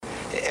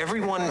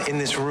Everyone in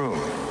this room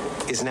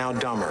is now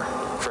dumber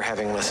for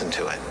having listened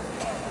to it.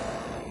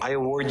 I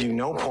award you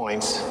no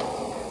points,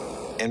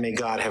 and may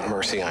God have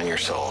mercy on your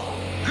soul.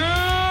 Good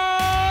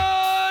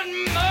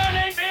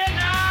morning,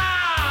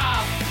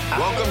 Vietnam!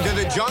 Welcome to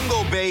the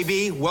jungle,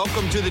 baby.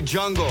 Welcome to the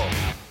jungle.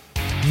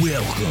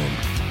 Welcome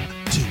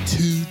to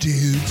Two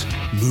Dudes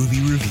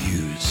Movie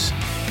Reviews.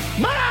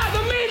 Mana, the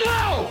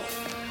meatloaf!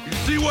 You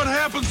see what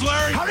happens,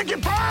 Larry? How'd it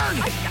get burned?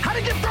 How'd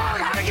it get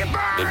burned? How'd it get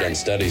burned? They've done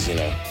studies,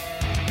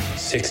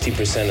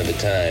 60% of the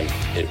time,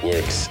 it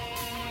works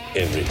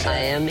every time. I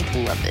am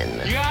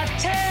McLovin. You're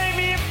tearing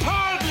me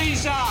apart,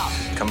 Lisa!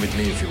 Come with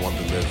me if you want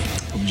to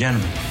live.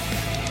 Gentlemen,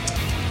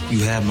 you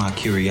have my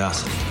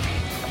curiosity,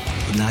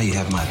 but now you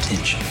have my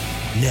attention.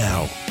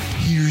 Now,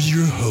 here's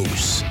your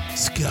hosts,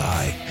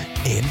 Sky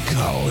and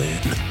Colin.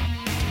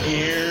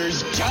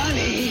 Here's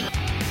Johnny!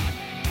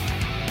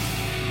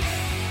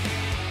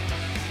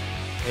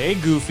 Hey,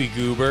 Goofy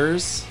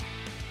Goobers.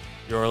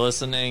 You're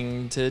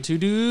listening to Two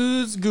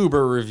Dudes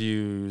Goober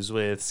Reviews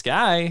with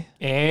Sky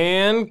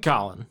and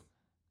Colin.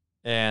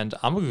 And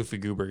I'm a Goofy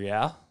Goober,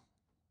 yeah?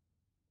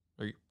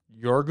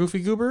 You're a Goofy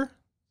Goober?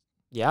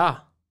 Yeah.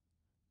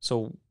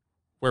 So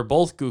we're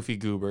both Goofy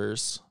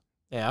Goobers.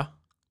 Yeah.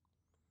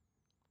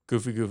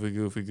 Goofy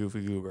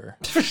Goober.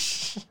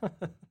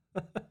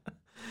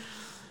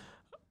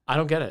 I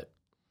don't get it.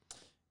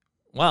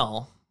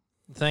 Well,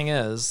 the thing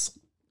is,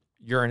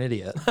 you're an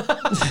idiot.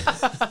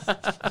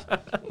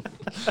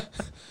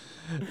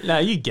 No,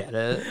 you get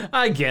it.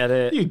 I get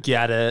it. You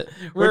get it.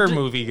 We're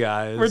movie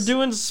guys. We're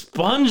doing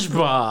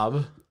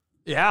SpongeBob.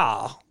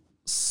 Yeah.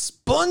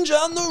 Sponge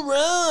on the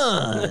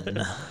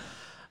run.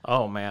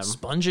 Oh, man.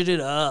 Sponged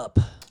it up.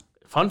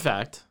 Fun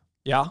fact.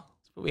 Yeah.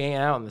 We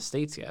ain't out in the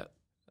States yet.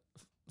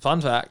 Fun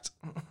fact.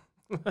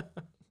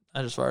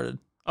 I just farted.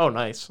 Oh,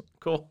 nice.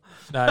 Cool.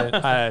 No,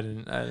 I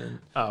didn't.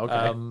 Oh,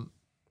 okay.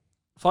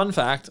 Fun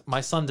fact,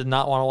 my son did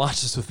not want to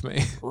watch this with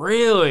me.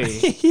 Really?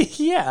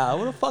 Yeah,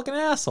 what a fucking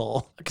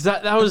asshole. Because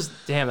that was,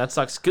 damn, that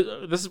sucks.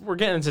 We're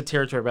getting into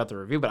territory about the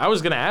review, but I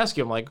was going to ask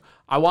you,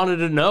 I wanted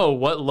to know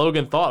what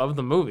Logan thought of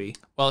the movie.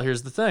 Well,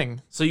 here's the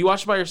thing. So you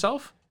watched it by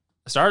yourself?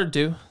 I started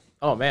to.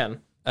 Oh,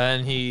 man.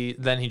 And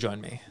then he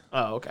joined me.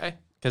 Oh, okay.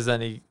 Because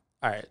then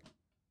all right,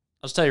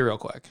 I'll just tell you real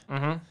quick.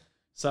 Mm-hmm.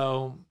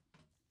 So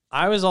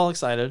I was all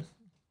excited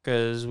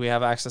because we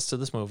have access to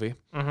this movie.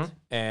 Mm-hmm.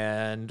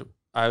 And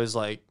I was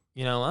like,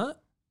 you know what?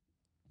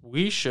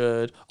 We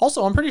should.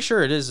 Also, I'm pretty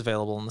sure it is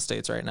available in the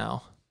States right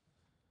now.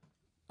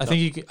 I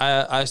think you.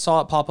 I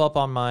saw it pop up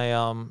on my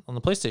on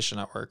the PlayStation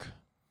Network.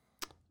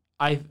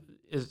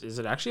 Is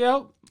it actually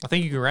out? I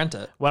think you can rent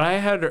it. What I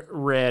had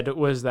read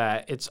was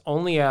that it's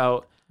only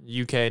out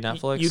UK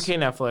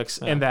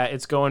Netflix, yeah. And that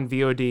it's going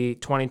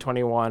VOD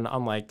 2021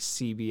 on like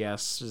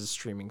CBS's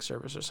streaming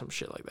service or some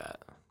shit like that.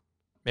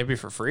 Maybe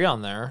for free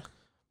on there.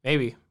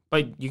 Maybe,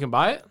 but you can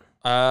buy it.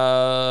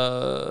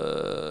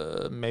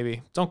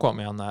 Maybe. Don't quote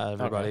me on that,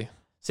 everybody. Okay.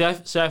 See, I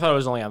thought it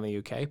was only on the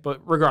UK,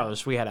 but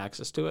regardless, we had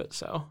access to it,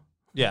 so.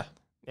 Yeah.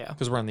 Yeah.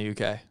 Because we're in the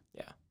UK.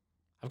 Yeah.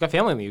 I've got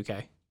family in the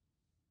UK.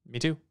 Me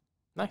too.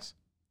 Nice.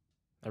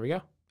 There we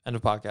go. End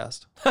of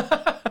podcast.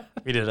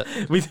 We did it.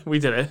 We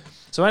did it.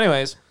 So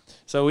anyways,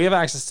 we have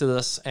access to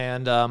this,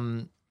 and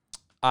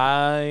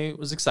I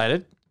was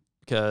excited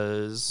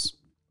because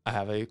I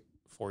have a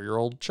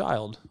 4-year-old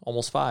child,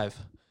 almost 5.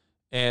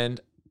 And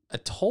I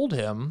told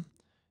him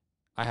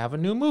I have a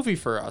new movie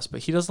for us,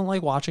 but he doesn't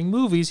like watching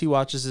movies. He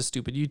watches his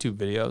stupid YouTube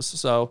videos.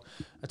 So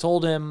I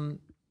told him,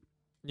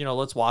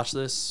 let's watch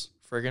this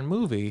friggin'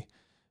 movie.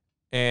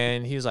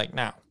 And he's like,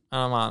 no, I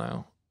don't want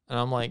to. And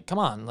I'm like, come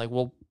on,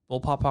 we'll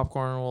pop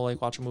popcorn and we'll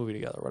watch a movie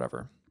together,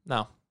 whatever.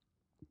 No.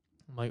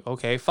 I'm like,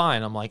 okay,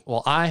 fine. I'm like,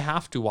 well, I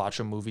have to watch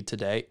a movie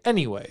today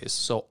anyways,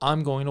 so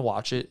I'm going to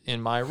watch it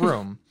in my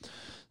room.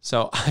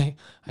 So I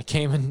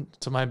came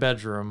into my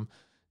bedroom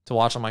to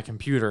watch on my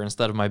computer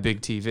instead of my big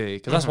TV,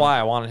 because that's why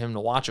I wanted him to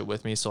watch it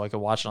with me, so I could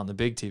watch it on the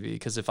big TV,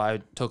 because if I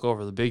took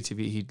over the big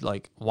TV, he'd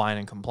whine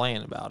and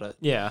complain about it.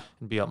 Yeah.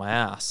 And be up my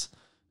ass.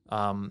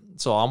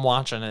 So I'm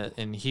watching it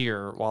in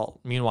here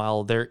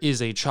meanwhile there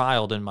is a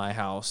child in my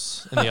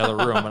house in the other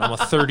room, and I'm a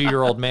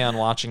 30-year-old man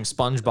watching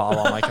SpongeBob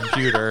on my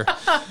computer,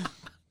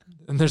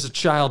 and there's a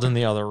child in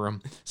the other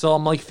room. So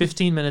I'm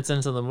 15 minutes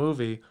into the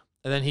movie,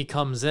 and then he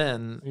comes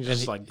in. He's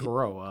just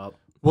grow up.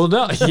 Well,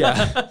 no,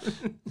 yeah.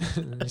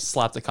 He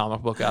slapped a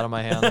comic book out of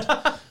my hand,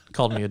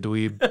 called me a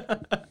dweeb,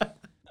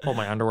 pulled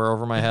my underwear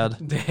over my head.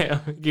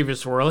 Damn, gave you a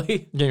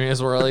swirly? Gave me a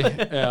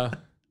swirly, yeah.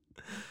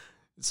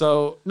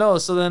 So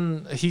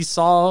then he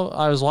saw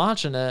I was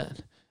watching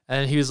it,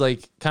 and he was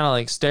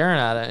kind of staring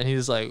at it, and he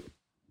was like,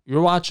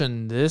 you're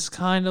watching this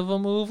kind of a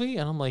movie?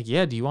 And I'm like,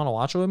 yeah, do you want to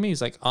watch it with me?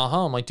 He's like,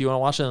 uh-huh. I'm like, do you want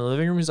to watch it in the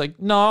living room? He's like,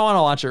 no, I want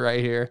to watch it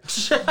right here.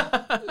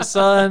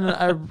 So then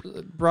I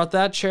brought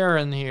that chair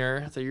in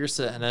here that you're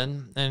sitting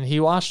in, and he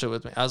watched it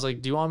with me. I was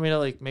like, do you want me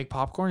to make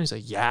popcorn? He's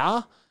like,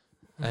 yeah.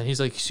 And he's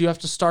like, so you have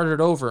to start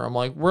it over. I'm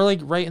like, we're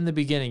right in the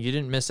beginning. You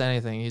didn't miss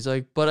anything. He's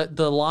like, but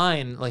the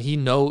line,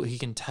 he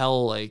can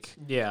tell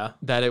yeah,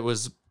 that it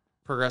was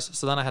progress.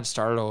 So then I had to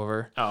start it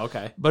over. Oh,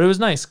 okay. But it was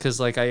nice because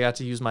like I got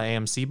to use my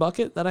AMC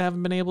bucket that I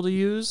haven't been able to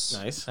use.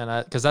 Nice.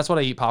 And because that's what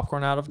I eat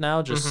popcorn out of now.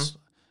 I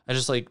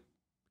just like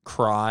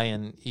cry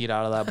and eat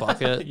out of that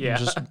bucket. Yeah. And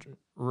just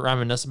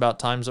reminisce about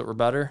times that were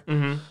better.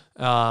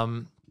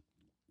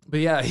 But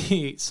yeah,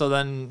 so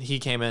then he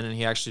came in and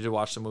he actually did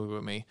watch the movie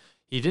with me.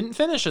 He didn't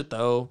finish it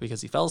though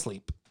because he fell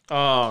asleep.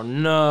 Oh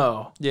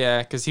no.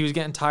 Yeah, because he was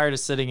getting tired of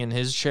sitting in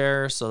his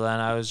chair. So then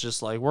I was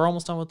just like, "We're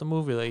almost done with the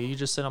movie. Like, you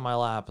just sit on my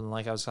lap." And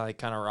like I was like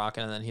kind of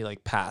rocking, and then he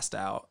like passed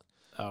out.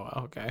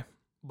 Oh, okay.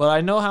 But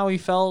I know how he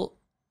felt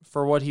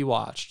for what he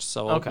watched,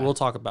 so we'll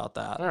talk about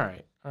that. All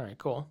right,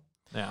 cool.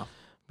 Yeah,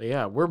 but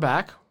yeah, we're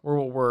back.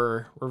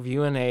 We're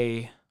reviewing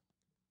a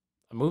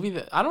movie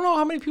that I don't know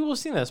how many people have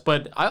seen this,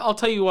 but I'll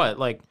tell you what.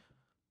 Like,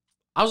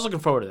 I was looking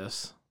forward to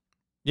this.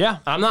 Yeah,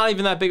 I'm not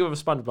even that big of a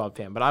SpongeBob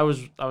fan, but I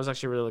was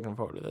actually really looking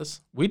forward to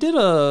this. We did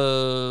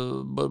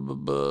a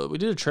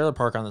trailer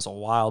park on this a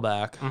while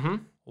back.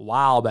 A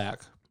while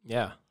back.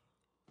 Yeah.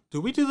 Did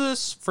we do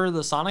this for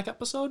the Sonic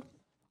episode?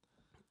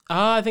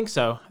 I think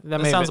so.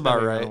 That sounds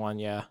about right. One,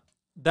 yeah.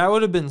 That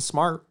would have been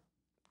smart.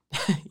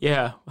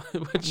 Yeah.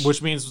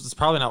 Which means it's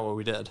probably not what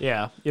we did.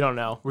 Yeah, you don't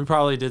know. We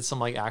probably did some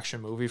like action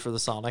movie for the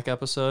Sonic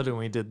episode, and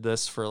we did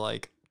this for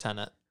like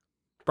Tenet.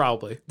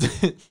 Probably.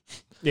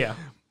 Yeah.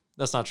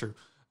 That's not true.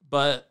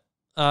 But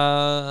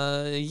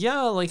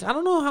yeah, like I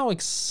don't know how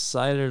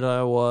excited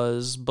I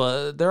was,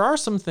 but there are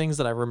some things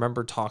that I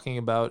remember talking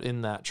about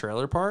in that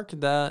trailer park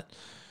that,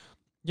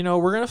 you know,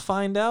 we're going to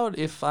find out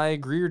if I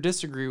agree or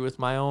disagree with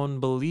my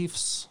own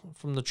beliefs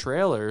from the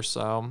trailer.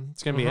 So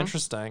it's going to be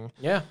interesting.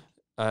 Yeah.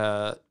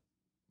 But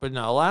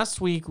no,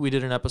 last week we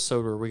did an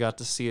episode where we got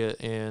to see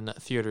it in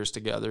theaters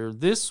together.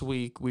 This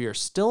week we are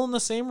still in the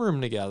same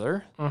room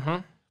together.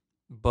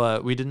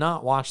 But we did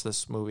not watch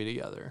this movie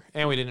together.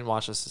 And we didn't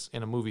watch this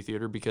in a movie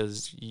theater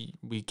because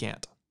we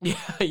can't.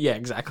 Yeah,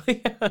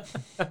 exactly.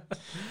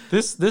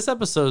 This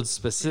episode's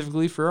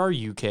specifically for our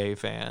UK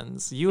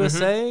fans.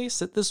 USA,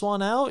 sit this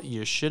one out.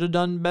 You should have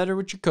done better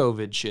with your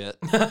COVID shit.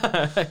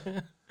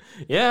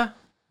 Yeah.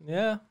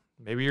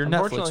 Maybe your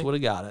Netflix would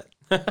have got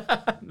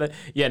it.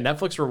 Yeah,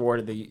 Netflix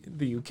rewarded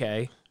the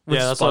UK with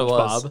that's SpongeBob. what it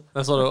was.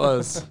 That's what it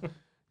was.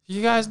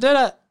 You guys did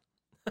it.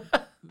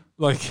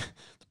 Like...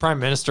 Prime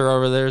Minister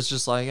over there is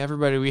just like,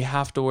 everybody, we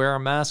have to wear a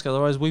mask,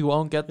 otherwise we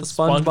won't get the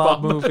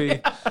SpongeBob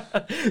movie.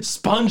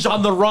 Sponge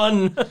on the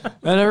run.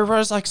 And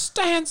everybody's like,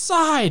 stay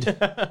inside.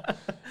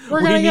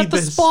 We're going to get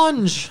the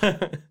sponge.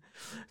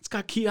 It's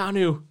got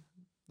Keanu.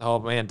 Oh,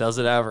 man, does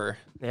it ever.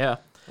 Yeah.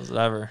 Does it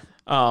ever.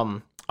 I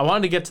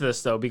wanted to get to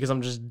this, though, because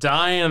I'm just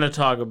dying to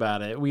talk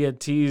about it. We had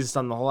teased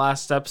on the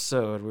last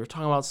episode. We were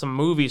talking about some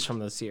movies from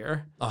this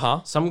year.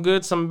 Some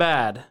good, some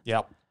bad.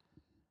 Yep.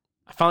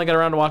 I finally got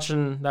around to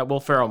watching that Will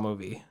Ferrell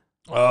movie.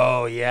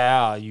 Oh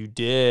yeah, you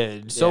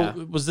did. So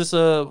was this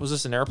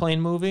an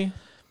airplane movie?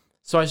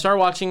 So I started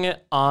watching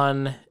it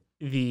on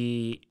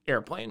the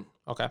airplane.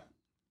 Okay.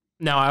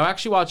 Now I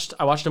watched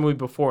a movie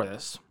before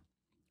this.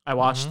 I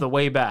watched The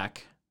Way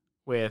Back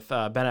with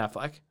Ben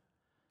Affleck.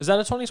 Is that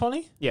a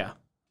 2020? Yeah.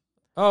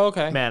 Oh,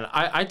 okay. Man,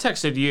 I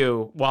texted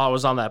you while I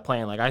was on that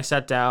plane. Like I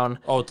sat down.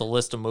 Oh, with the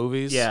list of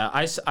movies? Yeah,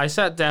 I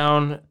sat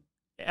down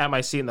at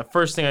my seat, and the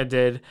first thing I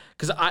did,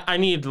 because I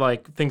need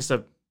like things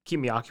to keep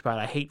me occupied.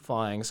 I hate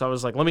flying, so I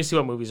was like, let me see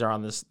what movies are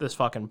on this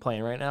fucking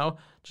plane right now,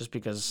 just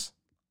because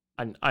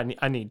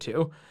I need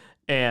to.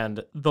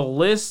 And the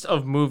list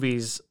of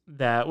movies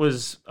that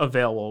was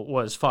available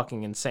was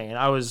fucking insane.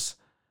 I was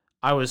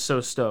so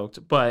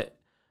stoked. But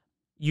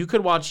you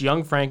could watch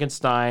Young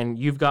Frankenstein,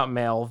 You've Got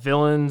Mail,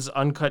 Villains,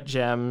 Uncut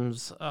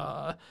Gems,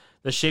 The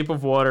Shape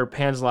of Water,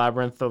 Pan's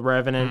Labyrinth, The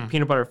Revenant,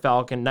 Peanut Butter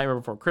Falcon, Nightmare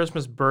Before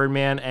Christmas,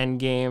 Birdman,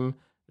 Endgame,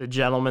 The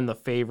Gentleman, The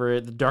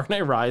Favorite, The Dark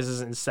Knight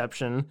Rises,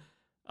 Inception,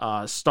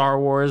 Star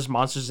Wars,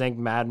 Monsters, Inc.,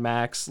 Mad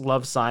Max,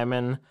 Love,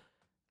 Simon,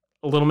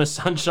 Little Miss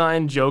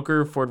Sunshine,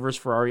 Joker, Ford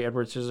vs. Ferrari,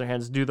 Edward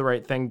Scissorhands, Do the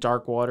Right Thing,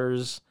 Dark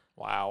Waters,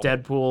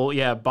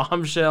 Deadpool,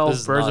 Bombshell,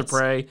 Birds of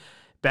Prey,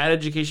 Bad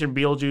Education,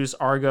 Beetlejuice,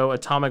 Argo,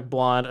 Atomic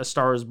Blonde, A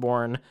Star Is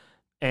Born,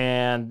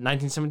 and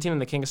 1917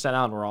 and The King of Staten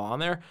Island were all on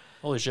there.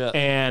 Holy shit.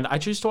 And I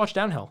choose to watch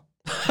Downhill.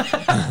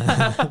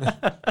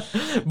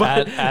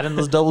 But add in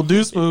those double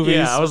deuce movies.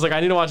 Yeah, I was like, I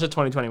need to watch a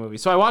 2020 movie.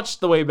 So I watched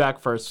The Way Back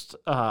first,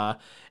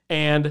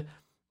 and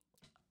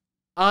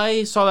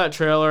I saw that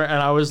trailer,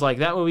 and I was like,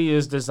 that movie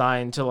is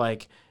designed to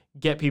like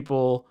get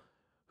people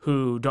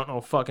who don't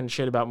know fucking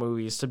shit about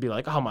movies to be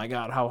like, oh my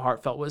god, how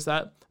heartfelt was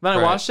that? Then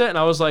I watched it, and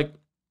I was like,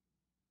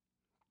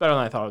 better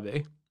than I thought it'd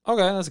be.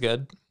 Okay, that's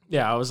good.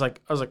 Yeah, I was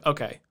like,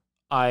 okay,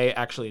 I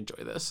actually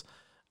enjoy this.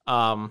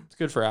 It's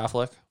good for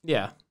Affleck.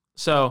 Yeah,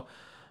 so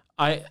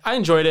I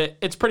enjoyed it.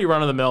 It's pretty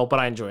run of the mill, but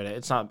I enjoyed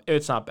it.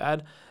 It's not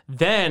bad.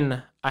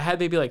 Then I had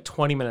maybe like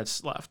 20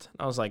 minutes left.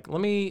 I was like, let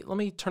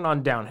me turn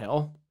on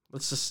Downhill.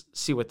 Let's just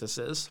see what this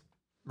is.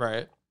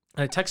 Right.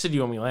 And I texted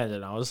you when we landed.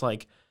 And I was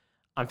like,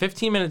 I'm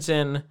 15 minutes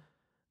in.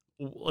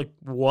 Like,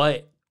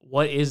 what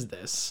is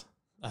this?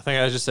 I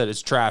think I just said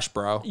it's trash,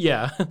 bro.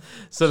 Yeah.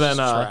 So then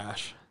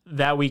trash.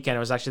 That weekend, it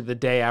was actually the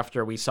day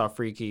after we saw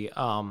Freaky.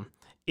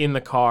 in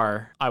the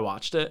car, I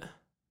watched it.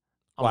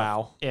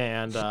 Wow.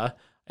 And I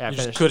You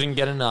finished. just couldn't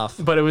get enough.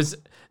 But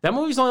that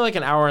movie's only like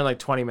an hour and like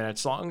 20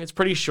 minutes long. It's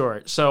pretty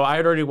short. So I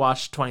had already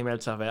watched 20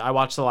 minutes of it. I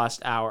watched the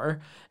last hour,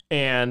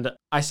 and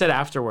I said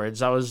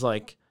afterwards, I was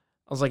like,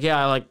 yeah,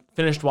 I like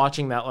finished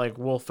watching that like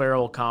Will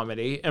Ferrell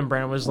comedy, and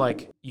Brandon was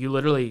like, you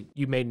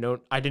made no.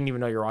 I didn't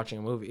even know you were watching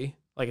a movie.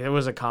 Like it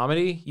was a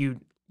comedy. You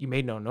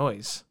made no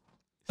noise.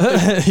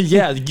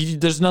 Yeah,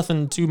 there's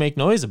nothing to make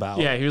noise about.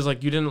 Yeah, he was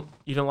like, you didn't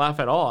laugh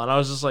at all, and I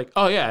was just like,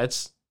 oh yeah,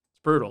 it's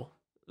brutal.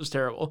 It was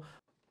terrible.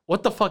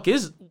 What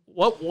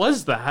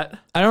was that?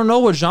 I don't know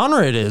what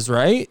genre it is,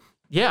 right?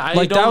 Yeah,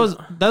 that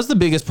was the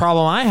biggest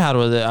problem I had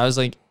with it. I was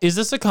like, is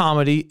this a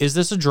comedy? Is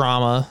this a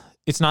drama?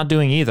 It's not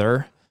doing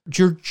either.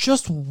 You're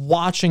just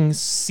watching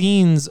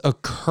scenes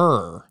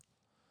occur.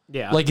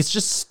 Yeah. Like it's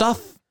just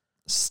stuff.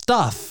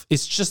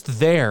 It's just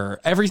there.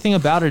 Everything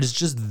about it is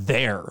just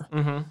there.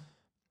 Mm-hmm.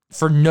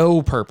 For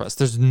no purpose.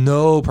 There's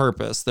no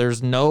purpose.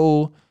 There's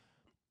no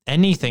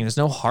anything. There's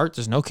no heart.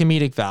 There's no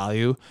comedic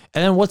value.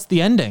 And then what's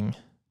the ending?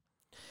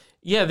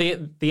 Yeah,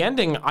 the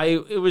ending,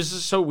 it was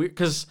just so weird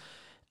because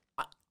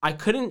I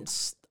couldn't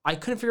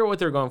figure out what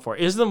they were going for.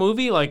 Is the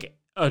movie like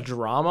a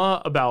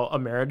drama about a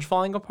marriage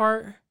falling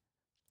apart,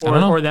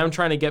 or them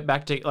trying to get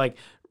back to like,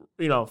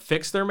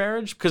 fix their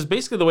marriage? Because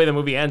basically the way the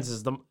movie ends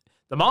is the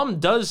mom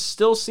does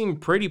still seem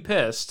pretty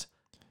pissed.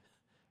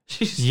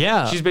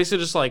 She's basically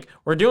just like,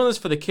 we're doing this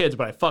for the kids,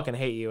 but I fucking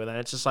hate you. And then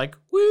it's just like,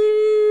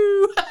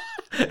 woo.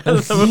 And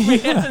the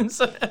movie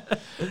ends.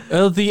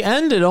 At the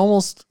end, it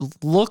almost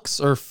looks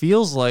or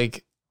feels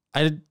like,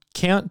 I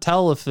can't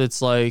tell if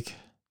it's like,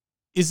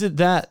 is it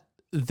that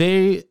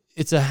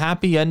it's a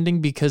happy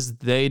ending because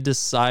they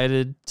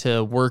decided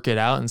to work it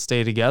out and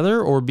stay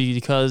together, or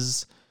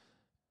because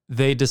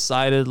they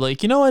decided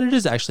like, you know what, it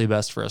is actually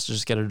best for us to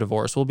just get a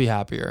divorce. We'll be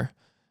happier.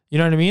 You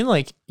know what I mean?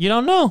 Like, you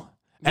don't know.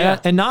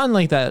 Yeah. And not in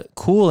like that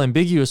cool,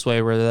 ambiguous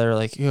way where they're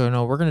like, we're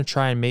going to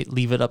try and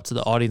leave it up to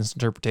the audience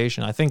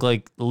interpretation. I think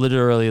like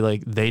literally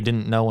like they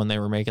didn't know when they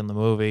were making the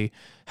movie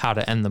how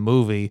to end the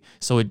movie.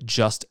 So it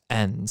just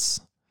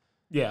ends.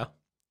 Yeah.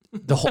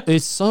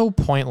 It's so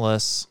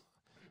pointless.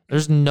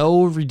 There's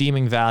no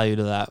redeeming value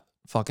to that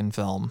fucking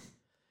film.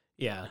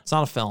 Yeah. It's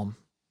not a film.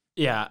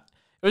 Yeah.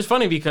 It was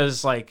funny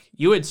because like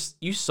you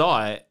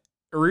saw it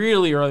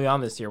really early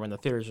on this year when the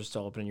theaters were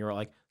still open, and you were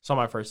like, saw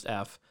my first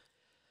F.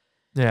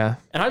 Yeah.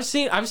 And I've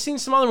seen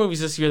some other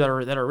movies this year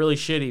that are really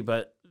shitty,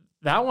 but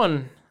that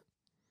one,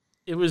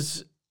 it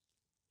was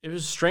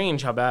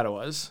strange how bad it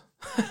was.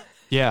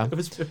 Yeah. It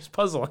was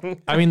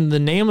puzzling. I mean, the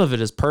name of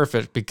it is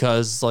perfect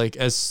because like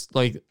as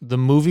like the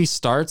movie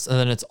starts and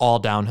then it's all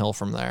downhill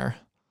from there.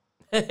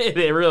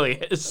 It really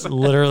is.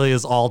 Literally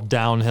is all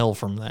downhill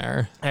from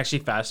there. Actually,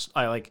 fast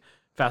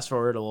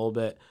forward a little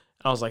bit,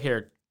 and I was like,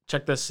 here,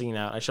 check this scene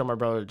out. I showed my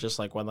brother just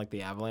like when like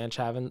the avalanche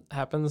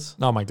happens.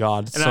 Oh my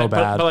God, it's and so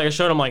bad. But like I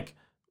showed him like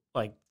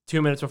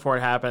 2 minutes before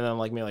it happened, and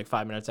like maybe like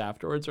 5 minutes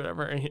afterwards, or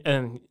whatever.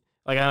 And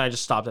I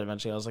just stopped it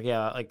eventually. I was like,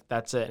 yeah, like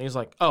that's it. And he was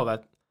like, oh,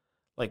 that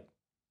like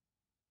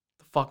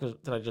the fuck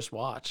did I just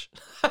watch?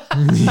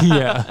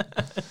 Yeah,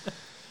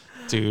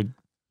 dude.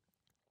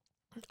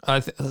 I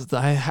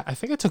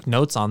think I took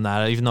notes on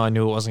that, even though I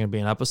knew it wasn't gonna be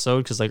an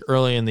episode, because like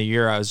early in the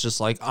year I was just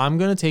like, I'm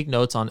gonna take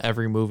notes on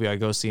every movie I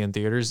go see in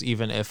theaters,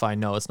 even if I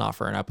know it's not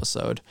for an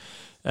episode.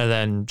 And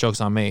then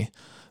joke's on me,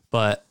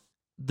 but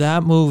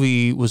that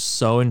movie was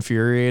so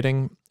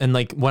infuriating. And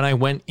like when I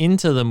went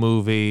into the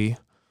movie,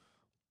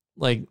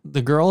 like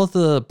the girl at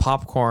the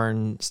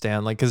popcorn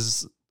stand, like,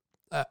 because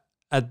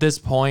at this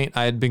point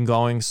I had been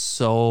going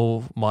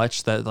so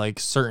much that like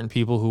certain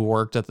people who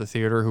worked at the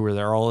theater who were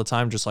there all the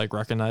time just like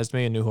recognized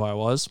me and knew who I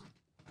was.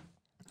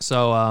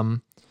 So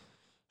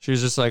she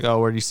was just like, oh,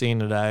 what are you seeing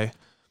today?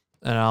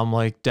 And I'm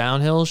like,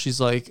 Downhill.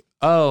 She's like,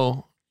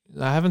 oh,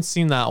 I haven't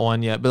seen that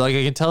one yet. But like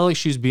I can tell like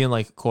she's being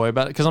like coy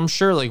about it, because I'm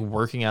sure like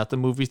working at the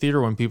movie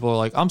theater, when people are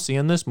like, I'm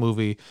seeing this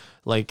movie,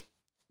 like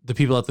the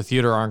people at the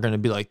theater aren't going to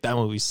be like, that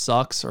movie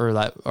sucks, or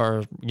that,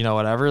 or,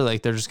 whatever.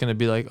 Like, they're just going to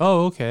be like,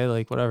 oh, okay,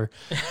 like, whatever.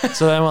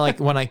 So then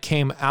when I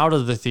came out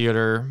of the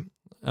theater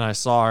and I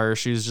saw her,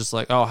 she was just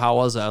like, oh, how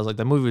was it? I was like,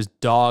 that movie was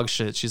dog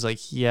shit. She's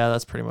like, yeah,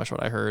 that's pretty much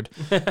what I heard.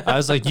 I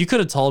was like, you could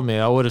have told me.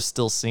 I would have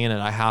still seen it.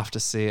 I have to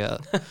see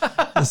it.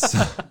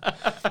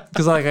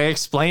 Because like I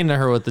explained to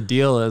her what the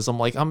deal is. I'm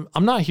like, I'm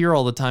not here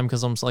all the time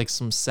because I'm like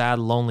some sad,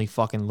 lonely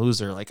fucking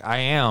loser. Like I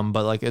am,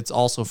 but like it's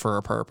also for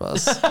a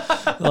purpose.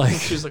 Like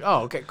she's like,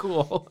 oh, okay,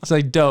 cool. It's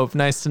like, dope.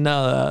 Nice to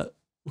know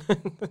that.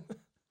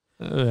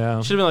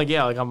 Yeah. Should have been like,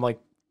 yeah, like I'm like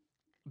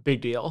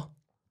big deal.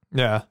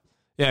 Yeah.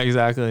 Yeah,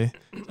 exactly.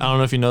 I don't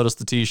know if you noticed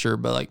the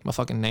t-shirt, but like my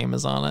fucking name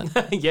is on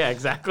it. Yeah,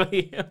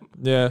 exactly.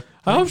 Yeah.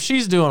 I hope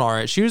she's doing all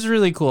right. She was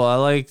really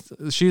cool.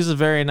 She's a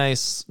very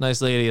nice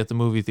lady at the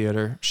movie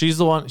theater. She's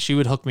the one, she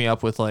would hook me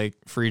up with like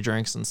free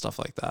drinks and stuff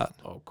like that.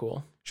 Oh,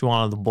 cool. She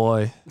wanted the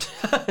boy.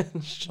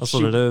 That's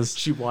what it is.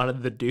 She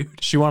wanted the dude.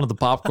 She wanted the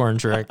popcorn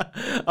trick.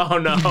 Oh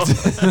no.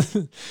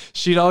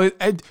 She'd always.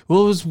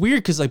 Well, it was weird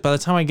because like by the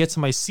time I get to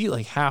my seat,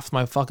 like half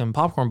my fucking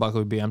popcorn bucket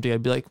would be empty.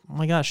 I'd be like, oh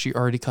my gosh, she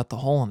already cut the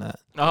hole in it.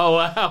 Oh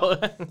wow.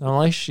 And I'm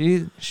like,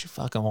 she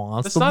fucking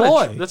wants That's the not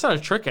boy. that's not a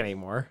trick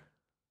anymore.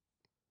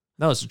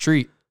 No, it's a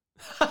treat.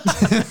 I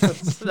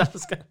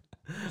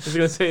was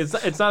gonna say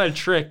it's not a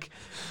trick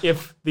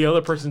if the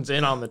other person's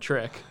in on the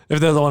trick. If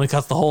they're the one who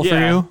cuts the hole for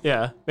you,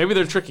 Yeah. Maybe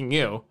they're tricking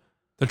you.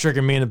 they're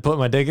tricking me into putting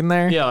my dick in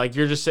there. Yeah, like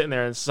you're just sitting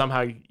there and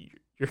somehow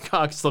your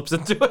cock slips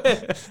into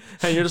it,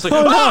 and you're just like,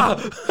 Oh,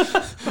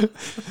 ah!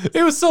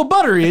 It was so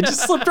buttery, it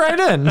just slipped right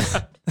in.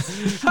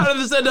 How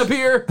did this end up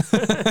here?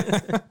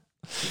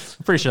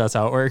 Pretty sure that's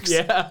how it works.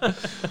 Yeah.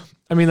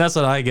 I mean, that's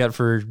what I get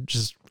for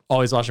just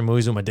always watching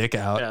movies with my dick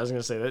out. Yeah, I was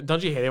gonna say that.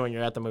 Don't you hate it when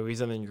you're at the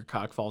movies and then your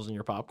cock falls in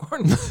your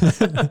popcorn?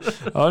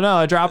 Oh no,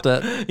 I dropped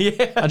it.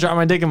 Yeah, I dropped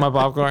my dick in my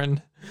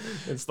popcorn.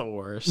 it's the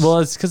worst. Well,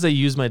 it's because I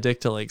use my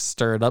dick to like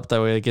stir it up.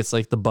 That way it gets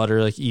like the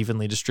butter like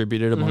evenly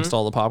distributed amongst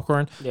all the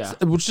popcorn. Yeah.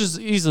 Which is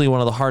easily one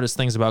of the hardest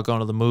things about going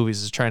to the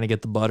movies is trying to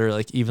get the butter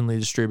like evenly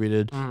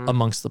distributed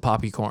amongst the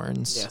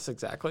poppycorns. Yes,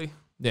 exactly.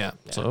 Yeah.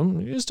 So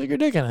you just stick your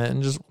dick in it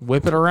and just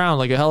whip it around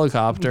like a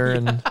helicopter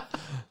and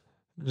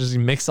just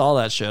mix all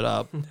that shit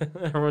up.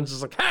 Everyone's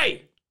just like,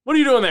 "Hey, what are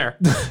you doing there?"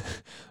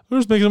 I'm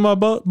just mixing my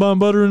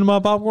butter into my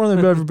popcorn.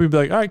 Then everybody be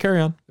like, all right,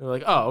 carry on. They're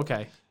like, "Oh,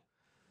 okay."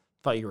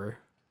 Thought you were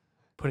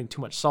putting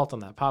too much salt on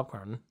that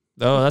popcorn.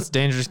 Oh, that's a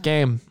dangerous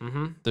game.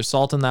 There's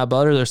salt in that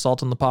butter. There's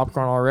salt in the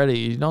popcorn already.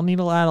 You don't need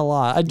to add a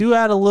lot. I do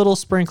add a little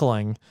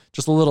sprinkling,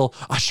 just a little,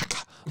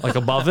 like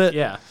above it.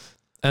 Yeah.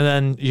 And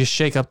then you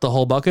shake up the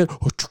whole bucket.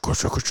 And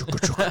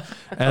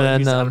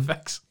then, sound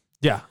effects.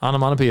 yeah,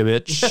 onomatopoeia,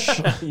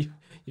 bitch.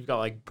 You've got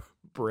like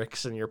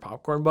bricks in your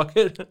popcorn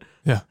bucket.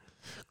 Yeah.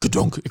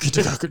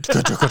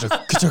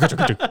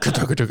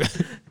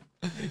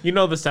 You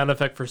know the sound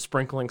effect for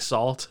sprinkling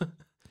salt?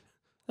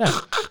 Yeah.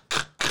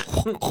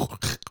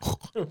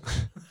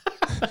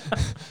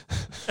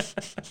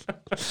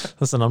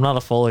 Listen, I'm not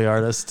a Foley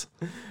artist.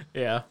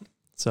 Yeah.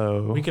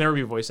 So We can never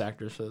be voice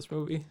actors for this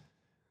movie.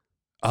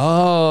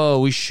 oh,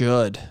 we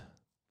should.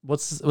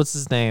 What's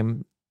his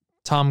name?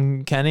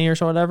 Tom Kenny or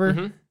so whatever.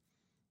 Mhm.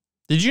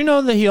 Did you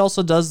know that he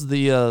also does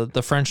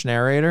the French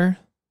narrator?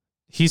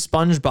 He's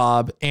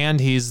SpongeBob and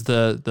he's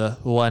the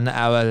 1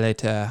 hour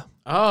later.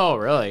 Oh,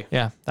 really?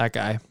 Yeah, that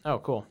guy. Oh,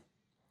 cool.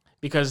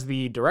 Because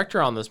the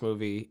director on this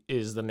movie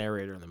is the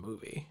narrator in the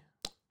movie.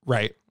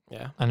 Right.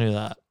 Yeah. I knew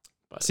that.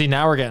 But- See,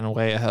 now we're getting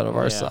way ahead of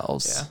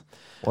ourselves. Yeah.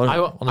 What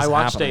I is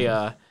watched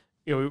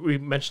happening? we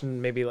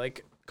mentioned maybe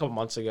like a couple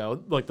months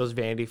ago, like those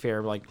Vanity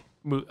Fair like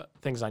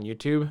things on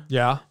YouTube.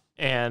 Yeah,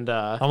 And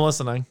I'm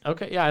listening.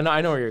 okay, yeah,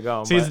 I know where you're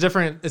going. See, it's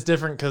different. It's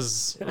different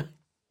because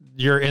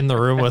you're in the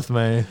room with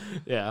me.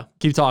 Yeah.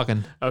 Keep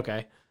talking.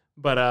 Okay.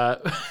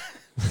 But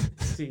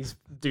these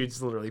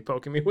dudes literally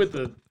poking me with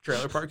the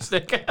trailer park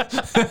stick.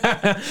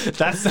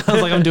 That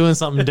sounds like I'm doing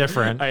something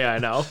different. Yeah, I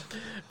know.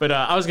 But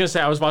I was gonna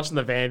say I was watching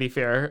the Vanity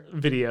Fair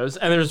videos,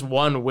 and there's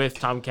one with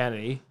Tom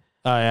Kennedy,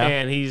 Oh yeah,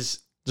 and he's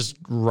just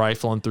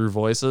rifling through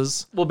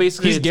voices. well,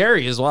 basically He's it's-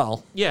 Gary as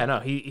well. Yeah, no,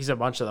 he's a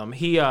bunch of them.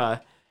 He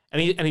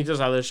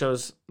does other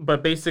shows,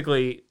 but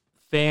basically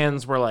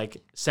fans were like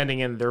sending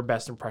in their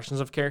best impressions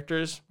of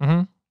characters.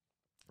 Mhm.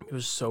 It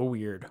was so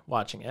weird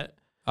watching it.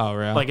 Oh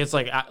really? Like it's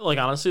like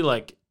honestly,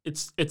 like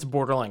it's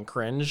borderline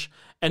cringe,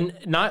 and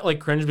not like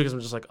cringe because I'm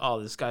just like,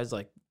 oh, this guy's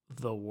like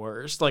the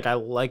worst. Like I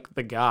like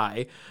the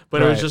guy,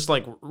 but it was Right. just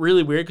like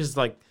really weird because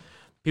like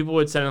people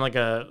would send in like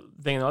a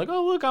thing, they're like,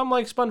 oh look, I'm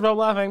like SpongeBob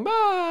laughing,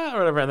 bah, or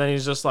whatever, and then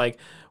he's just like,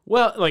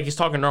 well, like he's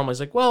talking normal. He's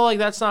like, well, like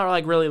that's not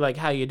like really like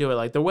how you do it.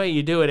 Like the way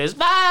you do it is,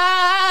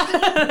 bah!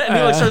 And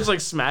he like starts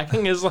like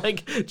smacking his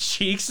like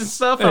cheeks and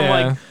stuff. And I'm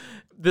Yeah. like,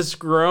 this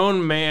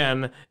grown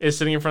man is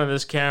sitting in front of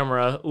this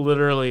camera,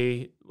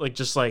 literally like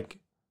just like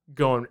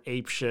going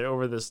ape shit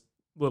over this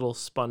little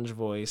sponge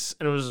voice,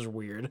 and it was just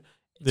weird.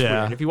 It's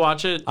Yeah. weird. If you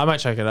watch it, I might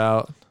check it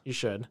out you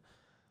should.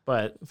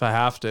 But if I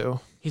have to.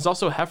 he's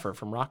also Heifer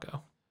from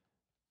Rocco.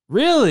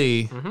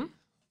 Really? Mm-hmm.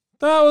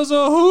 That was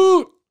a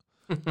hoot.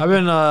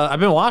 I've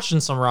been watching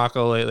some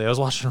Rocco lately. I was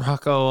watching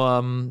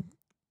Rocco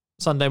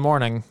Sunday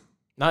morning.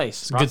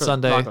 Nice. It's a good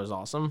Sunday. Rocco's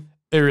awesome.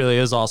 It really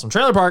is awesome.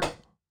 Trailer Park.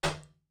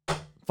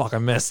 Fuck, I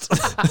missed.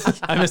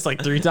 I missed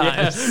like 3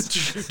 times.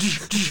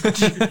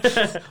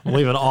 I'm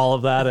leaving all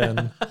of that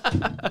in.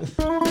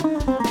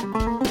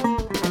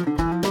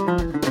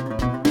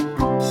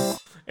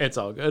 It's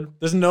all good.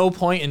 There's no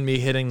point in me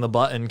hitting the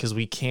button because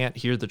we can't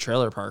hear the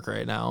trailer park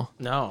right now.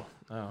 No.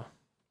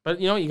 But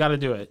you know what? You got to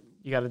do it.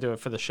 You got to do it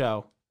for the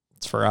show.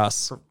 It's for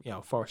us.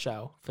 For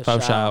show. For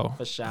Faux show.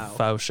 For show.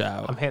 Faux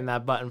show. I'm hitting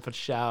that button for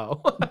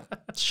show.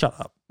 Shut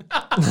up.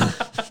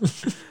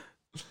 It's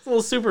a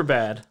little super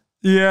bad.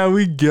 Yeah,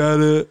 we get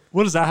it.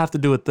 What does that have to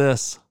do with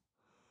this?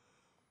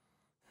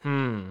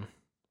 Hmm.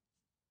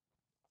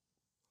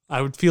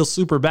 I would feel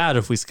super bad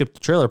if we skipped the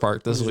trailer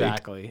park this week.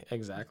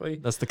 Exactly.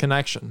 That's the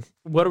connection.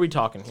 What are we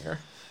talking here?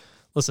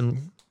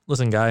 Listen,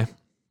 guy.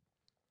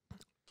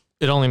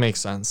 It only makes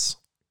sense.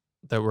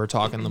 that we're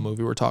talking the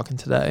movie we're talking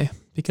today,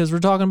 because we're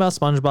talking about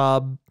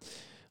SpongeBob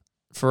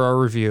for our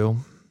review.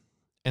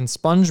 And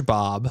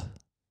SpongeBob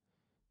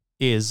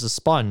is a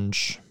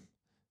sponge.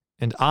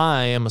 And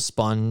I am a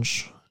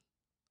sponge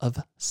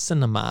of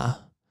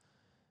cinema.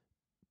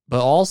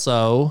 But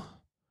also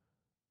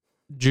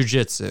Jiu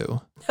Jitsu.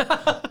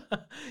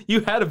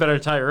 You had a better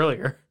tie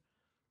earlier.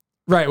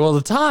 Right. Well,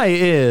 the tie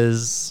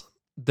is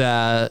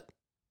that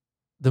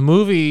the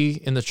movie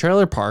in the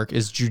trailer park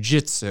is Jiu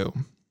Jitsu.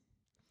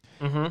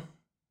 Mm-hmm.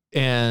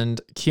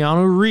 And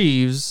Keanu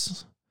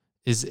Reeves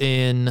is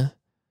in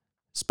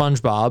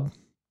SpongeBob,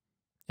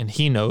 and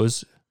he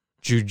knows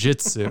Jiu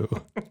Jitsu.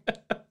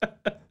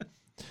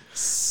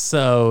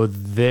 So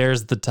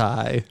there's the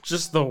tie.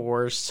 Just the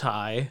worst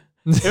tie.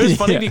 It was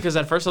funny because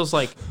at first I was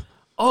like,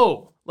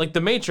 oh, like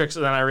The Matrix,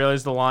 and then I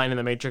realized the line in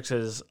The Matrix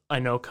is, I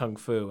know Kung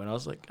Fu, and I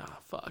was like, ah,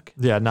 fuck.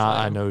 Yeah,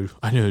 I know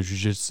Jiu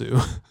Jitsu.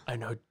 I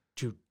know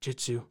Jiu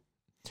Jitsu.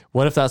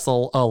 What if that's a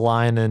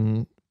line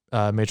in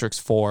Matrix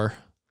 4?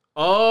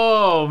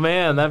 Oh,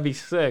 man, that'd be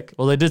sick.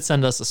 Well, they did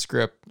send us a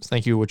script.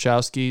 Thank you,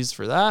 Wachowskis,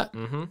 for that.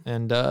 Mm-hmm.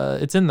 And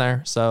it's in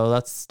there, so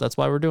that's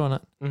why we're doing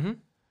it.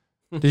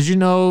 Mm-hmm. Did you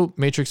know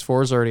Matrix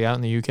 4 is already out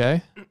in the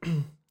UK?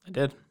 I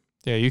did.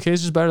 Yeah, UK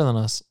is just better than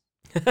us.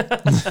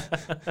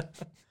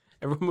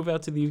 Everyone move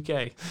out to the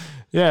UK.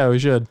 Yeah, we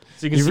should.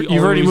 So you can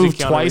You've already moved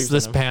twice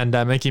this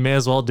pandemic. You may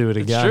as well do it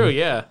again. It's true,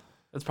 yeah.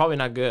 That's probably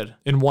not good.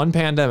 In one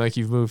pandemic,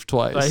 you've moved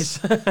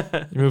twice.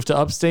 You moved to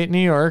upstate New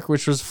York,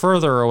 which was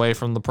further away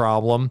from the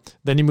problem.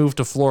 Then you moved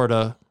to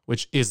Florida,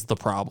 which is the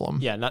problem.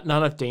 Yeah, not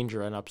enough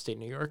danger in upstate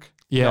New York.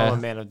 Yeah. No, I'm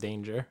a man of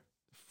danger.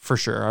 For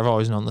sure. I've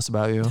always known this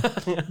about you.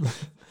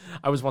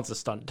 I was once a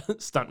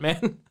stunt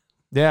man.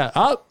 Yeah.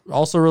 Oh,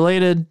 also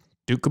related,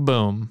 Duke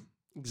Kaboom.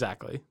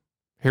 Exactly.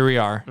 Here we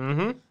are.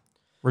 Mm-hmm.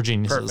 We're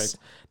geniuses. Perfect.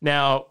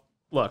 Now,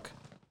 look.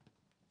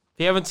 If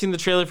you haven't seen the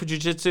trailer for Jiu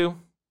Jitsu, you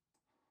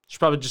should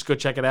probably just go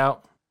check it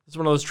out. It's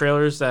one of those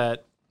trailers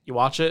that you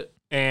watch it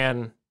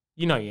and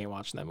you know you ain't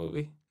watching that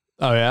movie.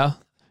 Oh, yeah?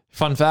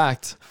 Fun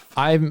fact.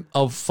 I'm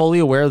fully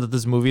aware that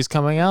this movie's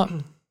coming out.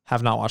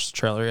 Have not watched the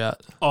trailer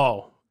yet.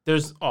 Oh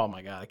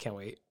my God, I can't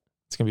wait.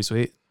 It's going to be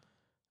sweet.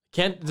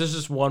 There's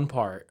just one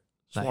part.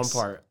 Just Nice.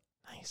 one part.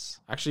 Nice.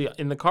 Actually,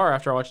 in the car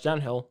after I watched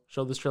Downhill,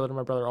 showed this trailer to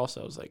my brother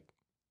also. I was like,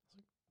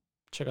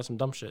 check out some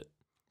dumb shit.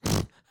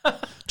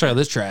 Check out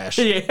this trash.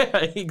 Yeah,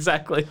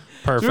 exactly.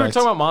 Perfect. So we were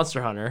talking about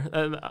Monster Hunter,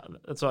 and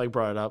that's why I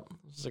brought it up.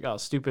 It's like, oh,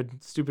 stupid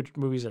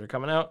movies that are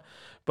coming out.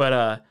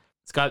 But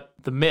it's got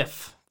the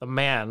myth, the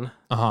man,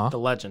 the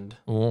legend,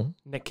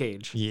 Nic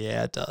Cage.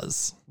 Yeah, it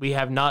does. We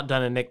have not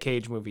done a Nic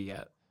Cage movie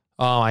yet.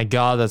 Oh, my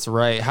God, that's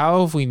right.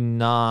 How have we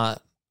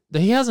not?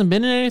 He hasn't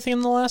been in anything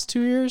in the last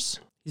 2 years?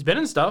 He's been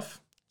in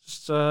stuff.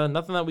 Just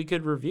nothing that we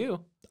could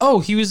review. Oh,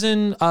 he was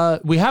in,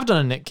 we have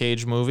done a Nic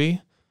Cage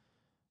movie,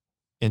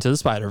 Into the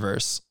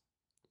Spider-Verse.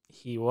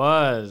 He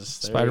was.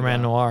 There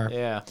Spider-Man you go. Noir.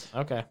 Yeah,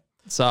 okay.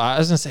 So I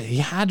was going to say, he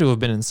had to have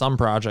been in some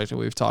project that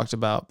we've talked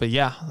about. But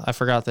yeah, I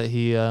forgot that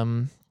he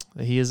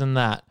is in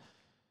that.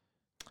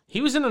 He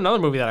was in another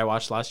movie that I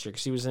watched last year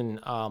because he was in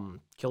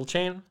Kill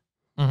Chain.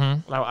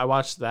 Mm-hmm. I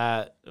watched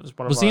that. It was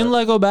one of Was he in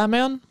Lego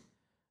Batman?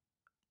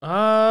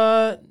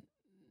 No.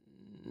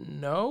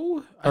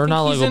 Or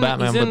not Lego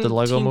Batman, but the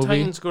Lego Teen movie?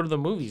 Titans Go to the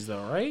Movies,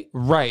 though, right?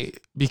 Right,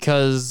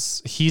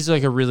 because he's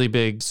like a really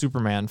big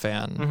Superman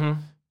fan. Mm-hmm.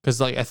 Because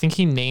like I think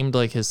he named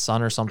like his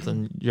son or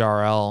something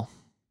Yar-El,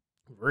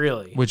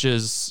 Really? which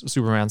is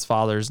Superman's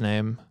father's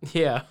name,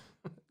 Yeah.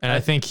 and I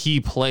think he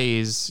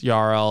plays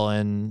Yar-El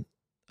in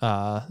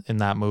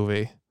that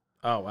movie.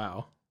 Oh,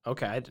 wow.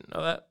 Okay, I didn't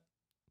know that.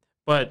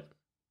 But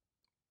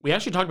we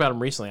actually talked about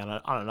him recently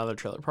on another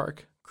trailer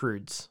park,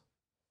 Crudes.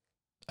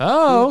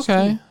 Oh,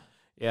 okay.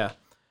 Yeah.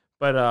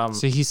 But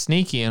See, he's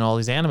sneaky in all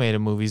these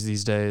animated movies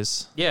these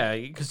days. yeah,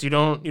 because you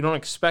don't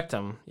expect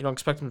him. You don't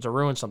expect him to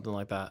ruin something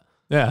like that.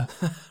 Yeah.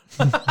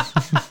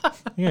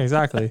 Yeah,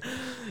 exactly.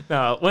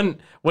 No, when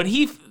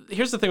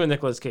here's the thing with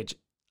Nicolas Cage.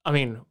 I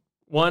mean,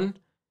 one,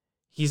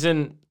 he's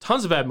in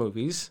tons of bad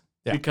movies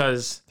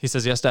because He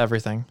says yes to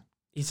everything.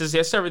 he says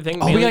yes to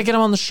everything. Oh, we gotta get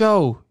him on the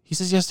show. He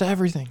says yes to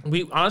everything.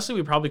 We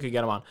probably could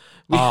get him on.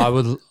 I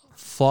would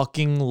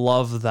fucking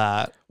love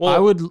that. Well,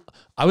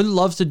 I would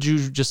love to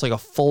do just like a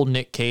full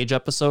Nic Cage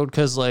episode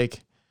because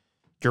like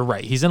you're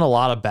right. He's in a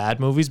lot of bad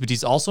movies, but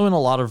he's also in a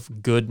lot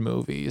of good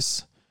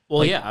movies. Well,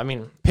 like, yeah, I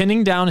mean,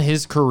 pinning down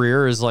his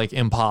career is like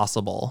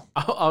impossible.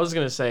 I was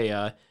gonna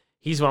say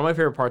he's one of my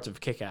favorite parts of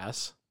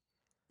Kick-Ass.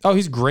 Oh,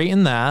 he's great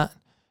in that.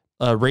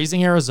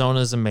 Raising Arizona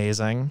is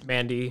amazing.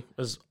 Mandy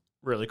was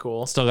really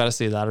cool. Still got to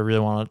see that. I really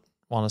want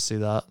to see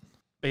that.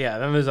 But yeah,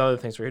 then there's other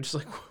things where you're just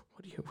like,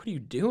 what are you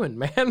doing,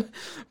 man?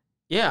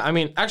 Yeah, I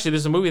mean, actually,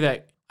 there's a movie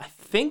that I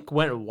think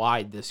went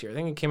wide this year. I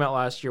think it came out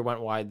last year,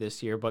 went wide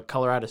this year, but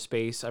Color Out of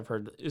Space, I've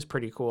heard, is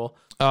pretty cool.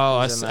 Oh,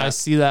 I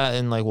see that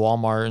in like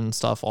Walmart and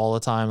stuff all the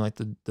time, like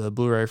the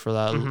Blu-ray for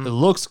that. Mm-hmm. It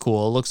looks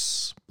cool. It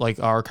looks like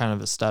our kind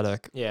of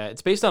aesthetic. Yeah,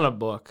 it's based on a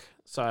book,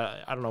 so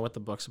I don't know what the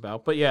book's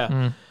about. But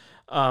yeah,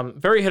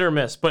 Very hit or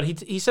miss, but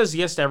he says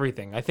yes to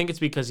everything. I think it's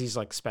because he's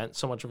like spent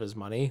so much of his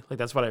money. Like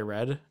that's what I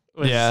read.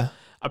 Yeah.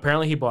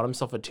 Apparently he bought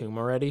himself a tomb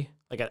already,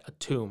 like a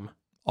tomb.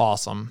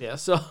 Awesome. Yeah.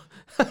 So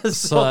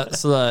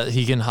that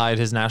he can hide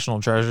his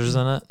national treasures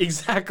in it.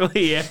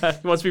 Exactly. Yeah.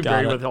 He wants to be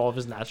buried with all of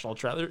his national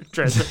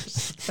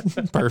treasures.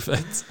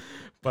 Perfect.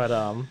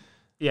 But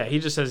yeah, he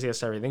just says yes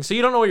to everything. So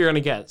you don't know what you're gonna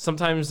get.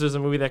 Sometimes there's a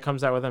movie that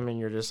comes out with him, and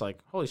you're just like,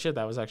 "Holy shit,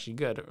 that was actually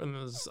good." And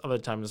there's other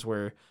times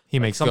where he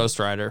makes Ghost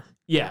Rider.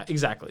 Yeah,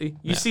 exactly.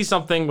 You see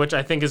something which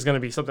I think is gonna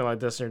be something like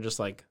this, and you're just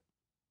like,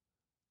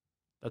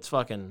 "That's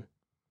fucking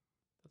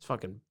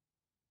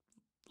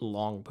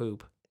long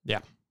poop."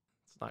 Yeah,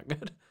 it's not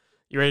good.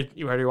 You ready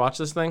to watch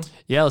this thing?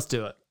 Yeah, let's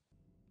do it.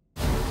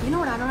 You know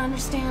what I don't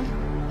understand?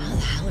 How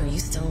the hell are you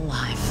still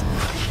alive?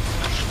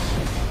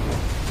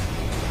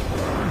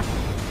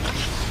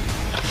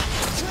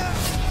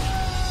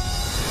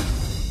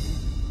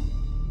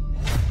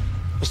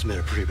 Must have been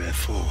a pretty bad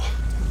fall.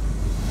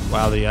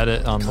 Wow, the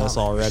edit on this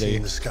already.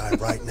 In the sky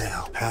right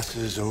now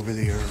passes over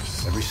the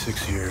Earth every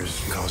 6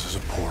 years and causes a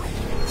portal.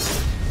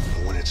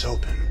 But when it's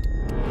open,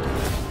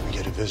 we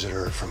get a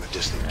visitor from a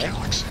distant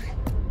galaxy.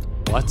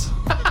 What?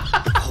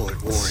 We call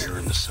it warrior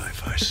in the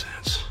sci-fi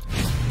sense.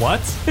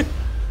 What?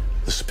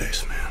 The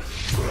spaceman.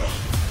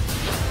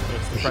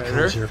 The he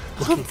comes here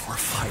looking for a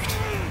fight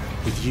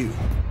with you.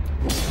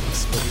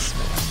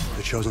 Spaceman.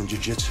 The chosen Jiu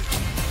Jitsu.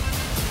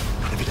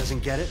 If he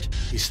doesn't get it,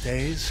 he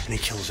stays and he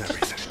kills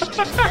everything.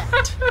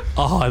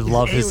 Oh, I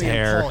love his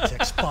hair.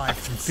 Politics 5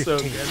 through 15. So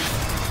good.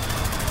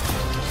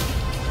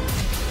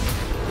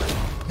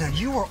 Now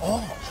you are all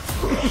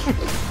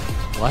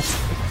what?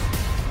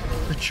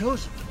 The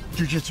chosen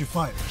Jiu-Jitsu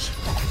fighters.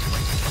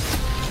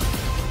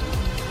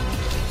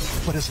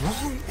 But as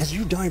long as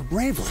you die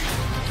bravely,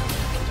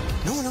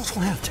 no one else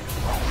will have to.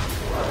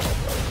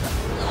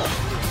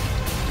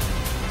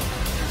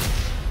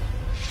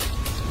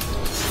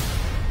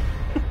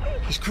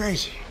 He's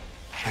crazy,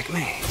 like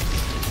me.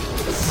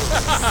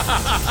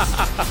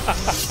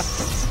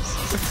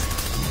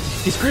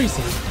 He's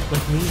crazy,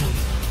 like me.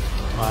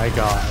 My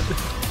God.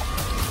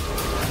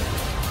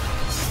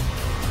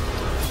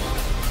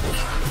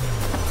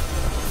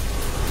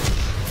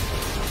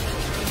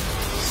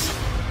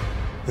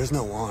 There's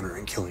no honor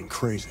in killing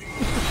crazy.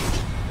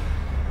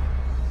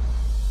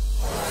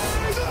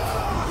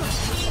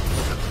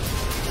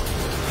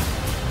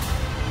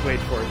 Wait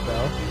for it,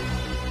 though.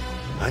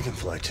 I can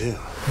fly too.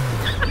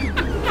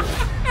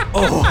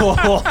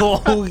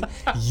 Oh,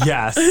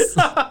 yes.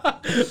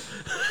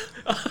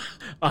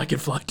 I can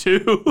fly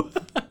too.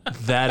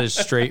 That is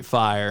straight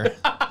fire.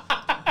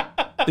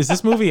 Is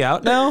this movie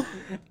out now?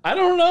 I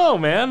don't know,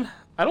 man.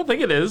 I don't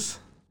think it is.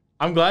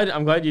 I'm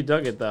glad you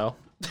dug it though.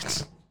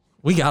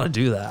 We got to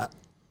do that.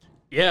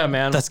 Yeah,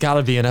 man. That's got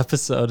to be an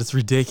episode. It's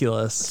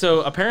ridiculous. So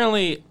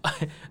apparently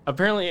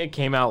it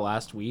came out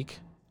last week.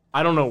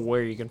 I don't know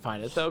where you can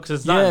find it though, because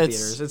it's not in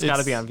theaters. It's got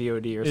to be on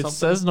VOD or something. It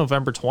says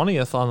November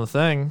 20th on the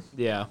thing.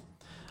 Yeah,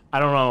 I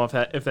don't know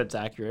if that's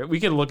accurate. We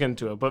can look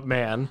into it, but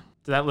man,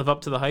 did that live up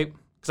to the hype?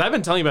 Because I've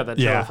been telling you about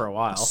that trailer for a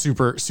while.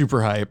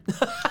 Super hype.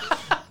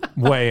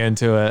 Way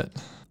into it.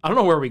 I don't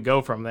know where we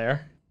go from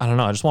there. I don't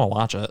know. I just want to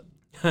watch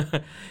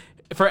it.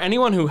 For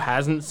anyone who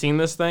hasn't seen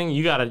this thing,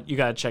 you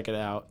gotta check it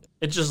out.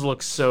 It just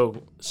looks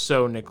so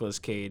Nicolas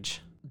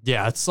Cage.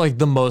 Yeah, it's like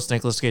the most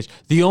Nicolas Cage.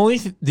 The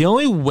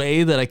only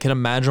way that I can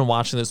imagine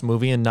watching this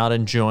movie and not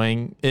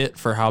enjoying it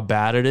for how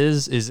bad it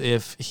is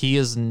if he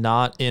is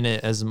not in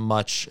it as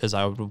much as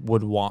I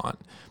would want.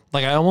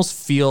 Like I almost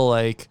feel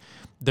like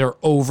they're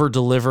over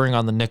delivering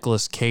on the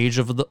Nicolas Cage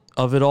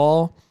of it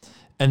all,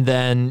 and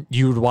then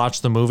you would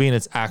watch the movie and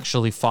it's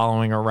actually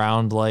following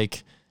around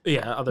like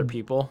other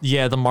people.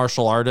 Yeah, the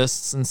martial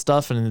artists and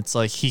stuff, and it's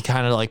like he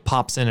kind of like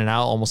pops in and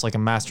out almost like a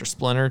Master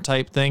Splinter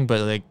type thing,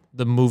 but like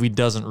the movie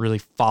doesn't really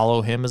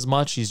follow him as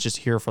much. He's just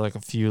here for like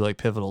a few like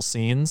pivotal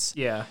scenes.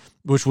 Yeah.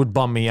 Which would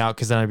bum me out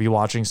because then I'd be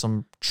watching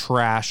some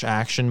trash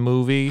action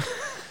movie.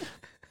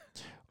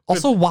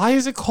 Also, why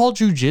is it called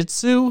Jiu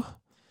Jitsu?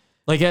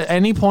 Like at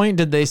any point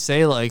did they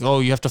say like,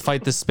 oh, you have to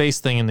fight this space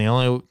thing, and the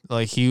only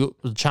like he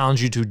would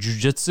challenge you to Jiu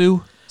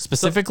Jitsu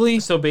specifically?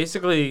 So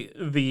basically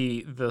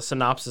the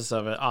synopsis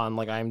of it on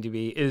like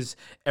IMDb is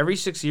every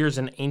 6 years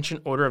an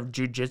ancient order of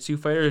jiu-jitsu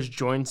fighters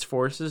joins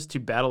forces to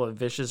battle a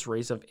vicious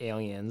race of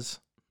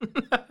aliens.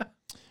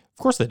 Of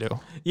course they do.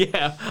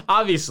 Yeah,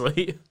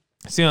 obviously.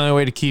 It's the only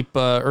way to keep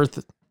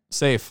Earth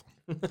safe.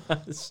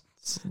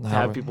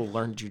 Have people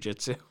learn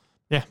jiu-jitsu.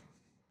 Yeah.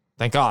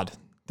 Thank God.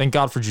 Thank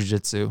God for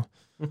jiu-jitsu.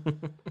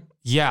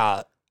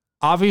 Yeah.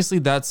 Obviously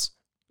that's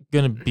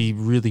going to be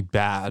really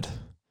bad.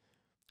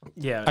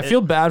 Yeah. I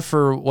feel bad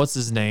for what's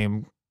his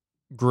name?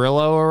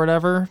 Grillo or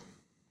whatever?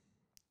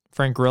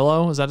 Frank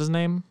Grillo, is that his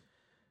name?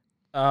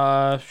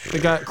 The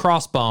guy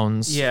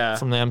Crossbones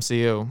from the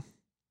MCU.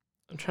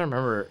 I'm trying to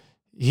remember.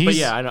 But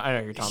yeah, I know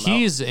who you're talking about.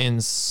 He's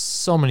in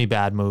so many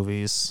bad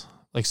movies.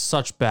 Like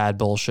such bad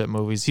bullshit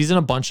movies. He's in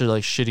a bunch of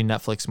like shitty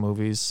Netflix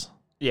movies.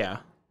 Yeah.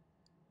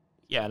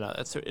 Yeah, no,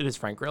 it is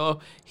Frank Grillo.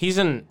 He's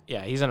in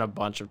a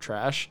bunch of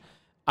trash.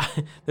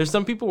 there's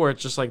some people where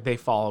it's just like they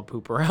follow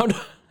poop around.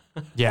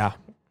 Yeah.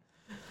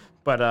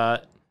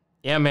 But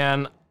yeah,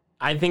 man,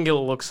 I think it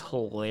looks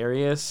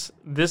hilarious.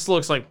 This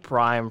looks like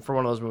prime for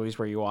one of those movies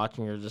where you watch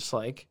and you're just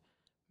like,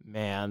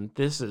 man,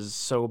 this is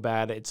so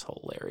bad, it's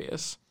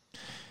hilarious.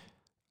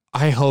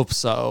 I hope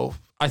so.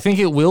 I think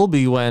it will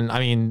be when, I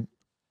mean,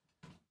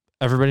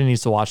 everybody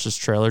needs to watch this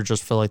trailer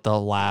just for like the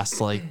last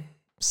like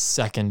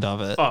second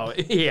of it. Oh,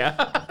 yeah.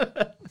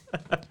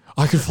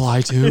 I could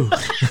fly too.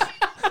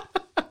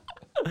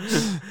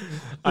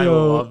 I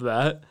love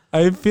that.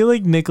 I feel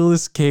like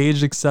Nicolas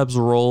Cage accepts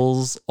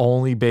roles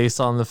only based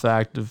on the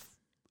fact of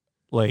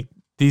like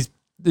these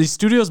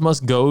studios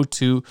must go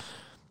to.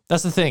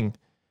 That's the thing.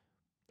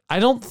 I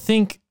don't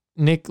think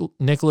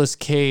Nicolas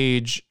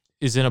Cage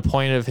is in a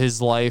point of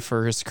his life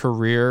or his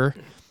career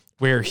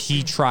where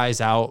he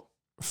tries out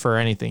for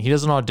anything. He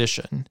doesn't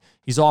audition.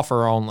 He's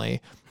offer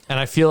only. And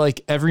I feel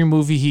like every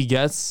movie he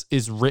gets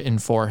is written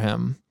for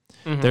him.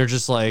 Mm-hmm. They're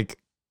just like,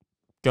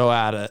 go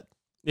at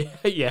it.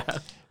 Yeah.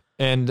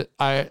 And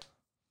I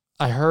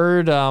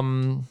heard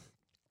on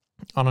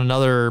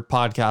another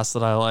podcast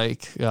that I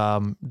like,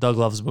 Doug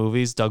Loves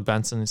Movies, Doug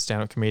Benson,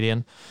 stand-up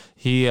comedian.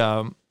 He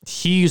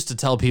used to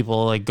tell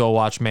people like go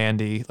watch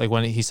Mandy, like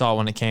when he saw it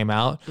when it came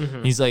out.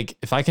 Mm-hmm. He's like,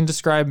 if I can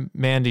describe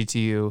Mandy to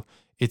you,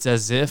 it's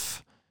as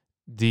if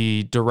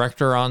the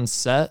director on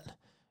set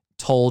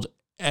told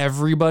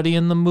everybody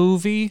in the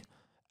movie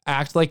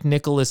act like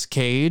Nicolas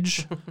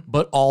Cage,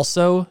 but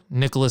also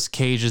Nicolas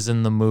Cage is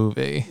in the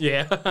movie.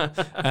 Yeah.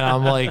 And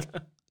I'm like,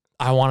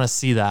 I want to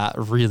see that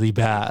really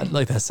bad.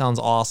 Like, that sounds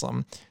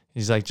awesome.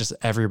 He's like, just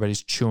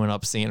everybody's chewing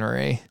up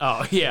scenery.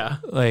 Oh, yeah.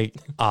 Like,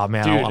 oh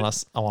man, dude, I want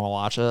to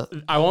watch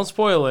it. I won't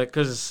spoil it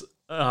because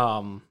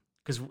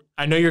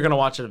I know you're going to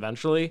watch it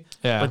eventually.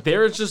 Yeah. But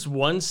there is just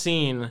one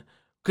scene,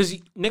 because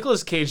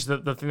Nicolas Cage,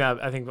 the thing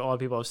that I think a lot of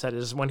people have said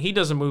is when he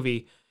does a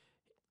movie,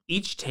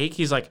 each take,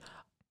 he's like,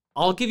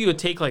 I'll give you a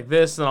take like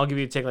this, and I'll give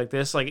you a take like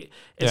this. Like,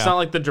 it's not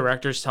like the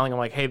director's telling him,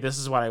 like, hey, this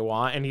is what I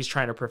want, and he's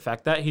trying to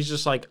perfect that. He's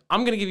just like,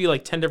 I'm going to give you,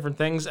 like, 10 different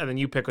things, and then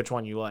you pick which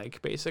one you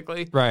like,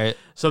 basically. Right.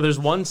 So there's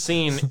one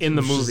scene in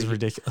the movie. Which is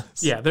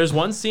ridiculous. Yeah, there's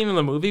one scene in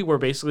the movie where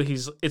basically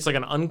it's like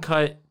an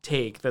uncut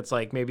take that's,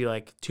 like, maybe,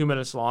 like, 2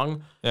 minutes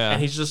long. Yeah.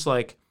 And he's just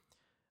like,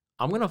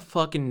 I'm going to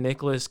fucking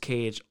Nicolas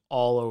Cage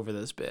all over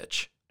this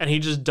bitch. And he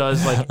just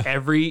does, like,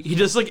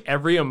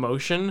 every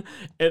emotion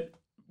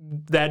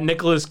that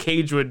Nicolas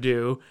Cage would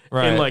do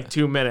in like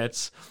 2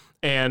 minutes.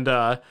 And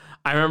I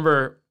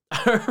remember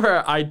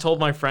I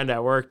told my friend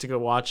at work to go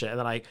watch it. And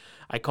then I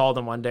called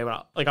him one day when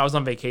I was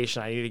on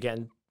vacation. I needed to get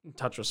in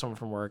touch with someone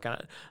from work.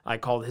 And I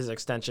called his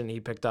extension. He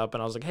picked up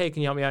and I was like, hey,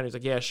 can you help me out? And he's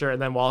like, yeah, sure. And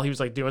then while he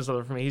was like doing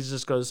something for me, he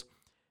just goes,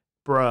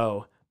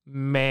 bro,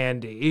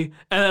 Mandy.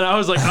 And then I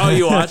was like, oh,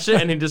 you watched it?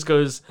 And he just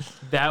goes,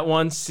 that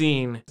one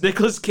scene,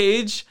 Nicolas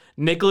Caged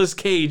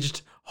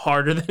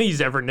harder than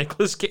he's ever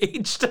Nicolas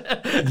Caged.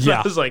 Yeah.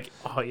 I was like,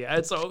 oh yeah,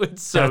 it's so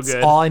That's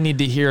good. all I need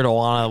to hear to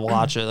want to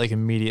watch it like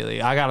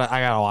immediately. I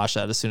gotta watch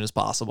that as soon as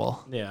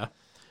possible. Yeah.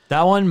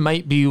 That one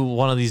might be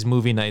one of these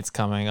movie nights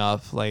coming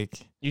up.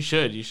 Like, you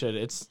should.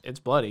 It's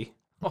bloody.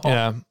 Oh.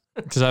 Yeah.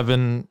 Because I've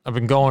been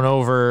going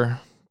over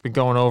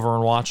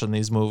and watching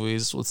these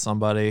movies with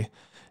somebody,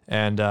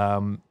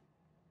 and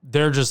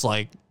they're just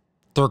like,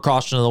 throw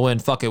caution to the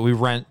wind. Fuck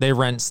it. They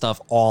rent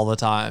stuff all the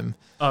time.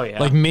 Oh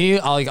yeah. Like me,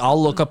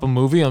 I'll look up a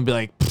movie and be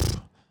like,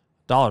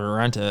 $1 to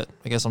rent it.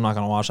 I guess I'm not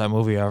gonna watch that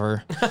movie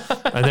ever.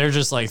 And they're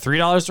just like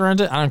 $3 to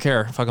rent it. I don't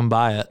care. Fucking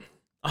buy it.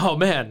 Oh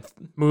man,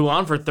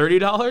 Mulan for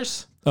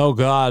 $30. Oh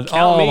god.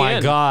 Count me my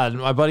in. god.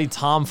 My buddy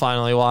Tom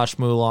finally watched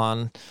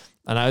Mulan,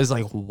 and I was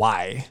like,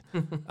 why?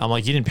 I'm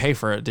like, you didn't pay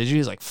for it, did you?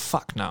 He's like,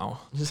 fuck no.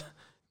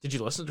 Did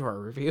you listen to our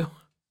review?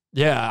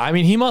 Yeah, I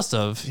mean, he must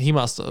have.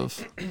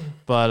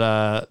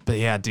 But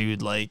yeah,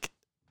 dude, like,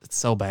 it's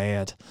so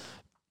bad.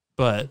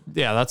 But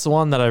yeah, that's the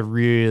one that I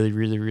really,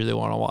 really, really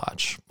want to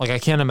watch. Like, I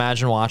can't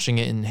imagine watching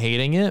it and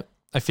hating it.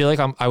 I feel like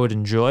I would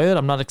enjoy it.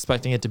 I'm not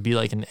expecting it to be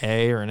like an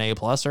A or an A+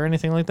 or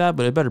anything like that,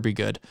 but it better be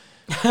good.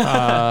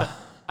 I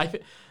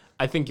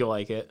think you'll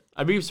like it.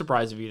 I'd be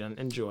surprised if you didn't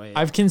enjoy it.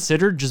 I've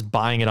considered just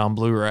buying it on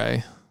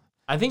Blu-ray.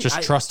 I think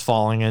just trust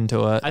falling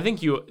into it. I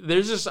think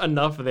there's just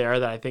enough there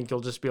that I think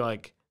you'll just be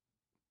like,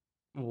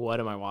 what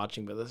am I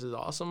watching? But this is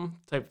awesome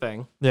type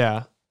thing.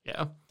 Yeah.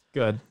 Yeah.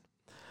 Good.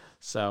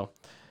 So,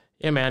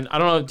 yeah, man. I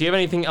don't know. Do you have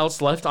anything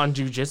else left on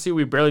Jiu Jitsu?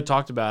 We barely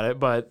talked about it,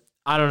 but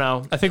I don't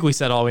know. I think we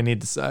said all we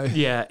need to say.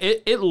 Yeah.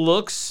 It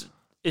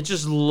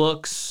just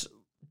looks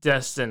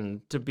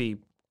destined to be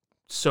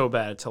so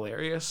bad it's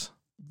hilarious.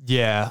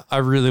 Yeah, I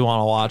really want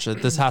to watch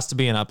it. This has to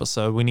be an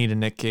episode. We need a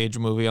Nic Cage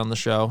movie on the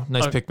show.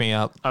 Nice pick me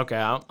up. Okay,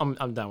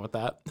 I'm done with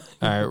that.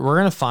 All right, we're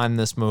gonna find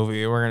this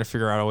movie. We're gonna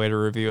figure out a way to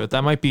review it.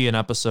 That might be an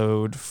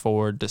episode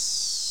for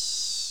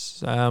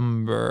December.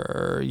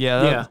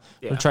 Yeah.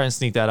 We'll try and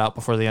sneak that out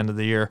before the end of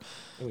the year.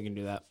 I think we can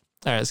do that.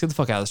 All right, let's get the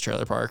fuck out of this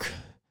trailer park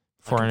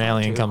before an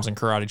alien comes and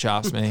karate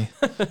chops me.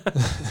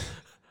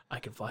 I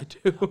can fly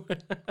too.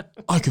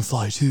 I can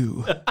fly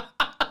too.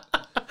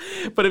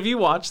 But if you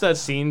watch that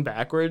scene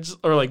backwards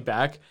or like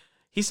back,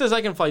 He says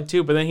I can fly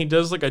too, but then he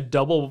does like a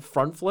double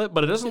front flip,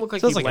 but it doesn't look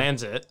like he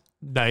lands it.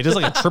 No, he does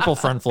like a triple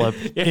front flip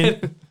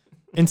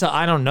into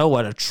I don't know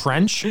what, a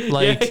trench.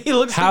 Like he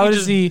looks how like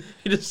does he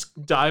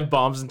just dive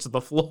bombs into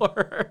the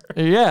floor?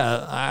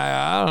 Yeah,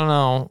 I don't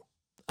know.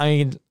 I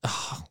mean,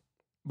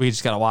 we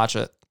just gotta watch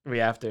it. We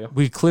have to.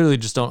 We clearly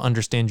just don't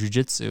understand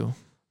jiu-jitsu.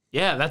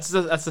 Yeah, that's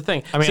the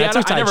thing. I mean, See, I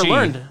took Tai never Chi.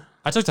 learned.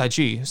 I took Tai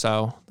Chi,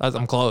 so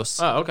I'm close.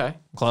 Oh, okay.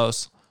 I'm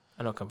close.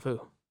 I know Kung Fu.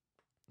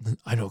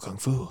 I know Kung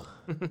Fu.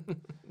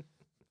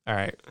 All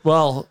right.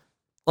 Well,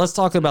 let's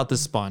talk about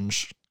this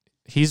sponge.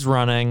 He's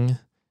running.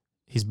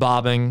 He's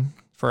bobbing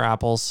for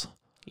apples.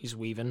 He's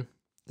weaving.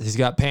 He's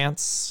got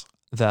pants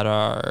that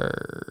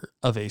are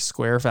of a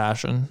square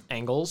fashion.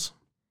 Angles.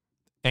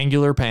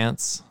 Angular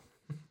pants.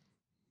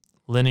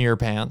 Linear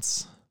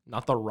pants.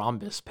 Not the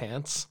rhombus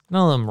pants.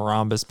 None of them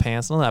rhombus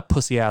pants. None of that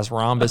pussy ass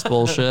rhombus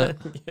bullshit.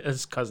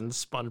 His cousin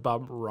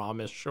SpongeBob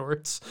rhombus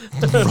shorts.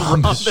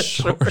 Rhombus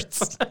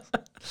shorts.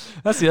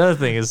 That's the other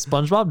thing is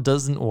SpongeBob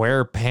doesn't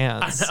wear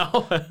pants. I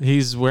know.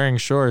 He's wearing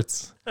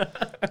shorts.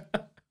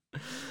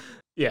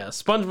 Yeah,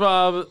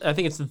 SpongeBob. I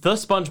think it's the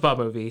SpongeBob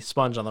movie,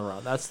 Sponge on the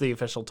Run. That's the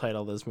official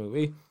title of this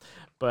movie.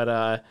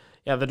 But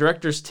yeah, the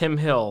director's Tim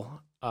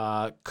Hill,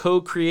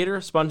 co-creator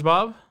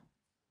SpongeBob.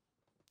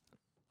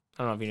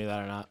 I don't know if you knew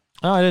that or not.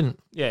 Oh, I didn't.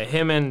 Yeah,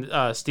 him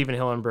and Steven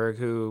Hillenburg,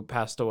 who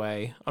passed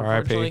away,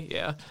 unfortunately.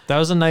 Yeah, that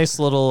was a nice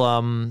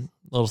little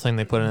thing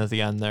they put in at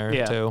the end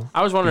there too.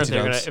 I was wondering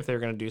if they were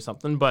gonna do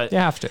something, but you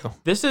have to.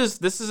 This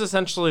is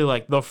essentially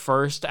like the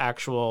first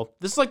actual.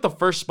 This is like the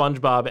first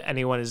SpongeBob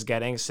anyone is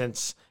getting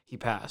since he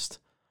passed.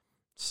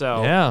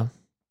 So yeah,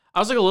 I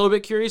was like a little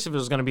bit curious if it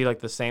was gonna be like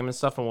the same and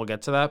stuff, and we'll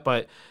get to that.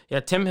 But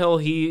yeah, Tim Hill,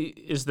 he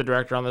is the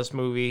director on this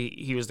movie.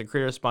 He was the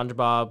creator of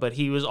SpongeBob, but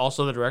he was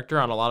also the director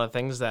on a lot of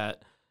things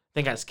that I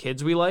think as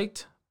kids we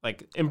liked,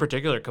 like in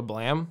particular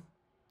Kablam.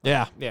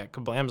 Yeah,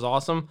 Kablam's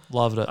awesome.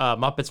 Loved it.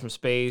 Muppets from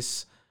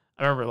Space.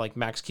 I remember like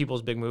Max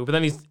Keeble's big move, but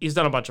then he's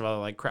done a bunch of other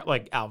like crap,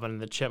 like Alvin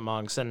and the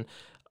Chipmunks, and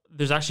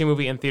there's actually a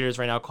movie in theaters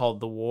right now called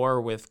The War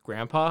with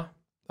Grandpa.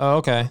 Oh,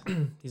 okay.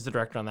 He's the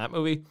director on that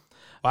movie.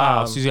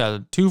 Wow, so he's got a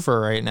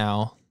twofer right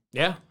now.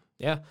 Yeah.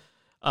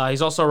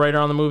 He's also a writer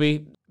on the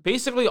movie.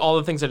 Basically, all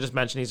the things I just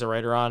mentioned, he's a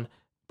writer on,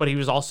 but he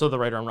was also the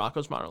writer on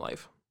Rocko's Modern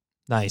Life.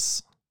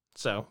 Nice.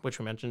 So, which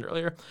we mentioned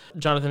earlier.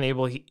 Jonathan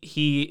Abel,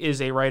 he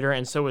is a writer,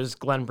 and so is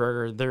Glenn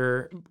Berger.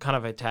 They're kind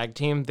of a tag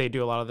team. They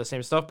do a lot of the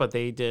same stuff, but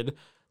they did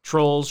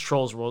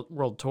Trolls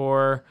World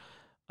Tour,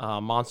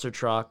 Monster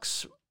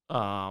Trucks,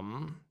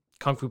 Kung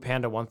Fu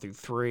Panda 1 through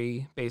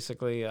 3,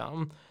 basically.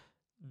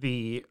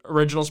 The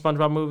original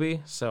SpongeBob movie,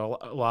 so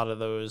a lot of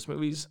those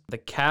movies. The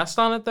cast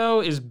on it,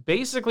 though, is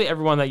basically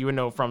everyone that you would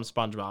know from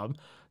SpongeBob.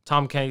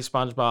 Tom Kenny,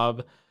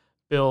 SpongeBob,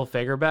 Bill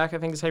Fagerback, I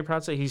think is how you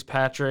pronounce it. He's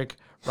Patrick.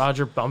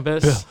 Roger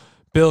Bumpus.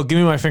 Bill, give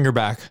me my finger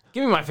back.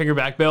 Give me my finger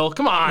back, Bill.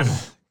 Come on.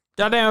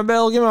 Goddamn,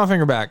 Bill, give me my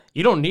finger back.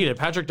 You don't need it.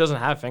 Patrick doesn't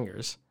have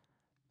fingers.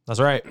 That's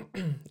right.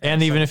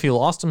 And even if he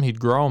lost them, he'd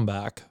grow them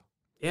back.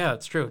 Yeah,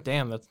 that's true.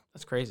 Damn,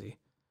 that's crazy.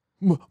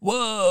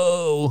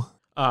 Whoa.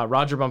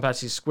 Roger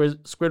Bumpus is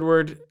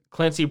Squidward.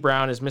 Clancy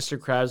Brown is Mr.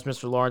 Krabs.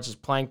 Mr. Lawrence is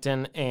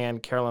Plankton.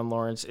 And Carolyn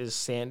Lawrence is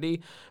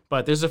Sandy.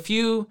 But there's a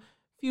few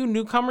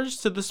newcomers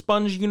to the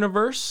Sponge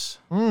universe.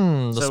 The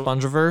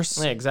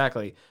Spongeverse. Yeah,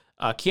 exactly.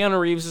 Keanu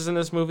Reeves is in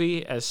this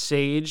movie as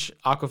Sage.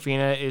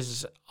 Awkwafina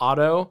is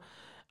Otto.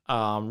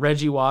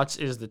 Reggie Watts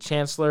is the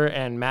Chancellor.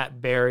 And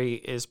Matt Berry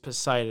is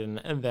Poseidon.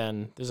 And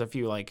then there's a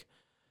few like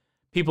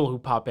people who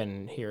pop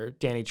in here.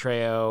 Danny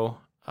Trejo,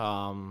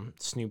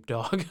 Snoop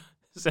Dogg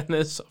is in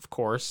this, of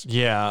course.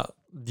 Yeah,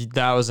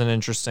 that was an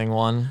interesting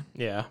one.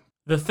 Yeah.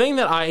 The thing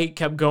that I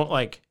kept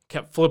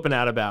flipping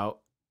out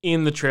about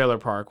in the trailer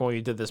park when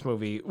we did this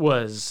movie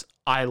was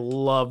I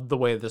loved the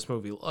way this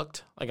movie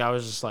looked. Like, I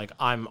was just like,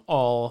 I'm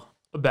all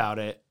about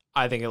it.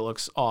 I think it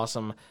looks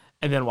awesome.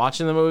 And then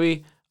watching the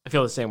movie, I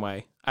feel the same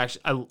way.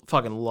 Actually, I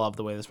fucking love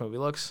the way this movie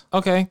looks.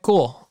 Okay,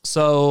 cool.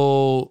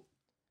 So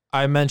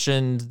I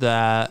mentioned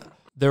that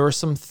there were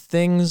some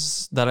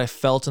things that I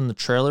felt in the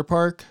trailer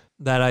park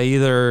that I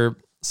either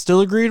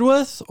still agreed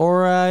with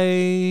or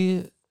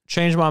I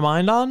changed my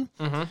mind on.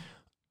 Mm-hmm.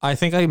 I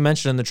think I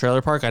mentioned in the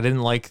trailer park I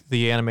didn't like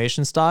the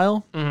animation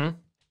style. Mm-hmm.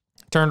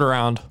 Turned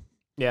around.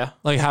 Yeah.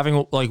 Like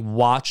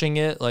watching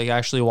it,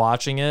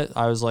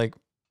 I was like,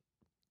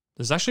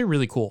 this is actually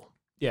really cool.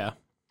 Yeah.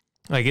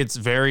 Like, it's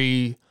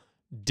very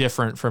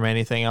different from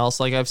anything else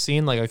like I've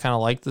seen. Like, I kind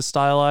of like the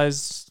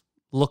stylized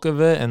look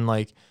of it, and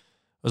like I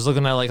was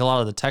looking at like a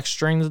lot of the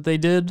texturing that they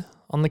did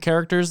on the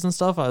characters and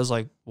stuff. I was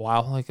like,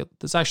 wow, like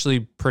it's actually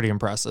pretty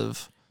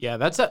impressive. Yeah,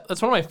 that's one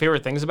of my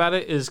favorite things about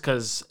it is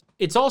because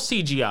it's all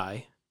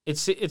CGI.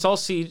 It's all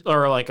it's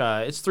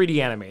 3D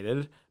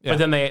animated, Yeah. but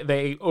then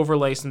they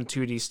overlay some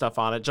 2D stuff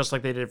on it, just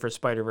like they did for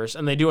Spider-Verse.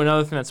 And they do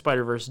another thing that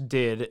Spider-Verse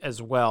did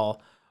as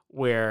well,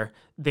 where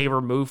they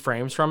remove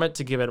frames from it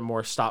to give it a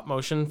more stop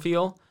motion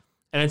feel.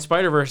 And in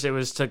Spider-Verse, it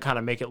was to kind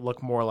of make it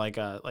look more like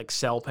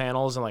cell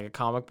panels in like a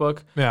comic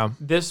book. Yeah.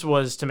 This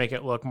was to make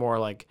it look more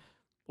like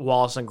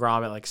Wallace and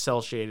Gromit, like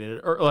cell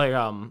shaded or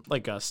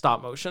like a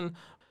stop motion.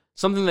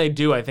 something they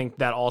do, I think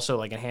that also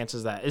like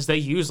enhances that is they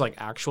use like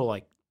actual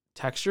like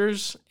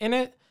textures in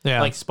it.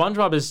 Yeah. Like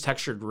SpongeBob is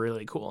textured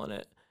really cool in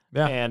it.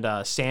 Yeah.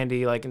 And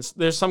Sandy, like,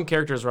 there's some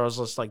characters where I was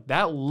just like,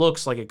 that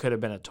looks like it could have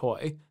been a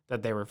toy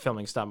that they were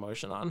filming stop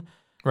motion on.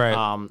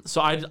 Right.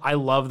 So I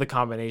love the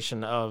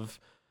combination of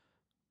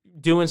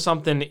doing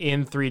something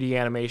in 3D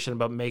animation,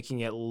 but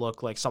making it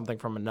look like something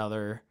from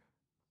another,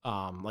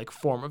 like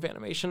form of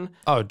animation.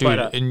 Oh, dude.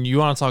 And you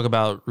want to talk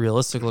about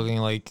realistic looking,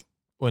 like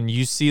when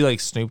you see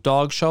like Snoop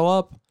Dogg show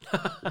up,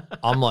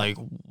 I'm like,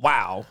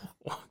 wow,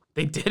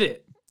 they did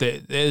it.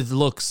 It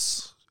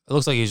looks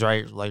like he's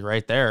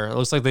right there. It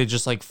looks like they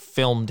just like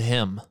filmed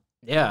him.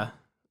 Yeah.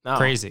 No,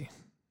 crazy.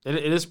 It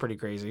is pretty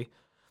crazy.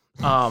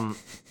 I'm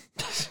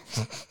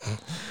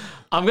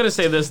going to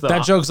say this, though.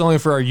 That joke's only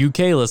for our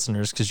UK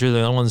listeners because you're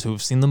the only ones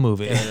who've seen the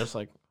movie. Yeah, they're just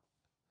like,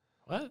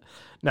 what?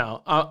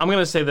 No, I'm going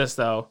to say this,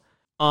 though.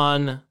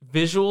 On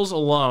visuals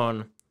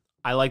alone,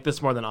 I like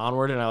this more than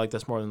Onward, and I like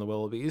this more than The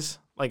Willoughbys.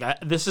 Like,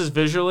 this is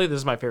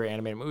my favorite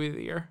animated movie of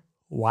the year.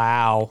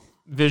 Wow.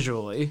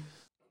 Visually.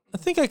 I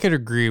think I could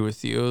agree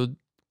with you.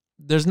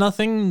 There's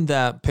nothing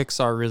that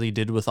Pixar really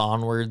did with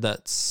Onward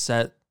that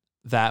set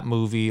that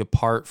movie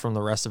apart from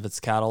the rest of its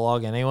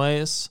catalog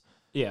anyways.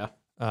 Yeah.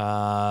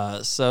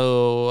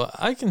 So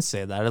I can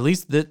say that. At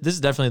least this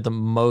is definitely the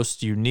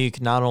most unique,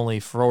 not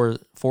only for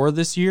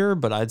this year,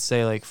 but I'd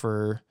say like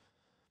for,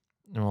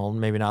 well,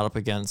 maybe not up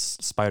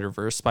against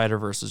Spider-Verse.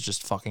 Spider-Verse is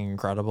just fucking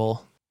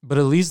incredible. But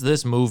at least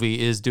this movie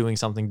is doing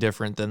something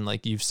different than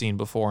like you've seen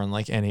before in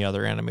like any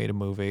other animated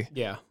movie.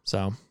 Yeah.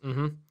 So.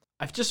 Mm-hmm.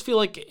 I just feel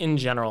like in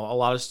general, a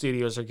lot of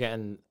studios are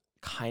getting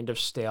kind of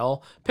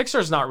stale.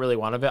 Pixar's not really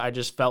one of it. I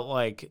just felt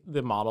like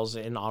the models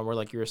in Onward,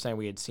 like you were saying,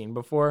 we had seen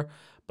before.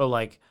 But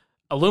like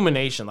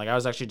Illumination, like I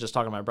was actually just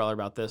talking to my brother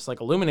about this. Like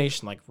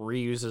Illumination, like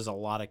reuses a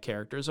lot of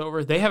characters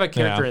over. They have a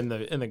character in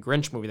the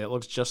Grinch movie that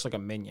looks just like a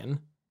minion.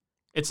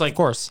 It's like, of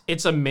course,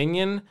 it's a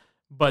minion,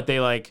 but they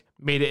like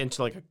made it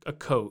into like a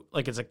coat.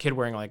 Like it's a kid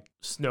wearing like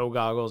snow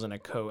goggles and a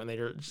coat, and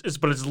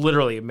but it's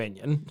literally a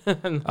minion.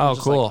 Oh,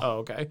 cool. Like, oh,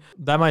 okay.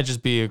 That might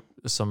just be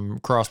some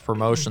cross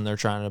promotion they're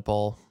trying to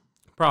pull.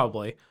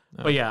 Probably.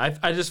 Yeah. But yeah,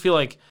 I just feel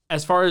like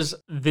as far as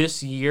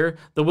this year,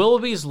 The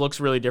Willoughbys looks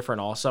really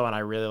different also, and I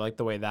really like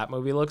the way that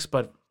movie looks,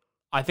 but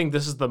I think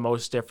this is the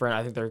most different.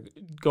 I think they're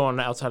going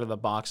outside of the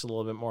box a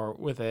little bit more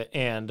with it.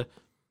 And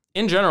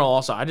in general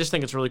also, I just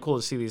think it's really cool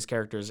to see these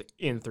characters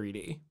in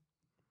 3D.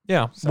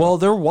 Yeah. So. Well,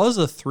 there was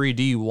a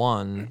 3D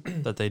one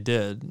that they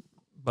did,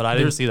 but I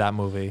didn't see that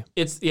movie.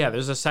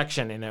 There's a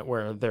section in it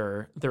where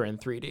they're in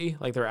 3D,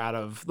 like they're out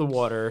of the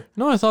water.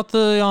 No, I thought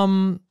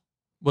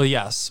well,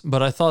 yes,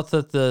 but I thought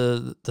that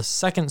the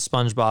second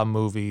SpongeBob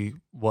movie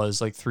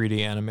was like 3D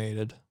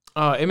animated.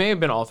 It may have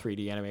been all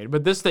 3D animated,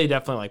 but this they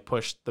definitely like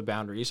pushed the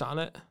boundaries on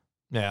it.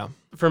 Yeah.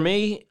 For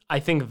me, I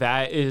think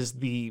that is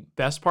the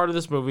best part of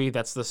this movie.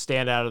 That's the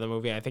standout of the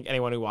movie. I think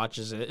anyone who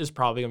watches it is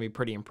probably going to be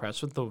pretty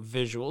impressed with the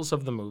visuals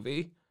of the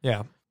movie.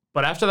 Yeah.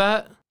 But after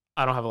that,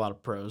 I don't have a lot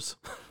of pros.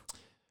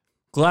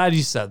 Glad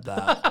you said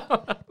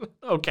that.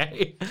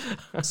 Okay.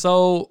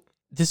 So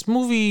this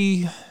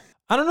movie,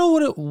 I don't know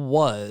what it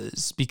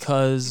was,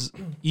 because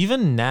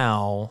even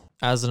now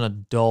as an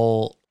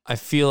adult, I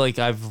feel like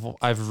I've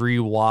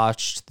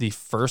rewatched the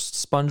first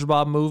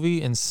SpongeBob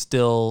movie and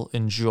still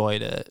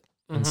enjoyed it.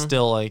 And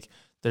still like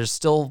there's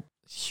still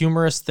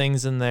humorous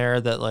things in there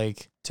that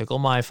like tickle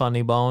my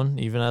funny bone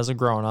even as a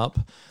grown up.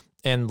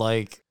 And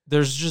like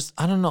there's just,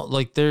 I don't know,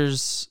 like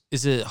is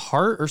it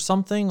heart or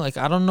something? Like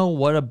I don't know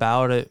what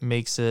about it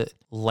makes it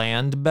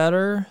land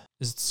better.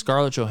 Is it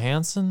Scarlett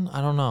Johansson?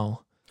 I don't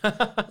know.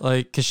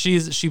 Like cuz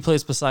she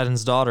plays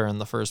Poseidon's daughter in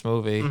the first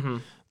movie. Mm-hmm.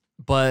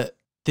 But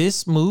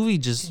this movie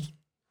just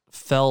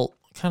felt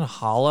kind of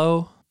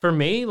hollow for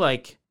me.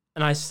 Like,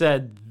 and I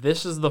said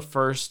this is the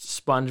first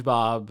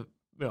SpongeBob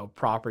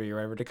property or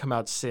whatever to come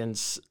out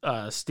since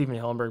Steven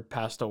Hillenburg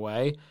passed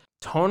away.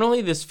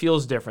 Tonally, this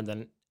feels different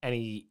than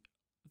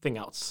anything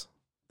else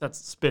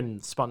that's been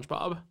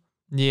SpongeBob.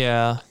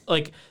 Yeah,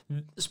 like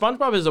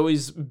SpongeBob has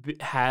always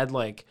had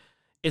like,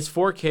 it's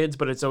for kids,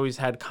 but it's always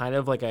had kind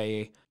of like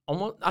a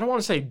almost, I don't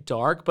want to say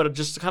dark, but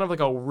just kind of like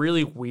a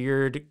really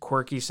weird,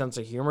 quirky sense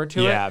of humor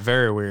to it. Yeah,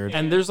 very weird.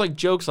 And there's like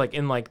jokes like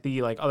in like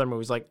the like other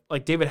movies,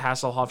 like David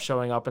Hasselhoff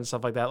showing up and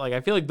stuff like that. Like I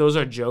feel like those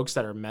are jokes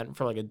that are meant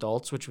for like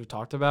adults, which we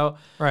talked about.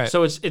 Right.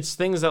 So it's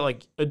things that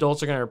like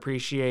adults are going to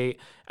appreciate.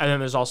 And then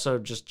there's also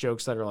just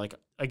jokes that are like,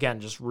 again,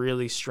 just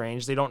really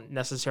strange. They don't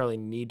necessarily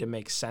need to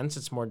make sense.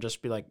 It's more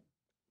just be like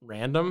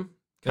random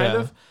kind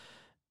of.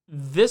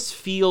 This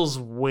feels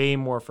way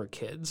more for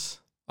kids.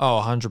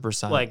 Oh,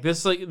 100%. Like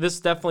this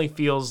definitely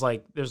feels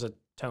like there's a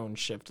tone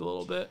shift a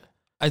little bit.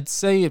 I'd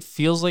say it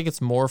feels like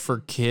it's more for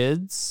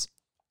kids,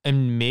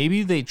 and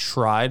maybe they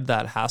tried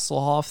that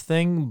Hasselhoff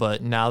thing,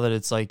 but now that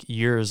it's like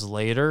years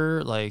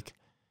later, like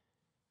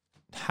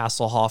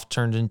Hasselhoff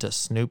turned into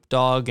Snoop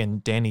Dogg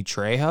and Danny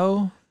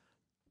Trejo.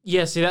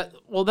 Yeah, see that.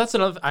 Well, that's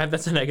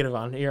a negative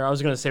on here. I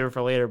was gonna save it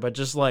for later, but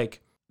just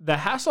like the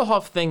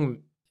Hasselhoff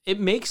thing it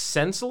makes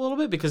sense a little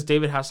bit because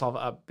David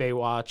Hasselhoff,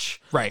 Baywatch,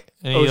 right,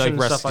 and Ocean, he like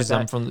and stuff rescues like them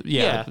that. from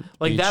the,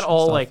 like beach that and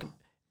all stuff. like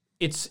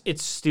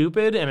it's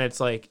stupid and it's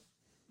like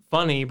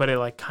funny, but it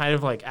like kind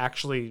of like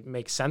actually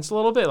makes sense a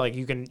little bit. Like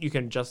you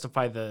can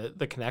justify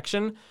the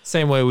connection.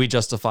 Same way we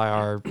justify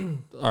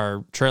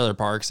our trailer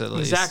parks at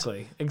least.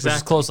 Exactly. Which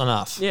is close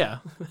enough. Yeah.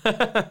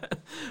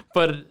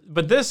 but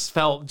this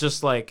felt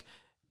just like,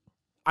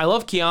 I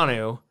love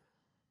Keanu.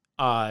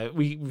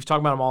 We've talked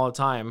about him all the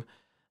time.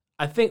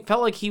 I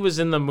felt like he was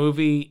in the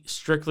movie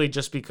strictly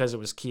just because it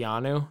was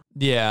Keanu.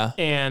 Yeah.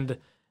 And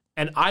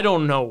I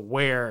don't know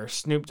where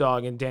Snoop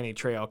Dogg and Danny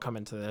Trejo come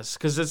into this,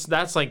 because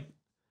that's like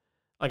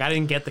I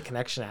didn't get the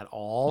connection at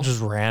all. Just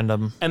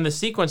random. And the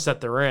sequence that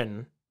they're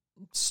in,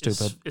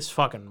 stupid. It's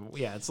fucking,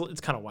 yeah, it's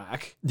kind of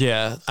whack.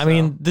 Yeah. I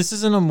mean, this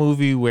isn't a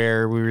movie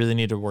where we really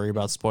need to worry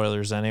about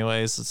spoilers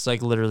anyways. It's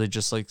like literally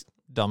just like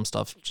dumb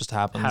stuff just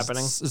happens.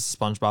 It's a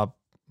SpongeBob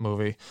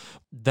movie.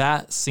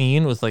 That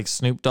scene with like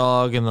Snoop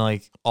Dogg and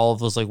like all of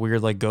those like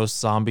weird like ghost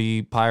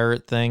zombie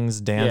pirate things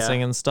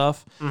dancing and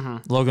stuff.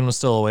 Logan was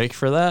still awake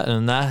for that,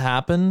 and that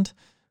happened.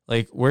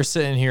 Like we're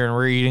sitting here and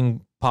we're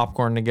eating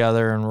popcorn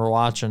together and we're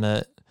watching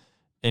it,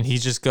 and he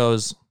just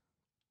goes,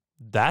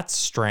 "That's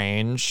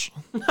strange."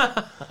 And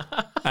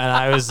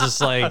I was just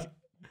like,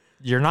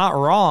 "You're not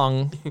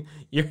wrong.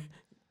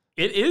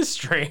 It is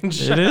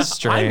strange. It is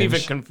strange. I'm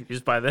even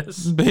confused by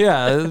this." But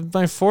yeah,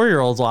 my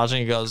 4-year-old's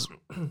watching. He goes,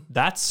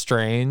 "That's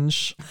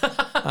strange."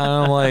 And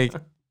I'm like,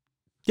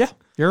 "Yeah,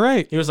 you're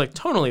right." He was like,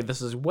 "Tonally,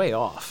 this is way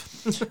off."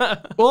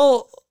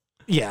 Well,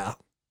 yeah.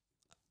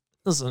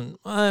 Listen,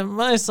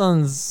 my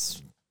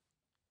son's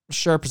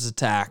sharp as a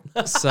tack,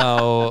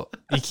 so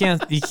you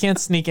can't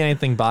sneak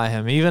anything by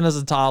him, even as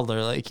a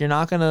toddler. Like you're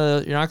not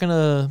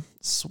gonna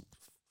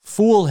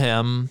fool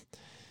him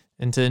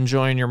into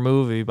enjoying your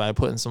movie by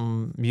putting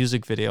some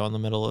music video in the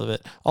middle of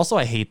it. Also,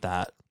 I hate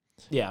that.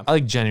 Yeah, I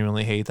like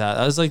genuinely hate that.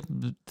 That was like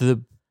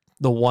the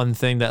one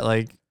thing that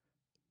like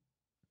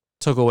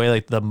took away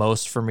like the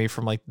most for me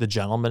from like The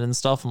Gentleman and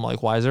stuff. I'm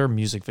like, why is there a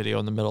music video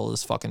in the middle of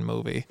this fucking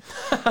movie?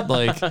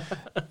 Like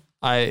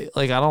I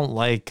don't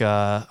like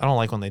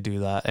when they do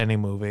that, any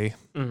movie.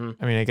 I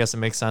mean, I guess it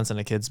makes sense in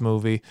a kid's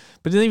movie,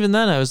 but even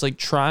then I was like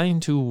trying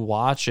to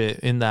watch it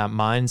in that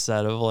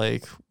mindset of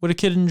like, would a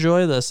kid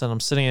enjoy this? And I'm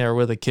sitting there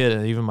with a kid,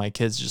 and even my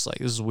kid's just like,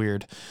 this is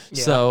weird.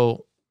 Yeah.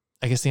 So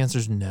I guess the answer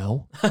is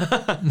no.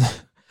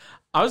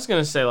 I was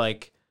gonna say,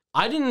 like,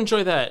 I didn't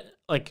enjoy that.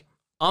 Like,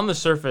 on the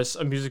surface,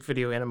 a music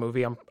video and a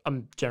movie,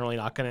 I'm generally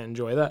not gonna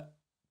enjoy that.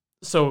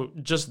 So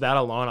just that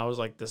alone, I was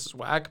like, this is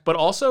whack. But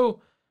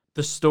also,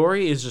 the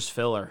story is just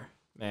filler,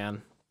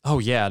 man. Oh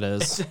yeah, it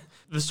is.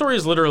 The story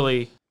is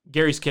literally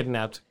Gary's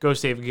kidnapped, go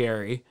save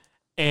Gary.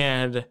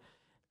 And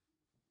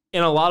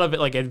in a lot of it,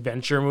 like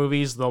adventure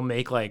movies, they'll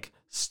make like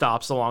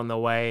stops along the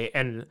way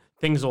and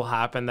things will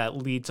happen that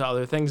lead to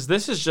other things.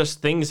 This is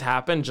just things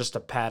happen just to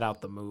pad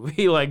out the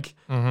movie. Like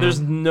there's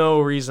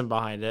no reason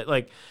behind it.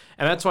 Like,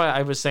 and that's why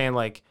I was saying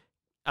like,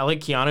 I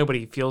like Keanu, but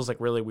he feels like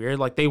really weird.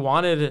 Like they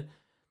wanted,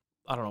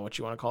 I don't know what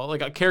you want to call it,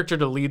 like a character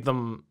to lead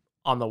them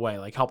on the way,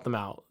 like help them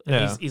out.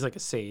 And he's like a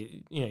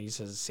sage, you know, he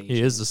says sage.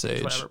 He is a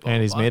sage, whatever, blah,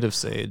 and he's blah. made of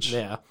sage.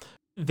 Yeah.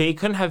 They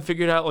couldn't have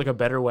figured out like a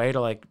better way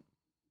to like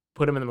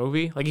put him in the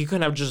movie. Like you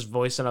couldn't have just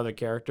voiced another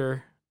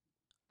character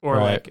or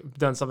like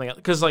done something else.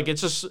 Cause like,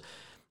 it's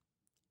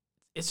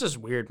just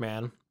weird,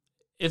 man.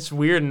 It's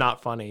weird and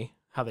not funny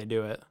how they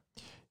do it.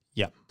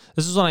 Yeah.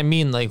 This is what I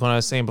mean. Like when I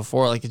was saying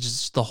before, like it's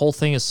just, the whole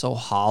thing is so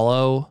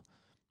hollow.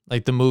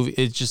 Like the movie,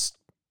 it just,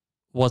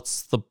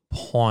 what's the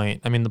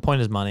point? I mean, the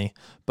point is money,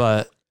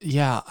 but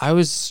yeah, I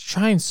was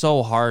trying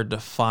so hard to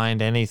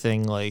find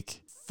anything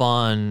like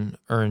fun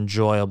or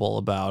enjoyable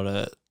about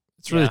it.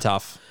 It's really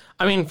tough.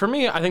 I mean, for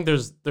me, I think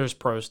there's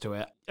pros to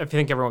it. I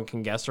think everyone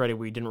can guess already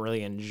we didn't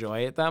really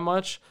enjoy it that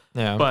much.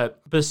 Yeah.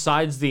 But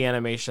besides the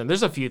animation,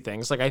 there's a few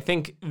things. Like I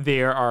think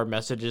there are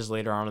messages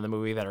later on in the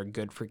movie that are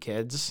good for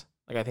kids.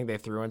 Like I think they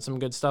threw in some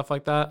good stuff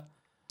like that.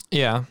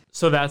 Yeah.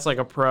 So that's like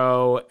a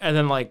pro. And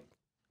then like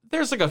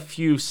there's like a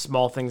few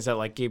small things that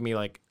like gave me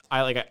like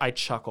I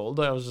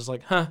chuckled. I was just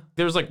like, huh.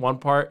 There was like one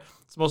part,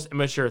 it's the most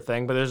immature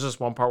thing, but there's just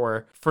one part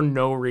where for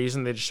no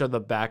reason they just showed the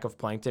back of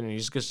Plankton and he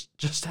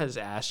just has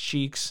ass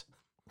cheeks.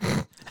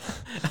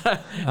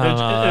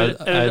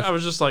 I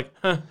was just like,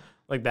 huh,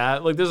 like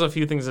that. Like there's a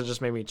few things that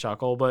just made me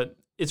chuckle, but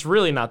it's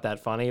really not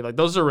that funny. Like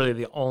those are really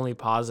the only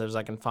positives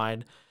I can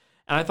find.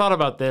 And I thought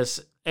about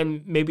this,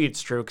 and maybe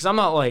it's true because I'm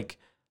not like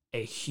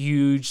a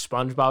huge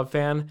SpongeBob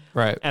fan,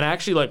 right? And I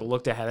actually like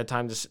looked ahead of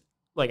time, just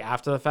like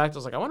after the fact. I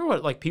was like, I wonder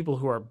what like people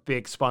who are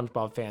big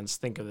SpongeBob fans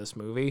think of this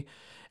movie.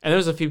 And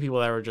there's a few people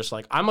that were just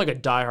like, I'm like a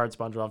diehard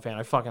SpongeBob fan.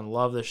 I fucking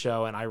love the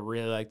show, and I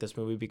really like this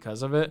movie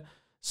because of it.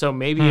 So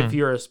maybe if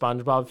you're a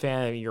SpongeBob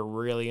fan and you're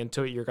really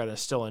into it, you're going to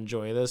still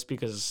enjoy this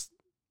because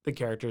the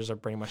characters are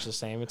pretty much the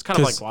same. It's kind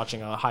of like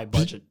watching a high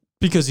budget.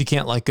 Because you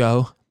can't let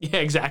go. Yeah,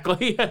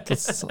 exactly.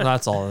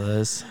 That's all it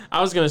is.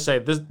 I was going to say,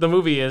 the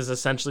movie is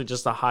essentially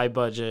just a high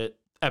budget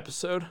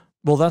episode.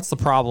 Well, that's the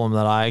problem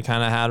that I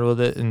kind of had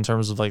with it in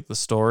terms of like the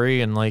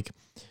story. And like,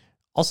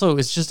 Also,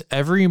 it's just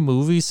every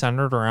movie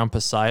centered around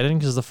Poseidon,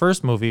 because the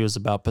first movie was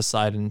about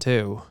Poseidon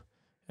too,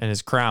 and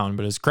his crown,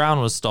 but his crown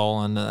was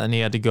stolen and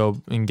he had to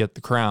go and get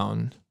the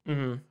crown.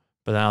 Mm-hmm.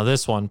 But now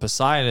this one,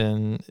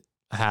 Poseidon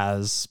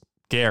has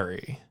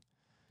Gary.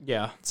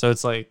 Yeah. So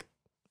it's like,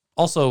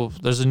 also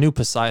there's a new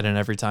Poseidon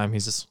every time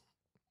he's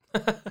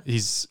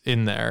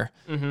in there.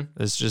 Mm-hmm.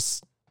 It's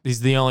just,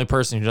 he's the only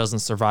person who doesn't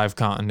survive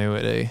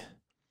continuity.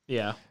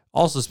 Yeah.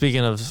 Also,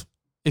 speaking of,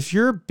 if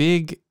you're a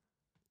big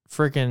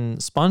freaking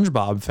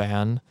SpongeBob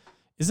fan,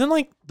 isn't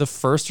like the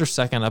first or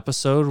second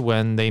episode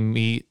when they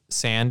meet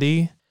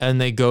Sandy and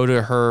they go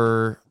to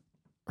her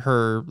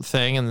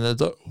thing and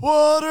it's like,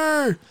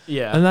 water.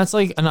 Yeah. And that's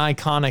like an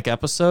iconic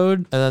episode.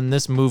 And then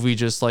this movie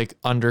just like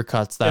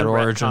undercuts that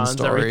origin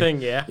story.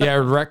 Everything, yeah. Yeah,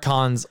 it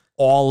retcons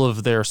all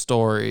of their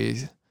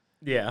stories.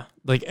 Yeah.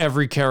 Like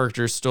every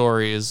character's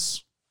story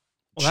is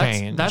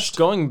changed. That's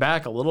going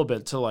back a little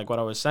bit to like what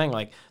I was saying.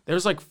 Like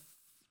there's like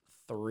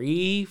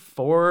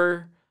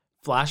 3-4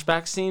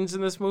 flashback scenes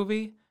in this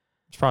movie.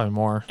 It's probably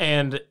more.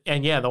 And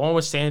yeah, the one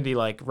with Sandy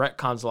like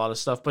retcons a lot of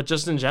stuff, but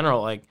just in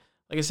general, like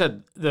I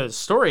said, the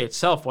story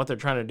itself, what they're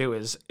trying to do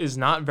is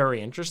not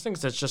very interesting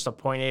because it's just a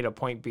point A to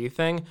point B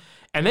thing.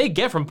 And they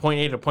get from point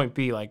A to point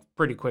B like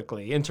pretty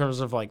quickly in terms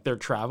of like their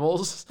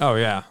travels. Oh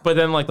yeah. But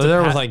then like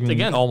there was like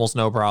again, almost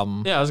no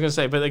problem. Yeah, I was gonna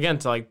say, but again,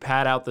 to like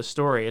pad out the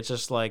story, it's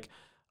just like,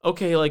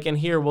 okay, like in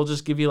here we'll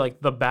just give you like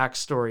the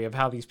backstory of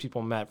how these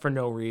people met for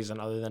no reason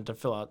other than to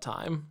fill out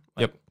time.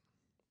 Like, yep.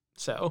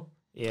 So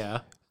yeah.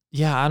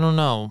 Yeah, I don't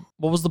know.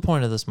 What was the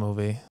point of this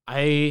movie?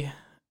 I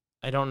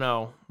don't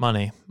know.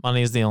 Money.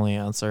 Money is the only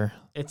answer.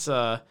 It's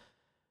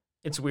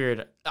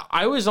weird.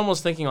 I was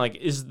almost thinking like,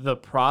 is the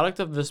product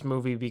of this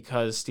movie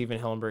because Steven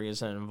Hillenburg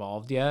isn't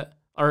involved yet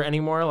or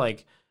anymore?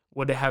 Like,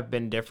 would it have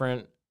been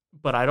different?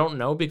 But I don't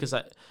know because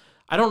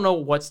I don't know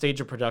what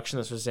stage of production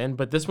this was in,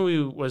 but this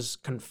movie was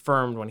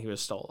confirmed when he was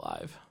still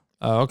alive.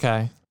 Oh,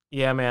 okay.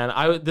 Yeah,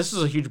 man. This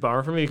is a huge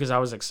bummer for me because I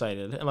was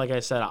excited. And like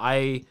I said,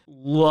 I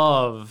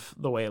love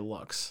the way it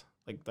looks.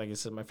 Like I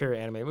said, my favorite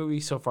anime movie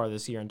so far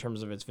this year in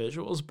terms of its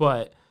visuals.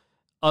 But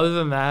other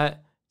than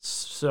that, it's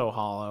so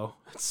hollow.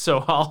 It's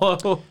so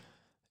hollow.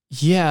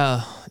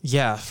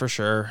 Yeah, for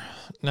sure.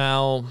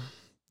 Now,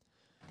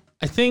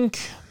 I think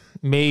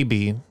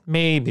maybe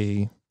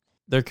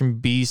there can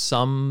be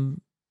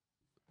some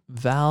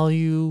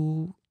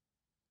value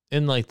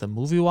in like the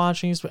movie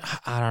watchings, but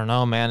I don't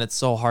know, man. It's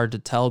so hard to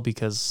tell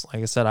because,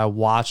 like I said, I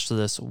watched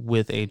this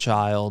with a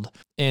child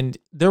and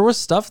there was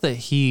stuff that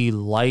he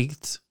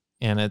liked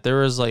in it. There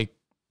was like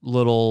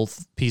little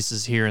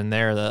pieces here and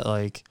there that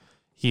like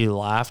he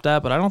laughed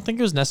at, but I don't think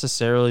it was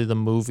necessarily the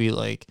movie.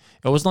 Like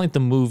it wasn't like the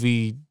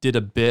movie did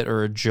a bit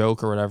or a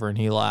joke or whatever and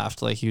he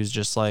laughed. Like he was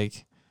just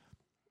like,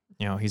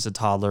 you know, he's a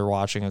toddler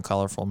watching a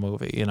colorful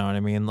movie, you know what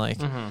I mean? Like,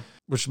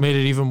 which made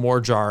it even more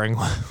jarring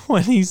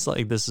when he's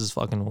like, this is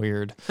fucking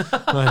weird.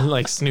 When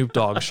like Snoop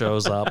Dogg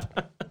shows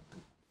up.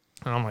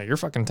 And I'm like, you're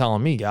fucking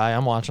telling me, guy,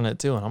 I'm watching it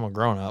too and I'm a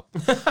grown up.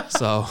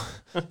 So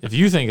if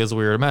you think it's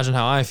weird, imagine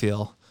how I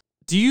feel.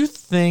 Do you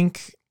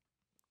think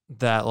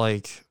that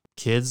like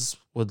kids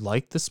would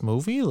like this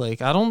movie?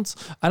 Like I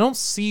don't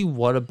see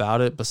what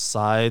about it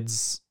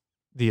besides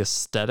the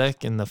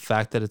aesthetic and the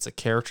fact that it's a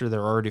character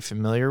they're already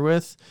familiar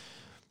with.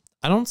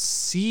 I don't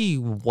see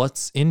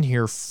what's in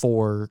here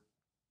for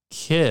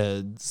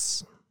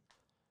kids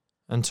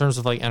in terms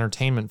of like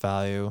entertainment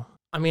value.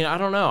 I mean, I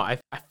don't know. I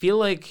feel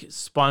like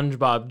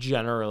SpongeBob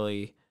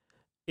generally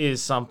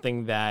is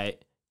something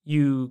that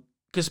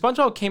because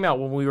SpongeBob came out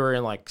when we were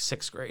in like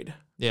 6th grade.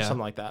 Yeah.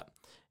 Something like that.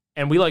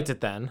 And we liked it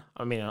then.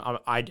 I mean,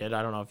 I did.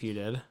 I don't know if you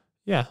did.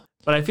 Yeah.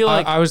 But I feel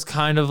like I was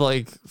kind of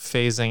like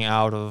phasing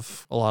out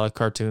of a lot of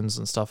cartoons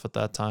and stuff at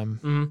that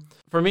time.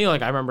 For me,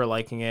 like I remember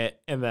liking it.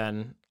 And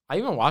then I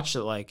even watched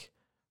it like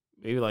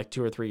maybe like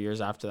 2 or 3 years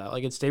after that.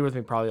 Like it stayed with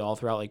me probably all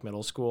throughout like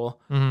middle school.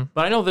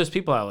 But I know there's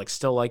people that like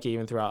still like it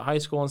even throughout high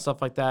school and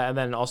stuff like that. And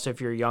then also if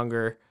you're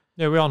younger.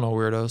 Yeah, we all know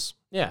weirdos.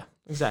 Yeah,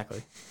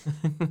 exactly.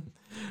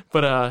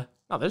 But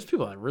no, there's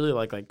people that really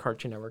like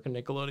Cartoon Network and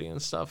Nickelodeon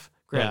and stuff.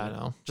 Yeah, I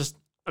know. Just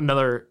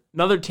another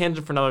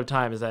tangent for another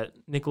time is that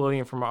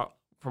Nickelodeon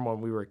from when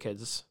we were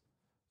kids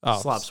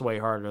slaps way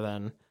harder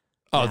than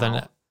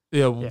now.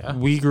 Yeah,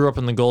 we grew up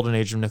in the golden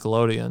age of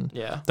Nickelodeon.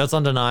 Yeah. That's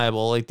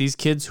undeniable. Like these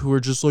kids who are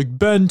just like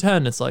Ben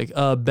 10, it's like,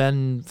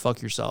 Ben,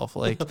 fuck yourself.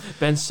 Like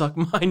Ben, suck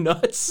my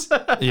nuts.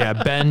 Yeah,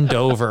 bend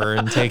over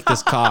and take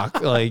this cock.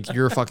 Like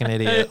you're a fucking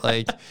idiot.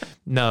 Like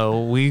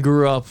no, we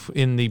grew up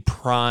in the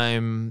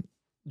prime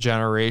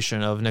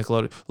generation of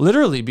Nickelodeon.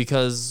 Literally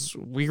because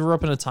we grew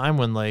up in a time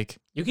when like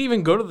you could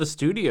even go to the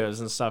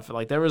studios and stuff.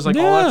 Like there was like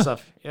all that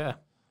stuff. Yeah.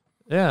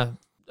 Yeah.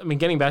 I mean,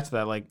 getting back to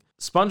that, like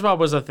SpongeBob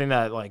was a thing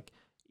that like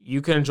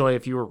you could enjoy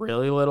if you were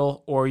really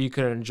little, or you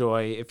could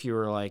enjoy if you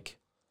were like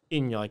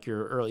in like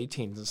your early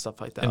teens and stuff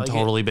like that. And like,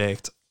 totally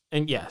baked.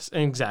 And yes,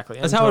 exactly.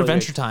 That's how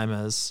Adventure Time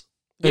is.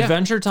 Yeah.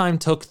 Adventure Time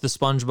took the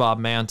SpongeBob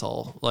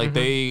mantle. Like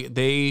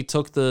they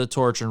took the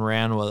torch and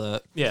ran with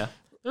it. Yeah.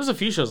 There's a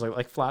few shows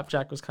like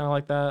Flapjack was kind of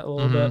like that a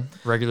little bit.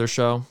 Regular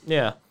show.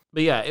 Yeah.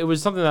 But yeah, it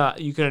was something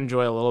that you could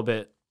enjoy a little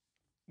bit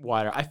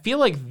wider. I feel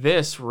like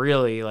this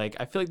really, like,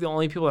 I feel like the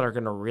only people that are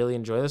going to really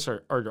enjoy this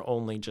are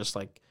only just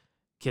like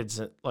kids,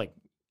 like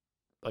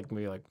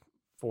maybe like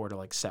 4 to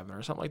like 7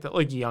 or something like that,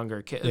 like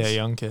younger kids. Yeah,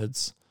 young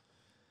kids.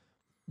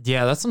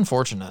 Yeah, that's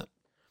unfortunate.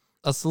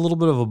 That's a little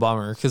bit of a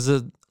bummer because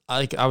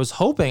I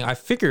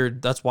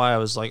figured that's why I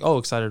was like, oh,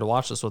 excited to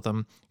watch this with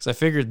him, because I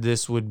figured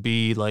this would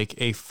be like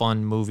a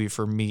fun movie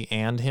for me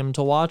and him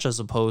to watch, as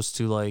opposed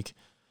to like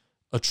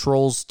a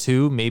Trolls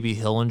 2. Maybe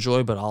he'll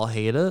enjoy, but I'll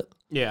hate it.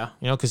 Yeah.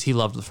 You know, because he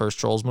loved the first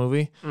Trolls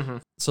movie. Mm-hmm.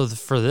 So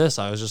for this,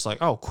 I was just like,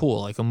 oh,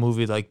 cool. Like a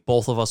movie like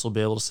both of us will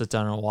be able to sit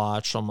down and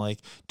watch. I'm like,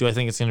 do I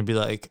think it's going to be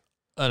like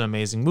an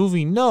amazing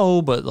movie?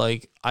 No, but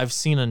like I've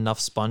seen enough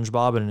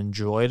SpongeBob and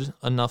enjoyed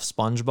enough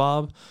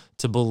SpongeBob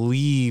to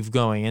believe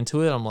going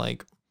into it. I'm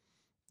like,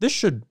 this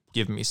should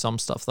give me some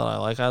stuff that I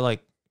like. I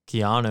like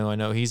Keanu. I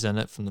know he's in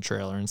it from the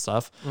trailer and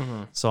stuff.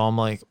 Mm-hmm. So I'm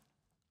like,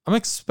 I'm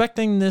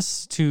expecting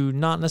this to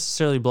not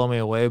necessarily blow me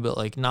away, but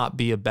like not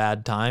be a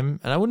bad time.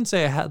 And I wouldn't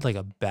say I had like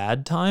a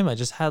bad time. I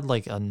just had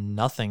like a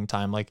nothing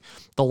time. Like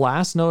the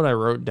last note I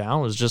wrote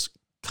down was just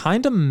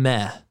kind of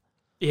meh.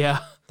 Yeah.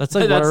 That's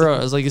like what I wrote.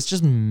 I was like, it's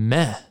just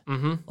meh.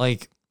 Mm-hmm.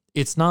 Like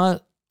it's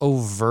not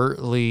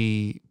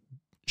overtly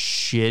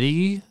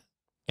shitty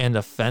and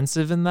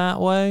offensive in that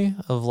way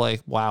of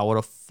like, wow, what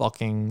a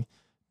fucking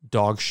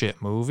dog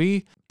shit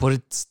movie. But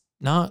it's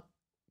not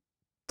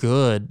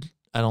good,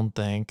 I don't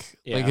think.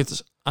 Yeah. Like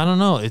it's, I don't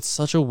know. It's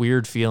such a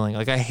weird feeling.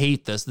 Like I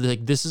hate this.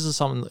 Like this is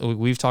something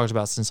we've talked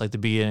about since like the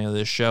beginning of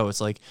this show. It's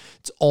like,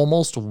 it's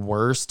almost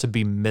worse to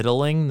be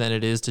middling than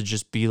it is to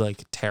just be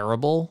like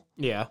terrible.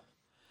 Yeah.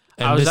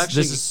 And this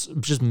is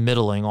just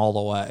middling all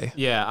the way.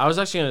 Yeah. I was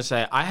actually going to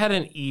say, I had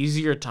an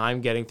easier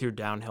time getting through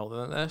Downhill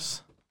than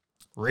this.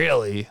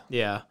 Really?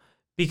 Yeah.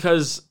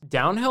 Because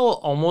Downhill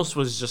almost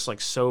was just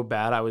like so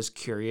bad. I was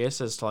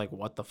curious as to like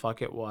what the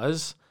fuck it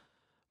was.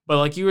 But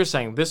like you were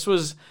saying, this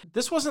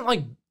wasn't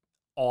like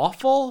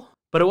awful,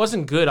 but it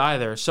wasn't good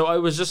either. So it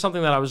was just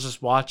something that I was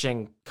just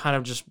watching, kind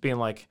of just being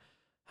like,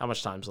 how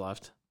much time's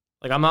left?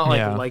 Like I'm not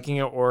like liking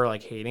it or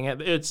like hating it.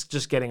 It's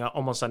just getting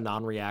almost a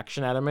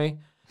non-reaction out of me.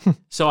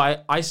 So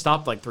I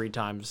stopped like 3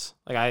 times.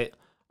 Like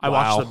I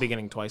watched the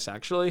beginning twice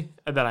actually,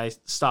 and then I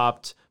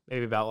stopped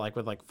maybe about like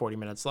with like 40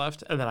 minutes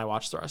left, and then I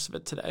watched the rest of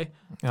it today.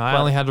 I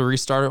only had to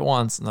restart it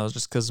once, and that was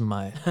just because of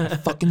my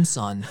fucking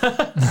son.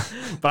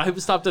 But I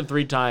stopped it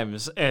 3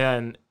 times,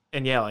 and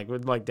yeah, like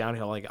with like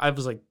Downhill, like I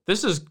was like,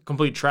 this is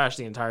complete trash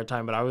the entire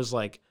time. But I was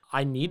like,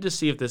 I need to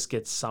see if this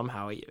gets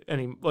somehow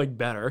any like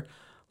better.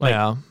 Like,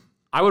 yeah,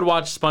 I would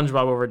watch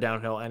SpongeBob over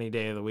Downhill any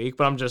day of the week.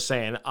 But I'm just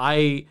saying,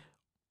 I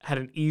had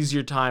an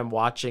easier time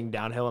watching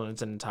Downhill in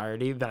its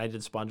entirety than I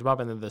did SpongeBob,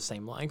 and they're the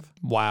same length.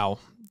 Wow.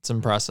 It's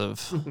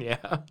impressive.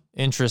 Yeah.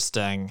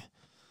 Interesting.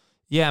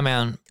 Yeah,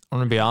 man. I'm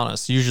going to be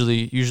honest.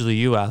 Usually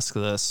you ask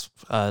this.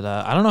 But,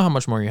 I don't know how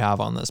much more you have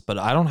on this, but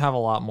I don't have a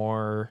lot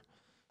more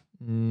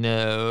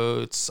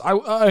notes.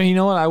 You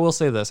know what? I will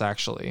say this,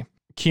 actually.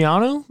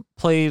 Keanu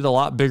played a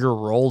lot bigger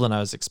role than I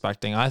was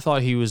expecting. I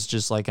thought he was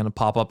just like going to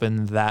pop up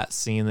in that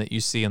scene that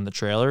you see in the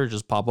trailer,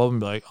 just pop up and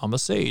be like, I'm a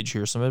sage,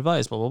 here's some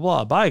advice, blah, blah,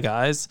 blah. Bye,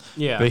 guys.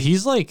 Yeah. But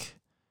he's like,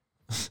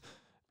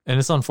 and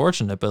it's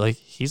unfortunate, but like,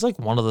 he's like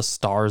one of the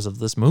stars of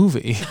this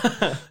movie.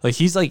 Like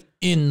he's like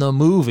in the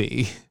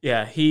movie.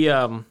 Yeah. He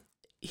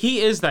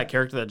is that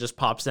character that just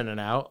pops in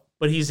and out,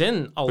 but he's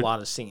in a lot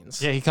of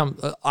scenes. Yeah.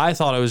 I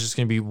thought it was just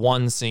going to be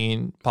one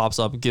scene, pops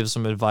up, gives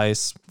some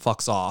advice,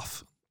 fucks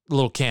off.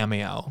 Little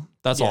cameo.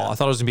 That's all. I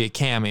thought it was gonna be a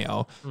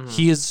cameo. Mm-hmm.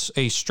 He is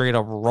a straight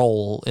up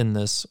role in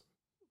this,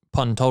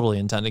 pun totally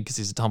intended because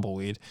he's a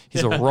tumbleweed.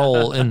 He's a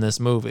role in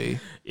this movie.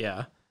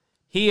 Yeah.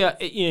 He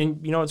you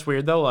know what's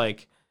weird though?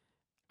 Like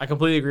I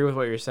completely agree with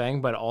what you're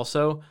saying, but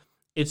also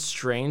it's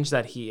strange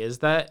that he is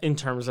that in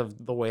terms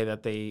of the way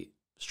that they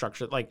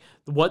structured, like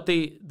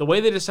the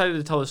way they decided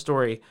to tell the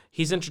story.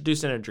 He's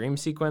introduced in a dream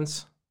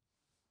sequence.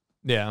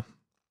 Yeah.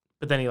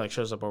 But then he like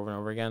shows up over and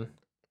over again.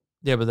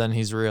 Yeah, but then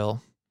he's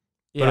real.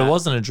 Yeah. But it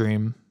wasn't a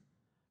dream.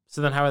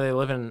 So then how are they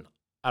living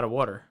out of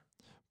water?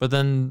 But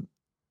then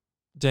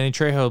Danny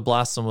Trejo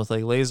blasts them with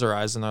like laser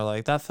eyes and they're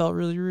like, that felt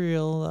really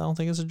real. I don't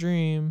think it's a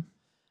dream.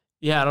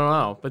 Yeah, I don't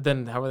know. But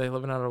then how are they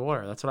living out of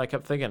water? That's what I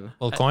kept thinking.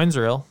 Well, coin's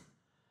real.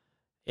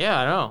 Yeah,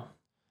 I know.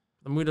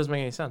 The movie doesn't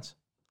make any sense.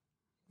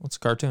 What's a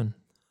cartoon?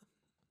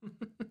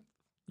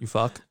 You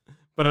fuck.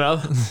 But in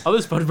other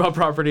SpongeBob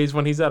properties,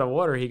 when he's out of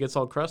water, he gets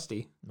all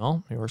crusty.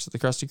 No, he works at the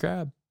Krusty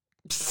Krab.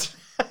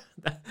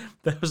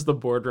 That was the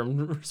boardroom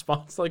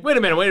response. Like, wait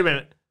a minute. He works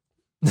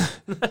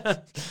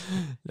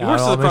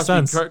at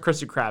the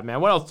Krusty Krab, man.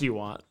 What else do you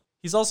want?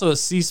 He's also a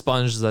sea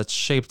sponge that's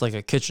shaped like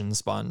a kitchen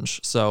sponge.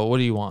 So what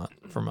do you want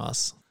from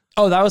us?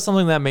 Oh, that was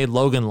something that made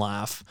Logan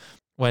laugh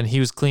when he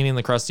was cleaning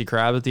the Krusty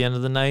Krab at the end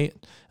of the night.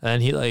 And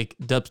then he like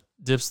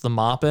dips the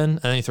mop in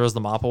and then he throws the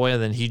mop away.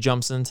 And then he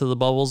jumps into the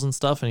bubbles and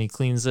stuff and he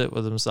cleans it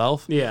with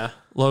himself. Yeah.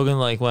 Logan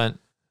like went,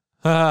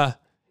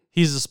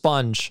 he's a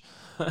sponge.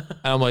 And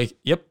I'm like,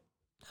 yep.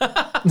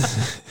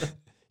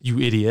 You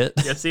idiot.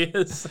 Yes, he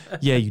is.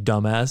 Yeah, you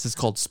dumbass. It's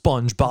called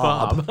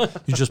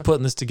SpongeBob. You're just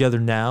putting this together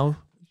now.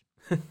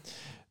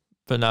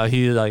 But But no,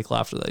 he like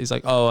laughed at that. He's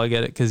like, oh, I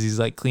get it, because he's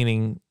like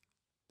cleaning,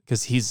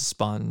 because he's a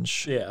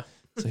sponge. Yeah.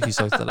 So he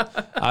soaks that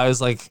up. I'm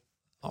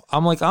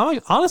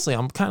honestly,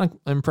 I'm kind of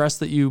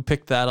impressed that you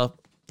picked that up,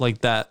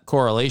 like that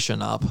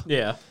correlation up.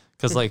 Yeah.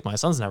 Because like my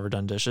son's never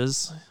done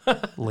dishes.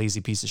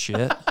 Lazy piece of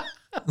shit.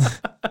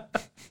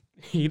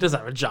 He doesn't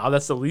have a job.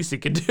 That's the least he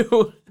could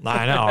do.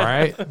 I know,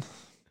 right?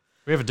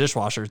 We have a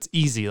dishwasher. It's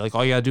easy. Like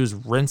all you gotta do is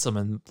rinse them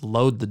and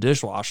load the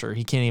dishwasher.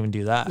 He can't even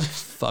do that.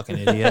 Fucking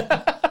idiot.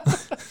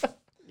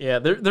 Yeah,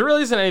 there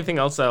really isn't anything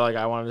else that like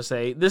I wanted to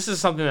say. This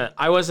is something that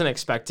I wasn't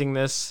expecting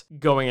this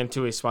going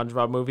into a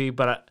SpongeBob movie,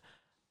 but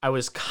I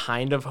was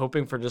kind of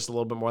hoping for just a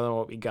little bit more than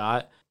what we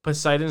got.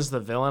 Poseidon's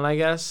the villain, I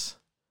guess.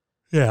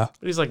 Yeah.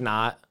 But he's like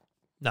not.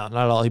 No,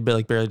 not at all. He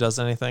like barely does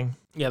anything.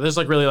 Yeah, there's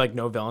like really like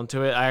no villain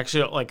to it. I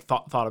actually like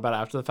thought about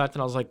it after the fact,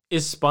 and I was like,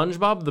 is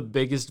SpongeBob the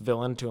biggest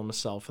villain to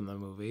himself in the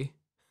movie?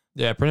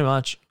 Yeah, pretty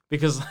much.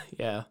 Because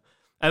yeah,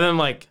 and then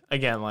like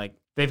again, like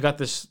they've got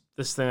this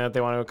thing that they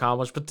want to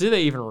accomplish, but do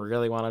they even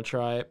really want to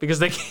try it? Because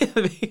they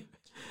can't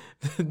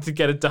to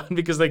get it done,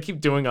 because they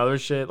keep doing other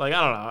shit. Like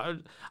I don't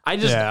know.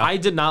 I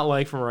did not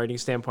like from a writing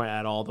standpoint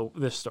at all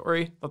this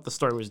story. I thought the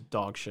story was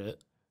dog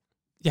shit.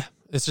 Yeah,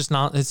 it's just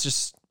not.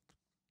 It's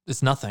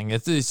nothing.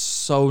 It's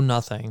so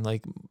nothing.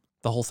 Like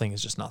the whole thing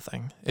is just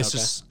nothing. It's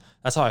just,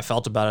 that's how I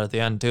felt about it at the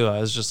end too.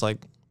 I was just like,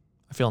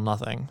 I feel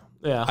nothing.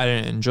 Yeah. I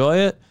didn't enjoy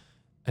it.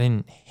 I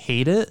didn't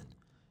hate it.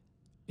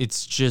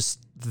 It's just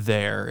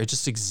there. It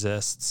just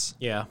exists.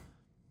 Yeah.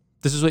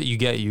 This is what you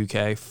get,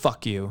 UK.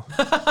 Fuck you.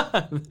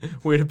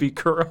 Way to be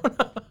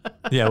Corona.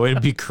 Yeah, way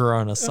to be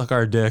Corona. Suck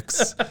our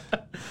dicks.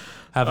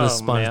 Have a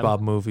SpongeBob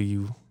man. movie,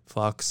 you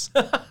fucks.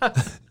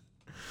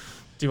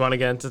 Do you want to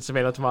get into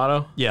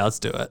tomato? Yeah, let's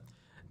do it.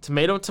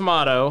 Tomato.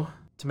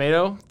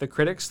 The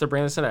critics, they're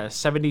bringing this in at a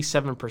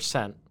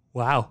 77%.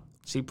 Wow.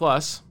 C+.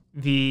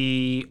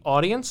 The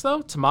audience,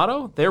 though,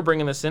 Tomato, they're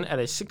bringing this in at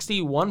a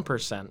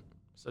 61%.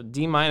 So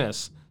D-.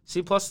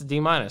 C+ to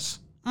D-.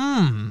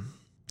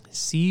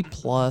 C+,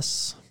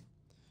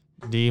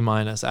 D-.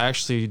 I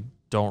actually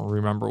don't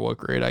remember what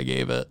grade I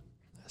gave it.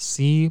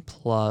 C+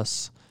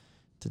 to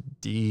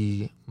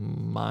D-.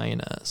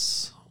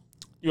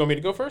 You want me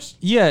to go first?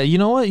 Yeah, you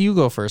know what? You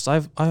go first.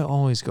 I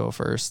always go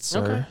first,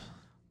 sir. Okay.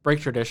 Break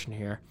tradition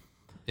here.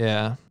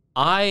 Yeah.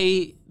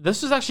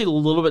 This was actually a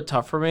little bit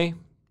tough for me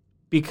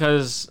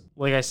because,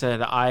 like I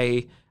said,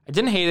 I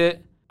didn't hate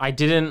it. I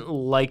didn't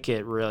like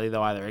it really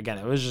though either. Again,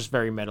 it was just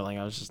very middling.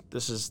 I was just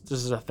this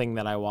is a thing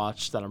that I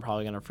watched that I'm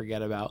probably gonna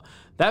forget about.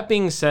 That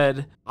being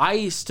said,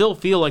 I still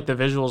feel like the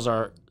visuals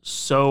are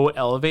so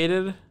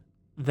elevated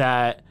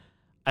that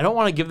I don't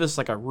want to give this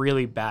like a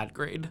really bad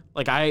grade.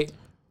 Like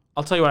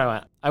I'll tell you what I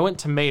went. I went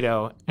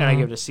tomato and I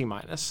gave it a C-.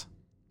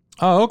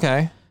 Oh,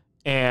 okay.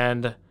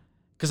 And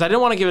because I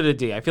didn't want to give it a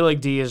D. I feel like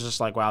D is just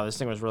like, wow, this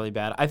thing was really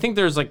bad. I think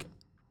there's like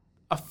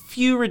a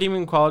few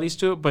redeeming qualities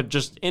to it, but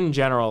just in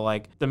general,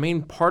 like the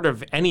main part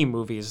of any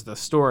movie is the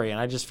story. And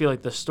I just feel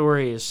like the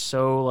story is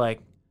so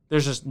like,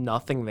 there's just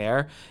nothing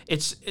there.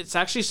 It's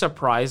actually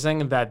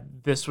surprising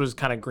that this was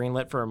kind of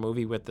greenlit for a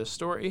movie with this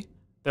story.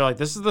 They're like,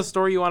 this is the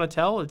story you want to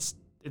tell? It's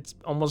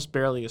almost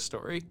barely a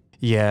story.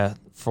 Yeah,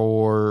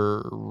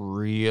 for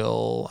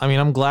real. I mean,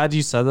 I'm glad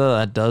you said that.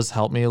 That does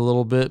help me a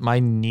little bit. My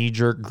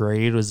knee-jerk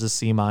grade was a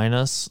C-.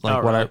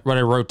 Like what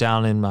I wrote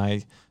down in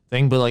my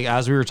thing, but like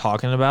as we were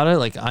talking about it,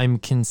 like I'm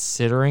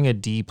considering a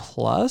D+.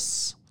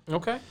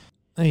 Okay.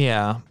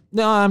 Yeah.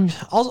 No,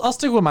 I'll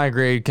stick with my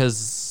grade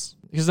because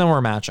then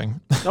we're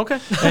matching. Okay.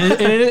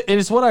 and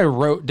it's what I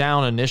wrote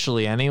down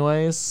initially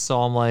anyways,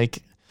 so I'm like,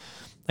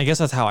 I guess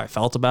that's how I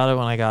felt about it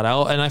when I got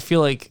out, and I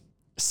feel like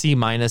C-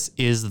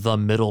 is the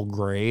middle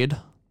grade,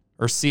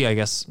 or C, I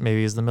guess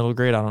maybe is the middle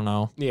grade. I don't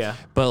know. Yeah.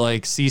 But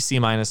like C- is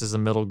the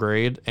middle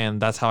grade,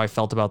 and that's how I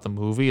felt about the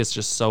movie. It's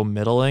just so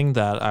middling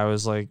that I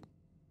was like,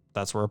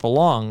 that's where it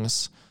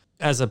belongs.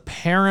 As a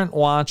parent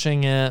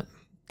watching it,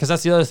 because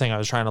that's the other thing I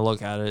was trying to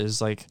look at it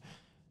is like,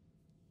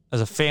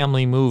 as a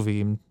family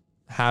movie,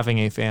 having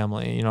a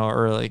family, you know,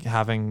 or like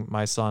having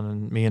my son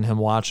and me and him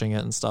watching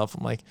it and stuff.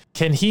 I'm like,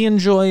 can he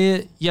enjoy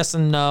it? Yes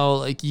and no.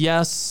 Like,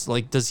 yes.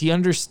 Like, does he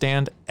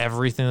understand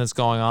everything that's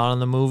going on in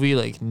the movie?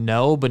 Like,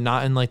 no, but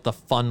not in like the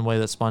fun way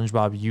that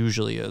SpongeBob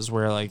usually is,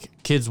 where like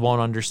kids won't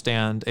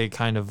understand a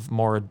kind of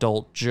more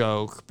adult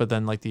joke, but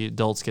then like the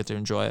adults get to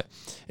enjoy it.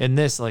 In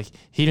this, like,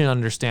 he didn't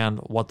understand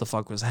what the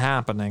fuck was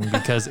happening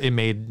because it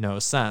made no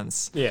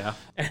sense. Yeah.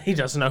 And he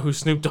doesn't know who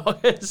Snoop Dogg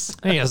is.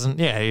 He doesn't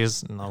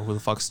know who the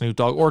fuck Snoop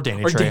Dogg or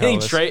Danny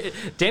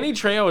Danny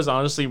Trejo is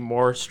honestly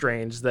more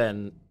strange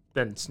than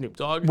Snoop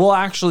Dogg. Well,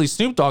 actually,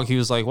 Snoop Dogg, he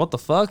was like, what the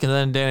fuck? And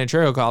then Danny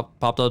Trejo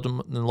popped up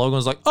and Logan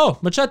was like, oh,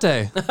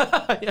 Machete.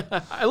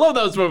 Yeah, I love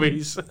those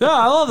movies. Yeah,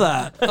 I love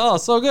that. Oh,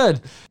 so good.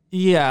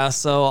 Yeah,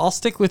 so I'll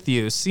stick with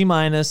you. C-.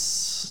 What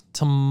is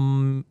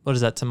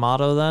that?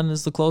 Tomato then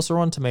is the closer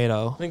one?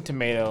 Tomato. I think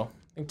tomato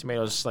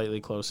is slightly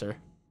closer.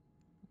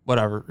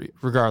 Whatever.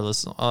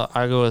 Regardless,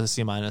 I go with a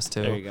C-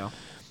 too. There you go.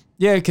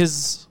 Yeah,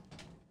 because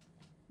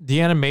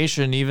the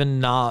animation, even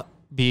not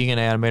being an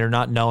animator,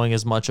 not knowing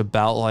as much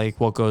about like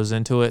what goes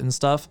into it and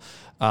stuff,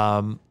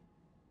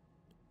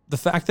 the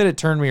fact that it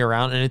turned me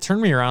around, and it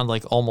turned me around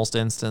like almost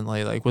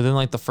instantly, like within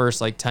like the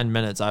first like 10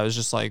 minutes, I was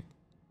just like,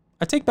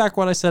 I take back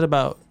what I said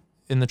about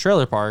in the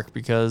trailer park,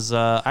 because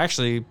I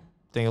actually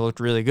think it looked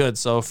really good.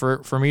 So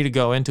for me to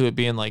go into it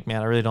being like,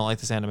 man, I really don't like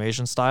this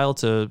animation style,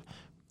 to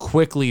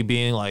quickly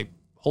being like,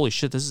 holy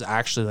shit, this is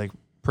actually like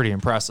pretty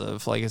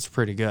impressive. Like, it's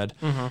pretty good.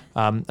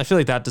 I feel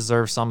like that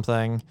deserves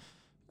something.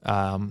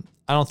 I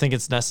don't think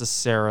it's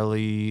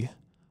necessarily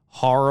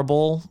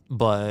horrible,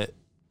 but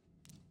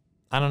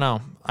I don't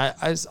know.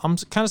 I'm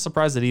kind of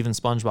surprised that even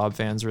SpongeBob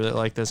fans really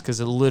like this, because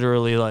it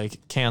literally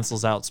like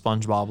cancels out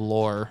SpongeBob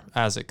lore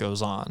as it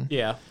goes on.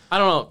 Yeah. I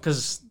don't know,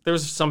 because there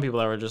was some people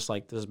that were just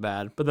like, this is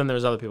bad. But then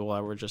there's other people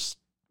that were just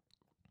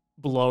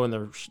blowing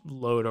their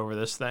load over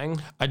this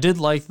thing. I did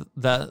like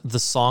that the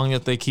song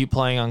that they keep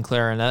playing on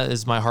clarinet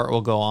is My Heart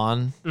Will Go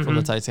On from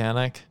the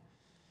Titanic.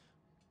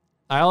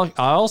 I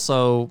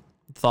also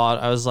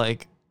thought, I was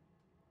like,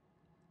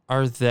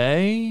 are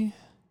they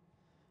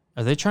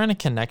trying to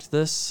connect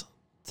this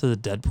to the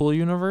Deadpool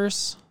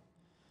universe?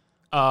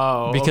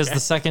 Oh, because okay. the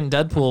second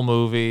Deadpool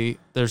movie,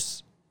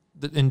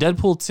 in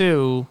Deadpool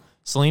 2,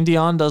 Celine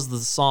Dion does the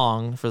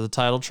song for the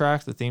title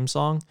track, the theme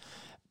song,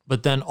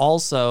 but then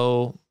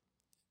also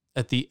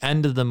at the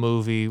end of the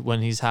movie,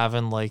 when he's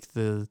having like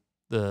the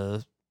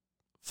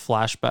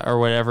flashback or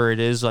whatever it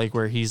is, like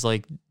where he's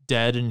like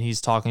dead and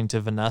he's talking to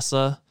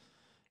Vanessa,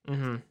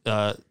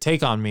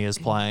 Take On Me is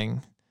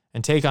playing,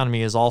 and Take On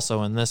Me is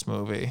also in this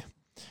movie.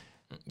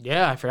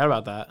 Yeah, I forgot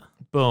about that.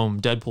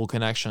 Boom, Deadpool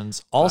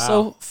connections.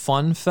 Also,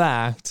 fun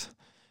fact,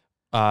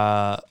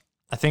 I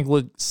think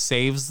what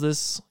saves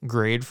this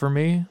grade for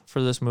me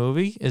for this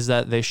movie is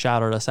that they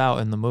shouted us out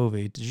in the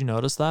movie. Did you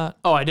notice that?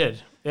 Oh, I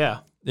did. Yeah.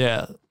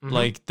 Yeah.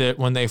 Like that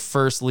when they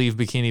first leave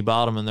Bikini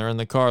Bottom and they're in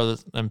the car,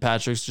 and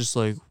Patrick's just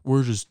like,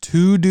 we're just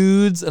two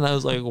dudes. And I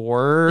was like,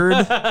 word.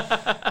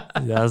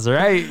 That's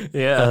right.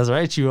 Yeah. That's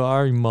right, you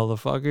are, you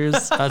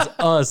motherfuckers. That's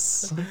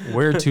us.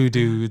 We're two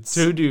dudes.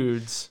 Two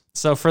dudes.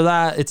 So for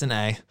that, it's an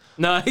A.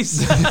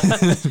 Nice.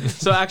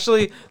 So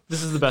actually,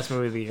 this is the best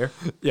movie of the year.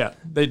 Yeah.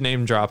 They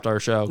name dropped our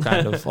show,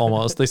 kind of,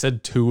 almost. They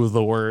said two of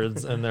the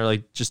words, and they're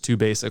like just two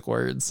basic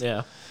words.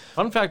 Yeah.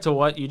 Fun fact to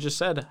what you just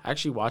said, I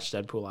actually watched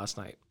Deadpool last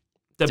night.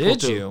 Deadpool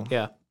Did 2. you?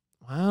 Yeah.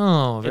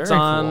 Wow, very It's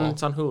on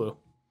cool. Hulu.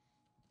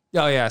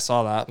 Oh, yeah, I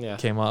saw that. Yeah.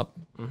 Came up.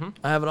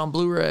 I have it on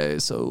Blu-ray,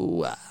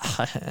 so...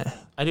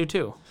 I do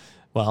too.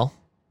 Well,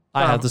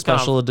 I have the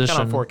special edition.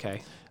 Got on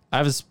 4K. I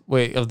have this...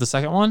 Wait, of the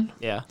second one?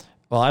 Yeah.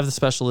 Well, I have the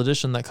special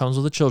edition that comes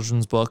with a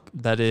children's book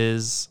that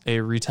is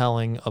a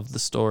retelling of the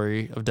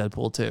story of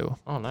Deadpool 2.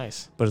 Oh,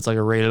 nice. But it's like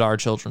a rated R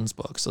children's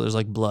book, so there's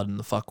like blood and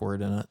the fuck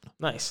word in it.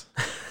 Nice.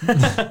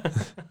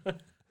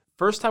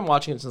 First time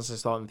watching it since I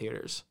saw it in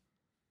theaters.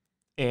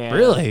 And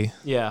Really?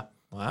 Yeah.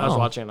 Wow. I was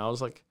watching it and I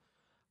was like,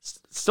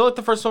 still like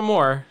the first one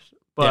more,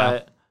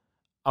 but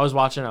I was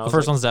watching it. I was The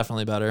first like, one's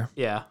definitely better.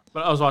 Yeah.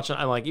 But I was watching,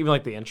 I like, even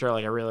like the intro,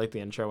 like I really like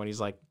the intro when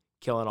he's like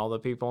killing all the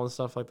people and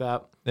stuff like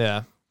that.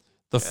 Yeah.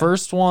 The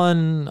first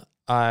one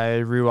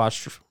I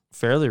rewatched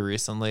fairly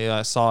recently.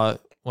 I saw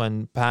it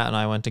when Pat and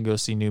I went to go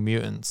see New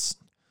Mutants.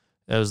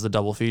 It was the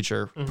double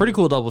feature. Pretty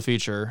cool double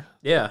feature.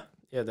 Yeah.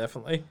 Yeah,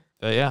 definitely.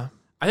 But yeah.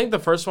 I think the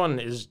first one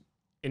is,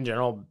 in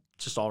general,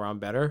 just all around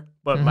better.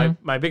 But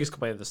my biggest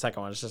complaint of the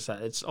second one is just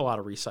that it's a lot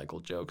of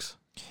recycled jokes.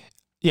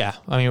 Yeah.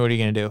 I mean, what are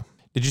you going to do?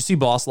 Did you see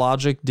Boss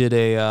Logic did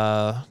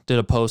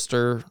a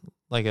poster,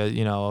 like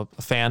a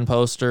fan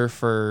poster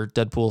for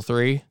Deadpool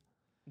 3?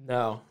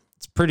 No.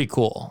 It's pretty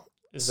cool.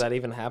 Is that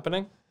even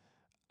happening?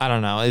 I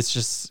don't know.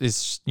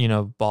 It's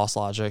Boss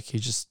Logic. He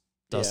just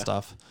does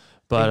stuff.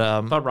 But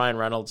I thought Ryan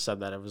Reynolds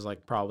said that it was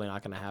like probably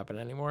not going to happen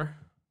anymore.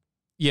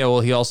 Yeah,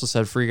 well, he also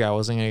said Free Guy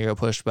wasn't going to get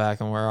pushed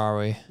back, and where are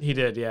we? He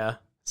did, yeah.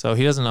 So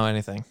he doesn't know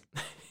anything.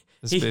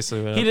 That's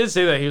basically what he did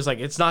say that. He was like,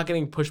 it's not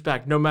getting pushed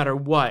back no matter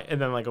what.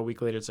 And then like a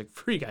week later, it's like,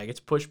 Free Guy gets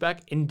pushed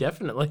back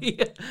indefinitely.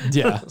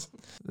 Yeah.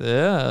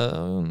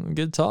 Yeah,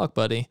 good talk,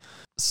 buddy.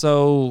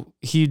 So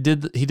he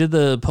did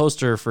the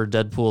poster for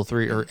Deadpool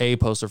 3, or a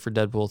poster for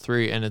Deadpool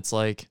 3, and it's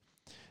like,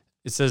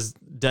 it says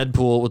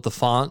Deadpool with the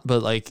font,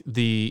 but like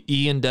the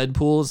E in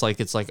Deadpool is like,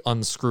 it's like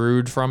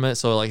unscrewed from it,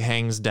 so it like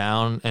hangs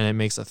down and it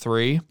makes a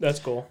 3. That's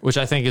cool. Which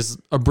I think is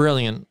a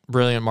brilliant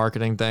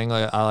marketing thing.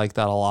 Like, I like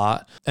that a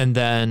lot. And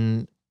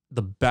then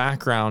the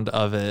background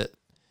of it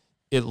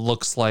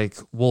looks like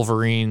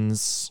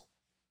Wolverine's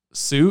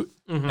suit,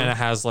 and it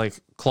has like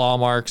claw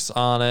marks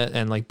on it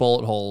and like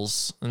bullet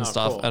holes and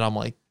stuff. Cool. And I'm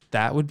like,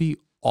 that would be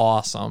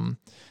awesome.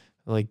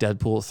 Like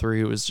Deadpool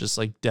 3 was just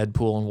like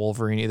Deadpool and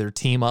Wolverine either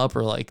team up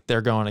or like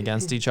they're going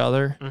against each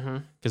other,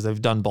 because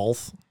they've done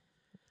both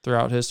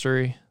throughout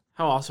history.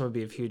 How awesome would it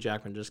be if Hugh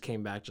Jackman just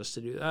came back just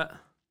to do that?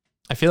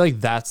 I feel like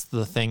that's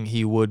the thing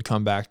he would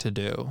come back to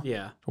do.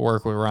 Yeah. To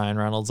work with Ryan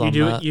Reynolds on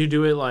that. You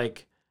do it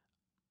like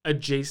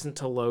adjacent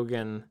to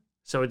Logan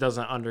so it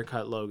doesn't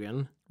undercut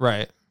Logan.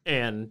 Right.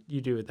 And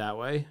you do it that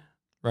way.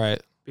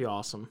 Right. Be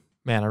awesome.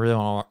 Man, I really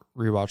want to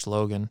rewatch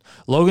Logan.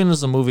 Logan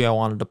is a movie I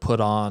wanted to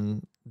put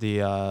on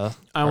the I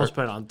almost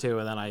put it on too,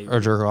 and then or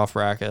jerk off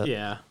bracket.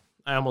 Yeah.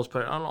 I almost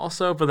put it on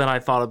also, but then I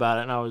thought about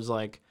it and I was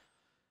like,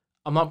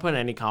 I'm not putting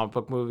any comic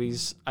book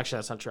movies. Actually,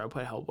 that's not true. I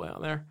put Hellboy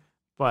on there,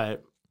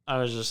 but I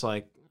was just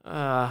like,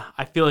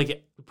 I feel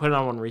like put it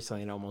on one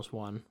recently and almost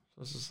won.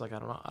 It's just like I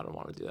don't know. I don't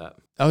want to do that.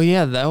 Oh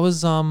yeah, that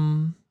was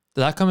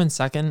did that come in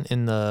second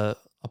in the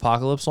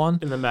Apocalypse one?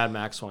 In the Mad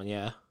Max one,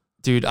 yeah.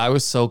 Dude, I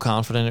was so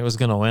confident it was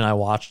gonna win. I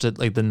watched it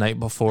like the night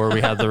before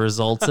we had the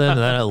results in, and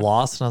then it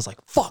lost, and I was like,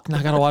 "Fuck! Now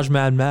I gotta watch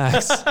Mad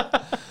Max."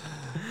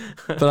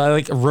 But I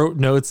like wrote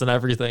notes and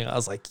everything. I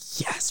was like,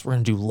 "Yes, we're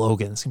gonna do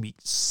Logan. It's gonna be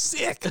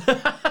sick."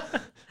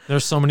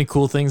 There's so many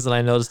cool things that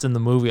I noticed in the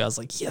movie. I was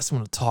like, "Yes, I'm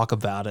gonna talk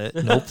about it."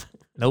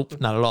 Nope,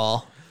 not at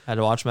all. I had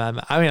to watch Mad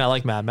Max. I mean, I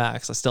like Mad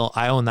Max.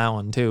 I own that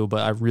one too,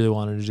 but I really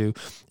wanted to do.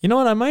 You know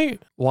what? I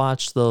might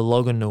watch the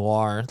Logan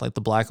Noir, like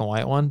the black and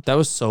white one. That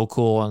was so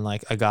cool, and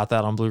like I got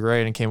that on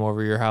Blu-ray and came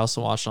over to your house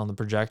and watched it on the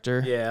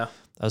projector. Yeah,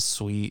 that was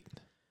sweet.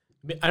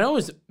 I know it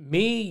was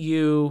me,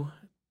 you.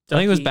 Ducky.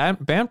 I think it was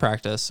band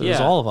practice. It was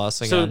all of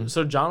us again.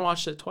 So John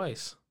watched it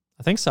twice.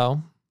 I think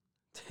so.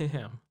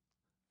 Damn.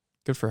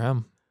 Good for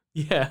him.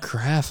 Yeah.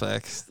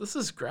 Graphics. This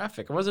is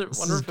graphic. I wonder if it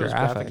was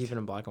graphic even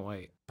in black and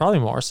white. Probably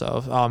more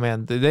so. Oh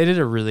man, they did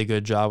a really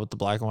good job with the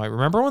black and white.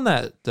 Remember when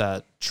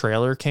that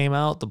trailer came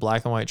out, the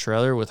black and white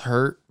trailer with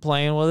Hurt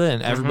playing with it,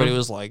 and everybody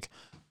was like,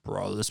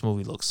 "Bro, this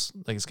movie looks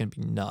like it's gonna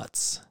be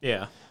nuts."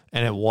 Yeah.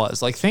 And it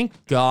was. Like,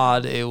 thank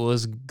God it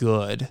was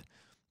good,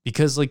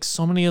 because like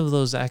so many of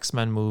those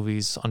X-Men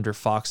movies under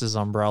Fox's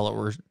umbrella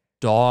were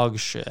dog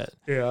shit.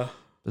 Yeah.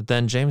 But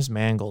then James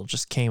Mangold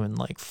just came and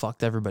like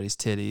fucked everybody's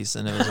titties,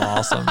 and it was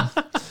awesome.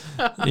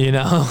 You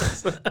know.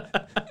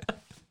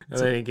 And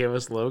then he gave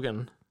us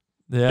Logan.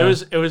 Yeah.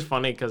 It was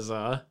funny because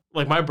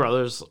like my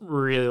brothers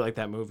really like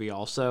that movie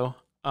also.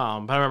 But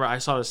I remember I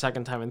saw it a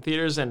second time in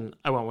theaters, and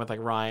I went with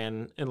like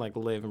Ryan and like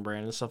Liv and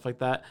Brandon and stuff like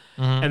that.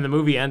 Mm-hmm. And the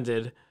movie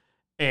ended,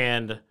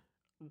 and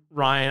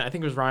Ryan, I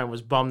think it was Ryan,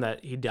 was bummed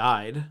that he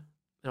died.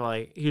 They're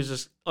like, he was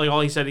just like,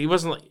 all he said, he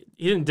wasn't like,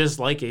 he didn't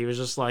dislike it. He was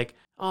just like,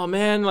 oh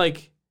man,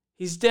 like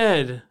he's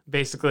dead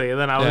basically. And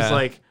then I was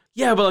like,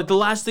 yeah, but like the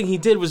last thing he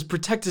did was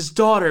protect his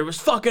daughter. It was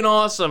fucking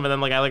awesome. And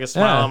then like I like a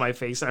smile on my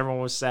face, and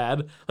everyone was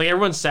sad. Like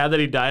everyone's sad that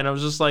he died, and I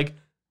was just like,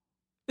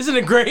 isn't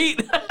it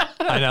great?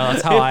 I know,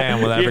 that's how I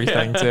am with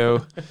everything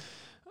too.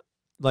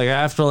 Like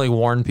I have to like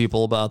warn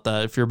people about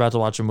that. If you're about to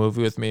watch a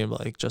movie with me, I'm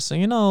like, just so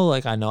you know,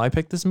 like I know I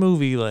picked this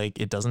movie, like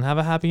it doesn't have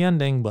a happy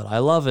ending, but I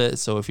love it.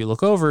 So if you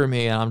look over at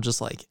me and I'm just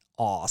like,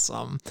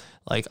 awesome.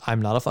 Like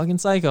I'm not a fucking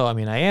psycho. I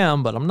mean, I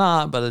am, but I'm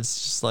not. But it's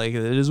just like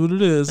it is what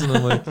it is, and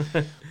I'm like,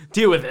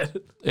 deal with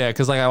it. Yeah,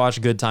 because like I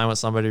watched Good Time with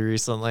somebody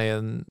recently,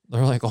 and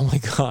they're like, "Oh my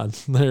god,"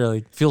 they're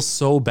like, "Feel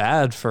so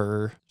bad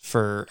for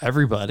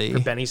everybody." For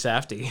Benny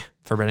Safdie.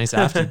 For Benny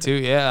Safdie too,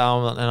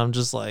 yeah. And I'm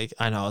just like,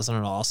 I know, isn't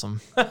it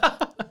awesome?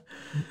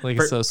 Like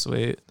it's so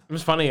sweet. It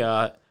was funny,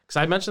 because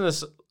I mentioned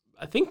this,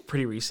 I think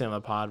pretty recently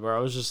on the pod, where I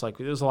was just like,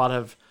 there's a lot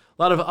of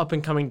up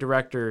and coming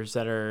directors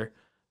that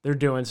they're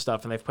doing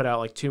stuff, and they've put out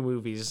like 2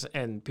 movies,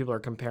 and people are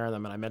comparing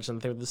them. And I mentioned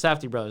the thing with the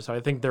Safdie brothers, so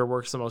I think their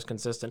work's the most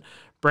consistent.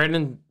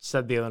 Brandon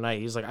said the other night,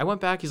 he's like, I went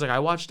back, he's like, I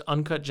watched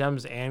Uncut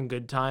Gems and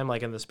Good Time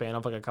like in the span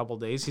of like a couple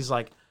days. He's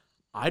like,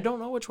 I don't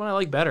know which one I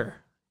like better.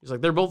 He's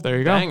like, they're both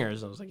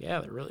bangers. I was like, yeah,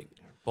 they're really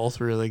good.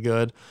 Both really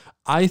good.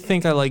 I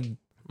think I like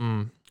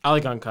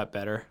Uncut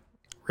better.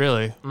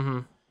 Really? Mm-hmm.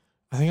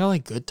 I think I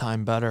like Good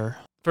Time better.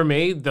 For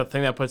me, the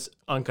thing that puts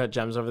Uncut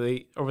Gems over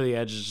the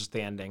edge is just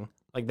the ending.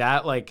 Like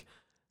that, like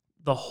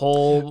the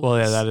whole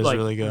that is like,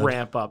 really good.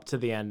 Ramp up to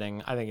the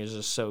ending, I think is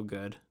just so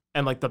good.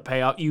 And like the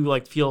payout, you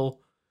like feel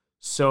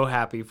so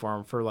happy for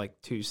him for like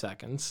 2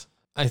 seconds.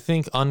 I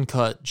think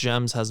Uncut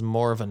Gems has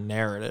more of a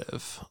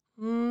narrative.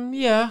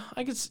 Yeah,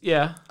 I could.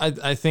 Yeah,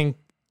 I think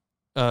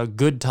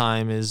Good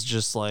Time is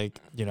just like,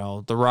 you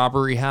know, the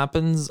robbery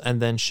happens and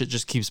then shit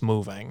just keeps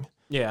moving.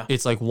 Yeah.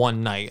 It's like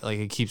one night, like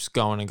it keeps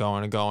going and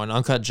going and going.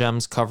 Uncut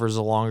Gems covers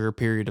a longer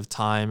period of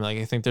time. Like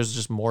I think there's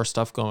just more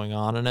stuff going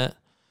on in it.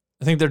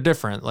 I think they're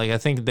different. Like I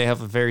think they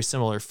have a very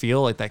similar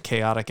feel, like that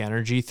chaotic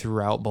energy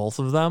throughout both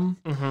of them.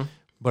 Mm-hmm.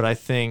 But I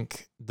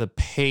think the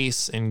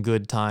pace in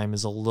Good Time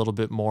is a little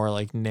bit more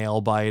like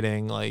nail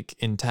biting, like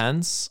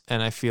intense.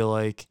 And I feel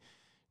like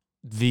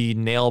the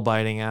nail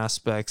biting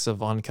aspects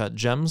of Uncut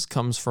Gems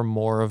comes from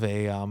more of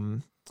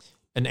an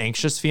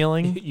anxious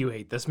feeling. You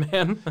hate this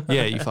man.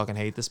 Yeah, you fucking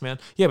hate this man.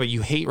 Yeah, but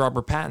you hate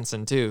Robert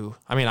Pattinson too.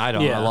 I mean, I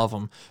don't. Yeah. I love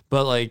him.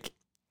 But like,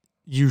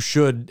 you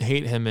should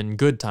hate him in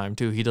Good Time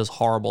too. He does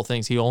horrible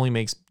things. He only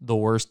makes the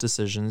worst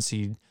decisions.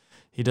 He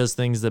does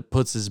things that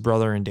puts his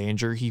brother in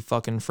danger. He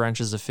fucking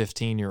Frenches a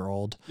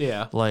 15-year-old.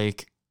 Yeah.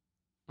 Like,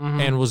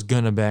 and was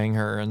gonna bang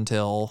her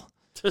until...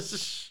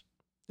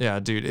 Yeah,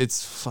 dude,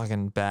 it's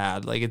fucking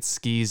bad. Like, it's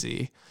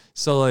skeezy.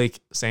 So, like,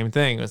 same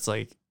thing. It's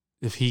like,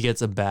 if he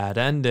gets a bad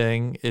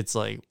ending, it's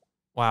like,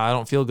 wow, I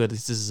don't feel good.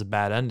 This is a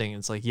bad ending.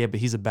 It's like, yeah, but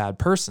he's a bad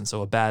person.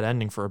 So a bad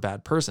ending for a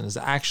bad person is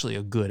actually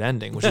a good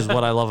ending, which is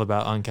what I love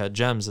about Uncut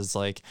Gems. It's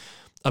like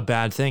a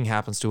bad thing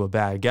happens to a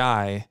bad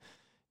guy.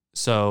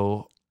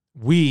 So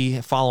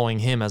we, following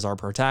him as our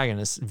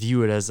protagonist,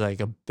 view it as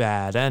like a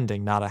bad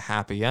ending, not a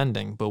happy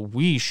ending. But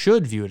we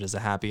should view it as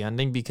a happy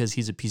ending because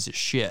he's a piece of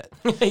shit.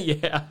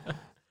 Yeah.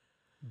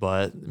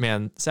 But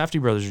man,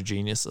 Safdie brothers are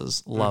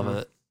geniuses. Love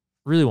it.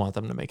 Really want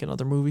them to make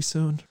another movie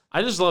soon.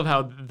 I just love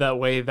how the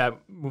way that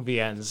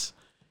movie ends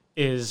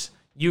is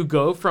you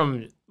go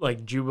from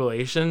like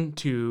jubilation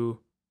to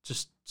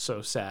just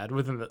so sad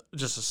within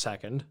just a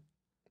second.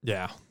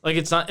 Yeah. Like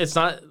it's not,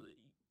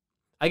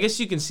 I guess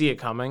you can see it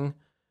coming,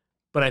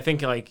 but I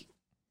think like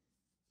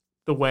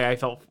the way I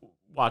felt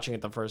watching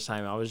it the first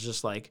time, I was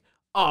just like,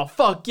 oh,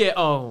 fuck yeah.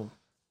 Oh,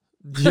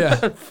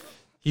 yeah.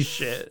 He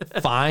shit.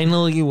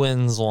 Finally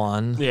wins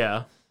one.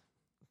 Yeah.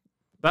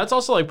 That's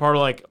also like part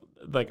of like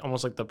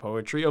almost like the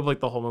poetry of like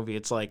the whole movie.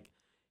 It's like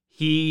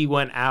he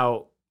went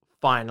out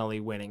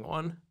finally winning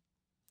one.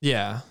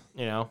 Yeah.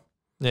 You know?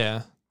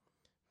 Yeah.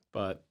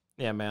 But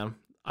yeah, man,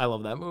 I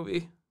love that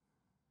movie.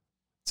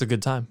 It's a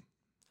good time.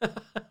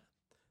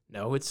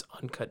 No, it's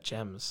Uncut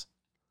Gems.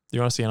 You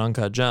want to see an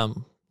uncut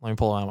gem? Let me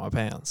pull it out of my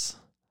pants.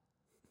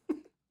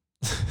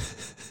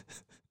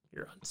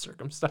 You're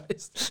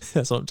uncircumcised.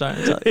 That's what I'm trying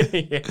to tell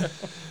you. Yeah.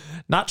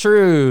 Not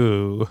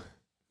true.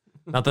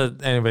 Not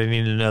that anybody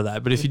needed to know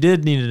that, but if you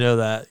did need to know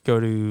that, go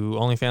to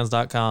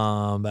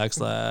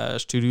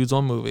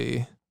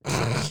onlyfans.com/2dudes1movie.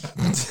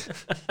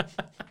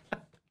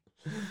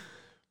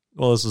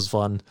 Well, this was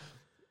fun.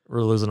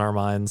 We're losing our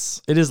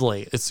minds. It is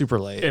late. It's super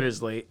late. It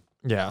is late.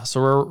 Yeah, so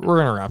we're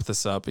gonna wrap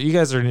this up. But you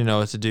guys already know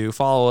what to do.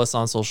 Follow us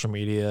on social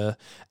media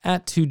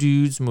at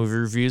 2Dudes Movie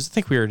Reviews. I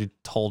think we already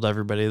told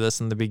everybody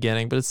this in the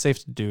beginning, but it's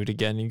safe to do it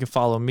again. You can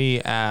follow me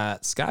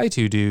at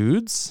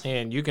Sky2Dudes.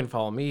 And you can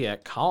follow me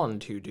at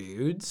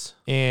Colin2Dudes.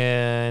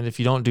 And if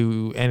you don't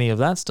do any of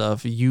that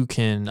stuff, you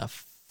can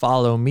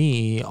follow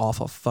me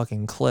off a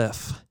fucking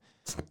cliff.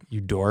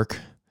 You dork.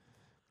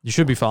 You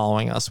should be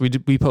following us. We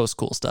post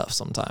cool stuff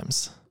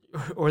sometimes.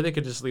 Or they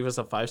could just leave us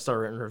a 5-star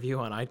written review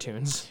on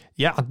iTunes.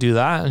 Yeah, do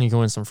that, and you can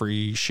win some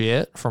free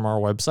shit from our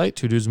website,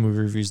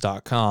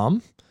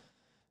 2dudesmoviereviews.com.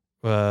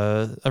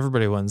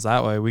 Everybody wins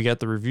that way. We get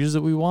the reviews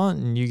that we want,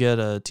 and you get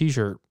a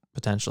t-shirt,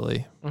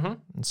 potentially,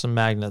 and some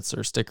magnets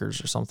or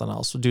stickers or something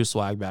else. We'll do a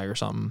swag bag or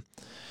something.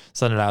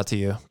 Send it out to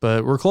you.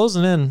 But we're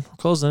closing in. We're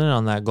closing in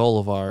on that goal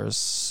of ours,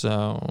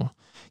 so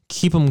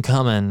keep them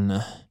coming.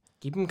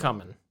 Keep them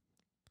coming.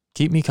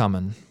 Keep me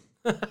coming.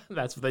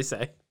 That's what they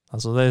say.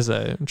 That's what they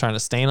say. I'm trying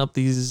to stain up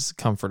these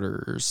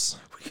comforters.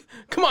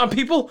 Come on,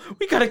 people.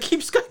 We got to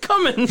keep Sky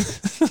coming.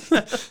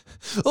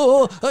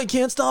 Oh, I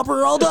can't stop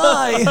her. I'll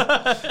die.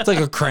 It's like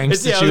a Crank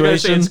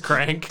situation. It's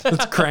Crank.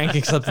 It's Crank,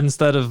 except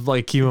instead of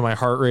like keeping my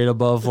heart rate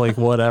above like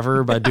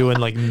whatever by doing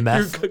like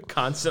meth. You're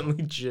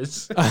constantly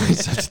jizz. I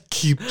just have to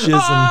keep jizzing.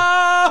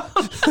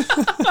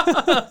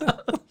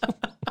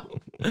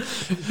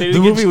 The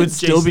movie would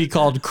still be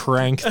called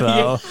Crank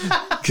though,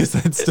 because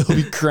I'd still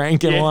be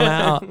cranking one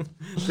out.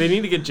 They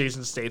need to get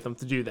Jason Statham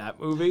to do that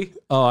movie.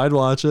 Oh, I'd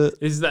watch it.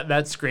 Is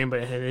that scream,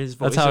 but in his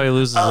voice? That's how he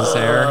loses his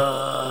hair.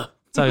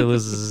 That's how he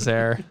loses his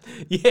hair.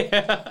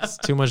 Yeah. It's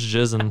too much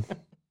jizzing.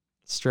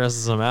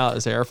 Stresses him out.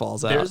 His hair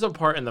falls out. There's a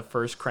part in the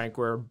first Crank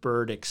where a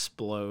bird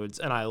explodes,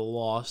 and I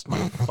lost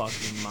my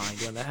fucking mind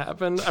when that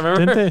happened. I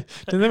remember.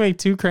 Didn't they make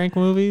 2 Crank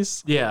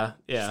movies? Yeah.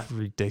 It's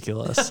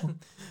ridiculous.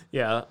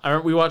 Yeah, I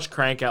remember we watched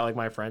Crank at like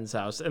my friend's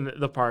house, and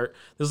the part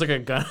there's like a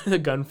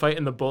gunfight,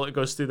 and the bullet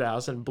goes through the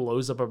house and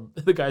blows up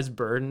the guy's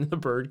bird in the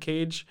bird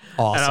cage.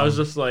 Awesome. And I was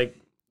just like,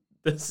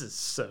 "This is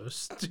so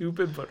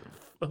stupid, but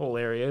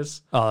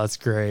hilarious." Oh, that's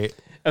great.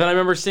 And then I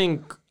remember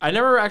I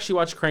never actually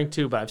watched Crank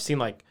 2, but I've seen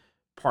like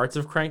parts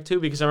of Crank 2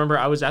 because I remember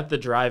I was at the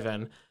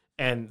drive-in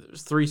and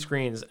there's 3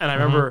 screens, and I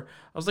remember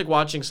I was like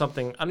watching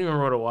something. I don't even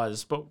remember what it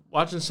was, but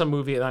watching some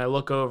movie, and then I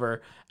look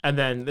over, and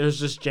then there's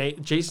just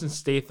Jason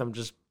Statham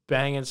just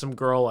banging some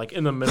girl like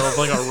in the middle of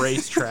like a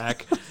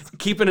racetrack,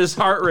 keeping his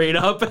heart rate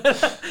up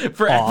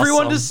for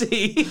everyone to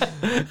see.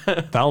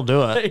 That'll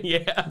do it.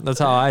 Yeah, that's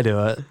how I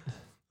do it.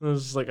 I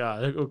was just like,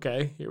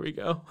 okay, here we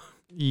go.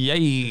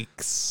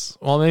 Yikes.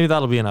 Well, maybe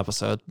that'll be an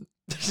episode.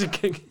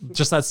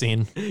 Just that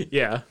scene.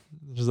 Yeah,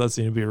 just that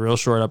scene would be a real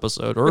short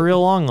episode or a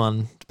real long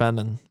one,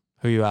 depending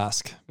who you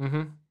ask.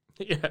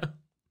 Yeah.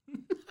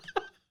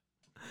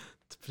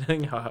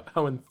 Depending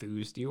how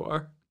enthused you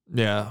are.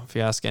 Yeah, if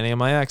you ask any of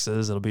my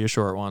exes, it'll be a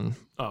short one.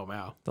 Oh,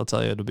 wow. They'll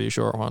tell you it'll be a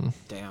short one.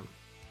 Damn.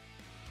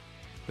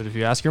 But if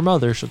you ask your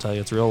mother, she'll tell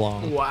you it's real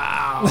long.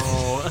 Wow.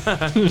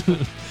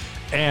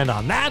 And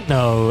on that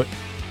note,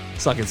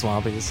 suck it,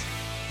 Swampies.